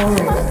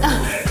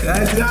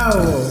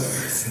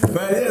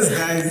But yes,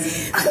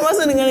 guys. What's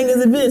going to get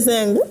the best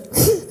angle?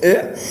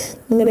 Yeah?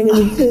 I'm going to get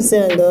the best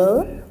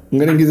angle. I'm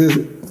going to get this.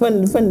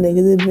 Fun, they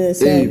get the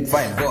best angle. Hey,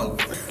 fine, go on.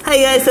 Hi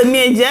guys,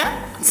 TAMIA Ja.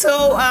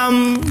 So,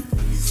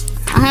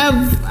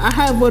 I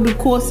have what we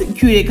call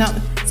security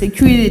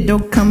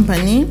dog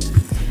company.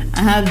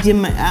 I have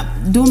Jim.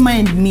 Don't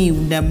mind me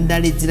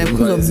that it's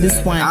because of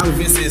this one. I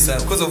will say so.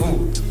 Because of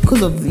who?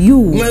 Because of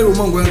you.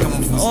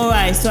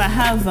 Alright, so I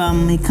have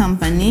a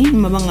company.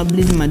 I'm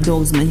bleeding my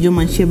dogs, my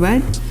German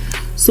Shepherd.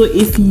 So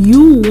if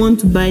you want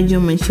to buy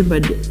German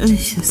Shepherd,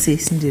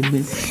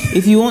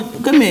 if you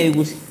want, come here,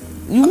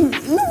 you want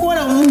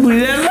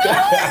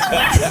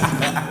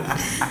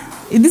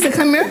Is this a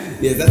camera?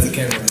 Yeah, that's a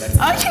camera.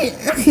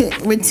 Okay.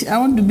 Wait, I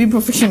want to be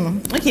professional.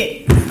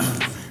 Okay.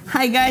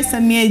 Hi guys,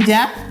 TAMIA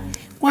Ja.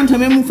 Want to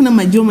remember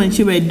my German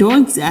Shepherd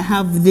dogs? I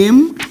have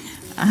them.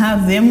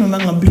 I'm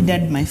gonna breed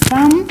at my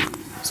farm.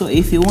 So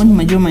if you want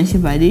my German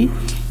Shepherd,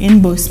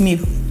 inbox me.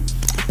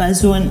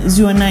 Plus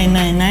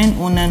 0999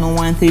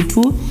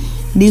 090132.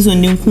 This one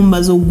name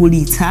Kumbazo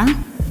Gulita.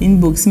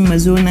 Inbox me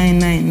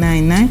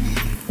 0999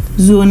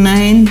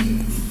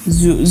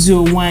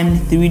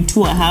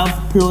 090132. I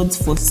have plots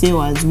for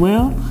sale as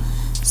well.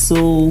 So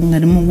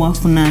ngadimu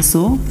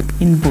so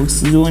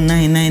inbox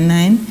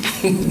 0999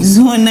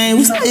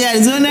 09.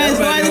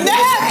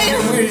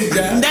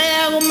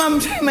 I'm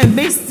trying my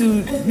best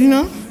to,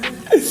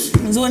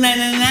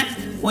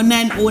 0999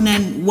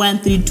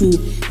 132.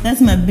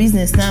 That's my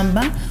business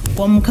number.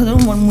 Don't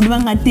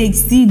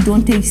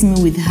text me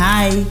with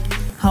hi.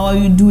 How are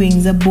you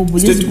doing? Just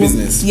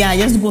business. Yeah,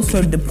 just go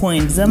straight to the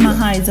point. Zama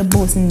hi, is a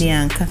boss in the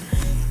anchor.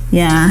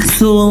 Yeah,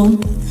 so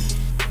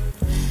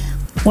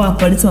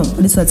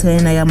this was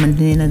telling I am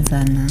doing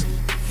Zana.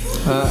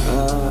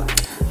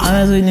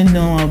 I was really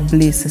know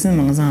blessers. I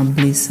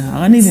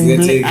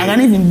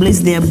can't even bless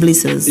their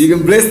blessers. You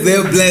can bless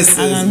their blessers.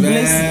 I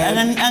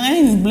can't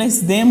even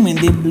bless them when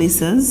they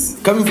bless us.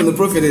 Coming from the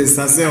prophetess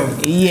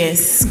herself.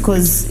 Yes,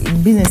 because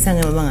business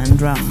and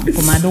drama.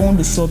 I don't want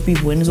to show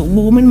people. And so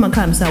women my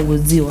camps are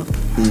with zero.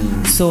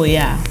 So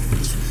yeah.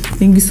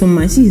 Thank you so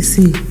much. You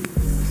see.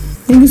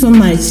 Thank you so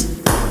much.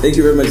 Thank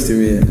you very much,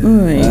 TAMIA.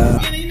 Alright.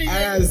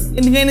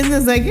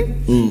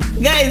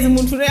 Guys, I'm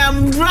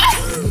dry.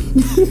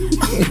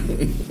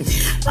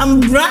 I'm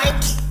dry.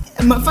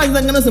 If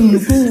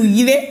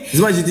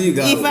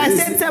I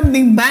said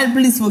something bad,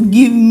 please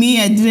forgive me.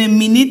 I didn't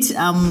mean it.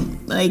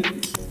 Like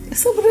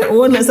we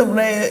want to get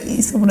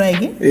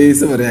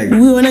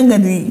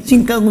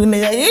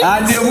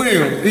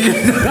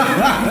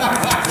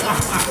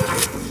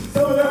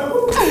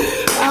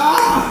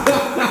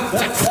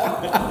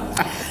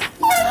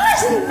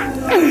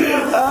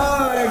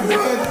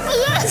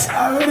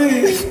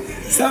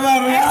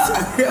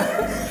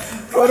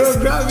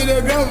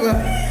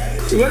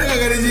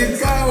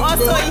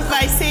Also,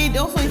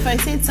 if I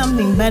said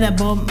something bad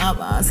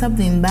about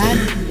something bad,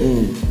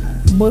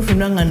 boyfriend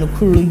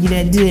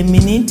didn't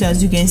mean it.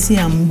 As you can see,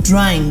 I'm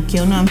drying.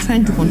 I'm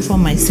trying to control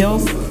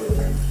myself.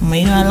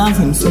 I love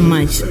him so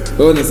much.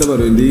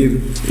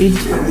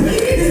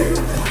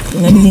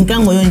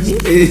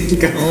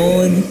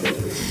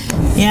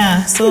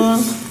 Yeah. So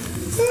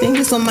thank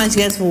you so much,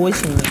 guys, for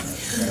watching me.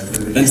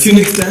 Until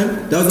next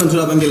time,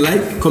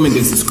 like, comment,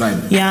 and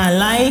subscribe. Yeah,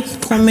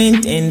 like,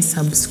 comment, and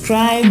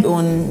subscribe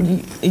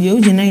on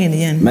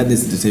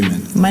Madness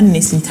Entertainment.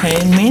 Madness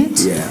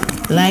Entertainment. Yeah.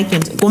 Like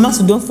it.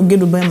 So don't forget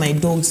to buy my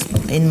dogs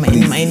in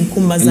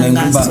Kumbas and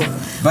Gasto.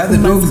 Buy the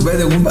dogs, buy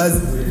the Kumbas,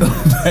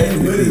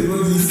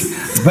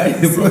 buy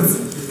the dogs.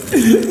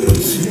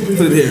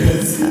 Put it here.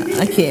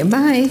 Okay,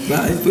 bye.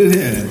 Bye, put it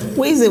here.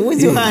 Where's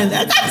your hand?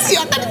 I can't see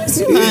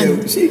your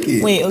hand. Shake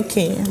it. Wait,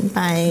 okay,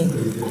 bye.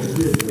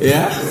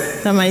 Yeah?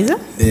 Tamaiza?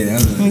 Yeah.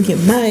 Okay,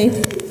 bye.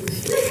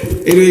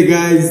 Anyway,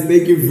 guys,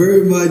 thank you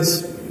very much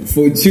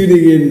for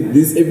tuning in.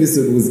 This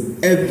episode was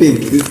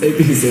epic. This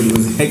episode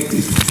was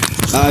hectic.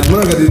 I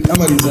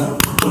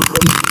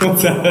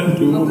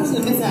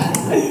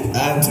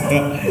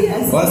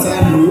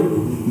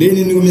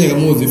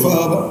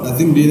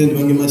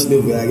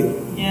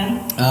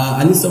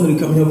need somebody to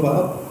come help her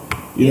out.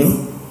 You know?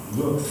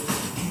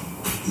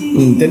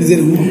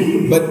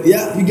 But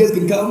yeah, you guys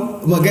can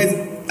come. My guys,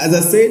 as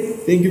I said,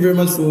 thank you very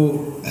much for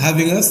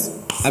having us.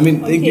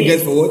 Thank you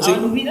guys for watching.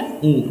 I want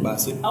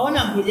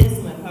to apologize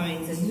to my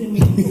parents. I didn't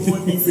mean to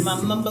want this. My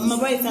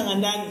parents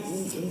are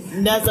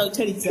that's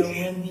actually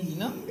you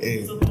know.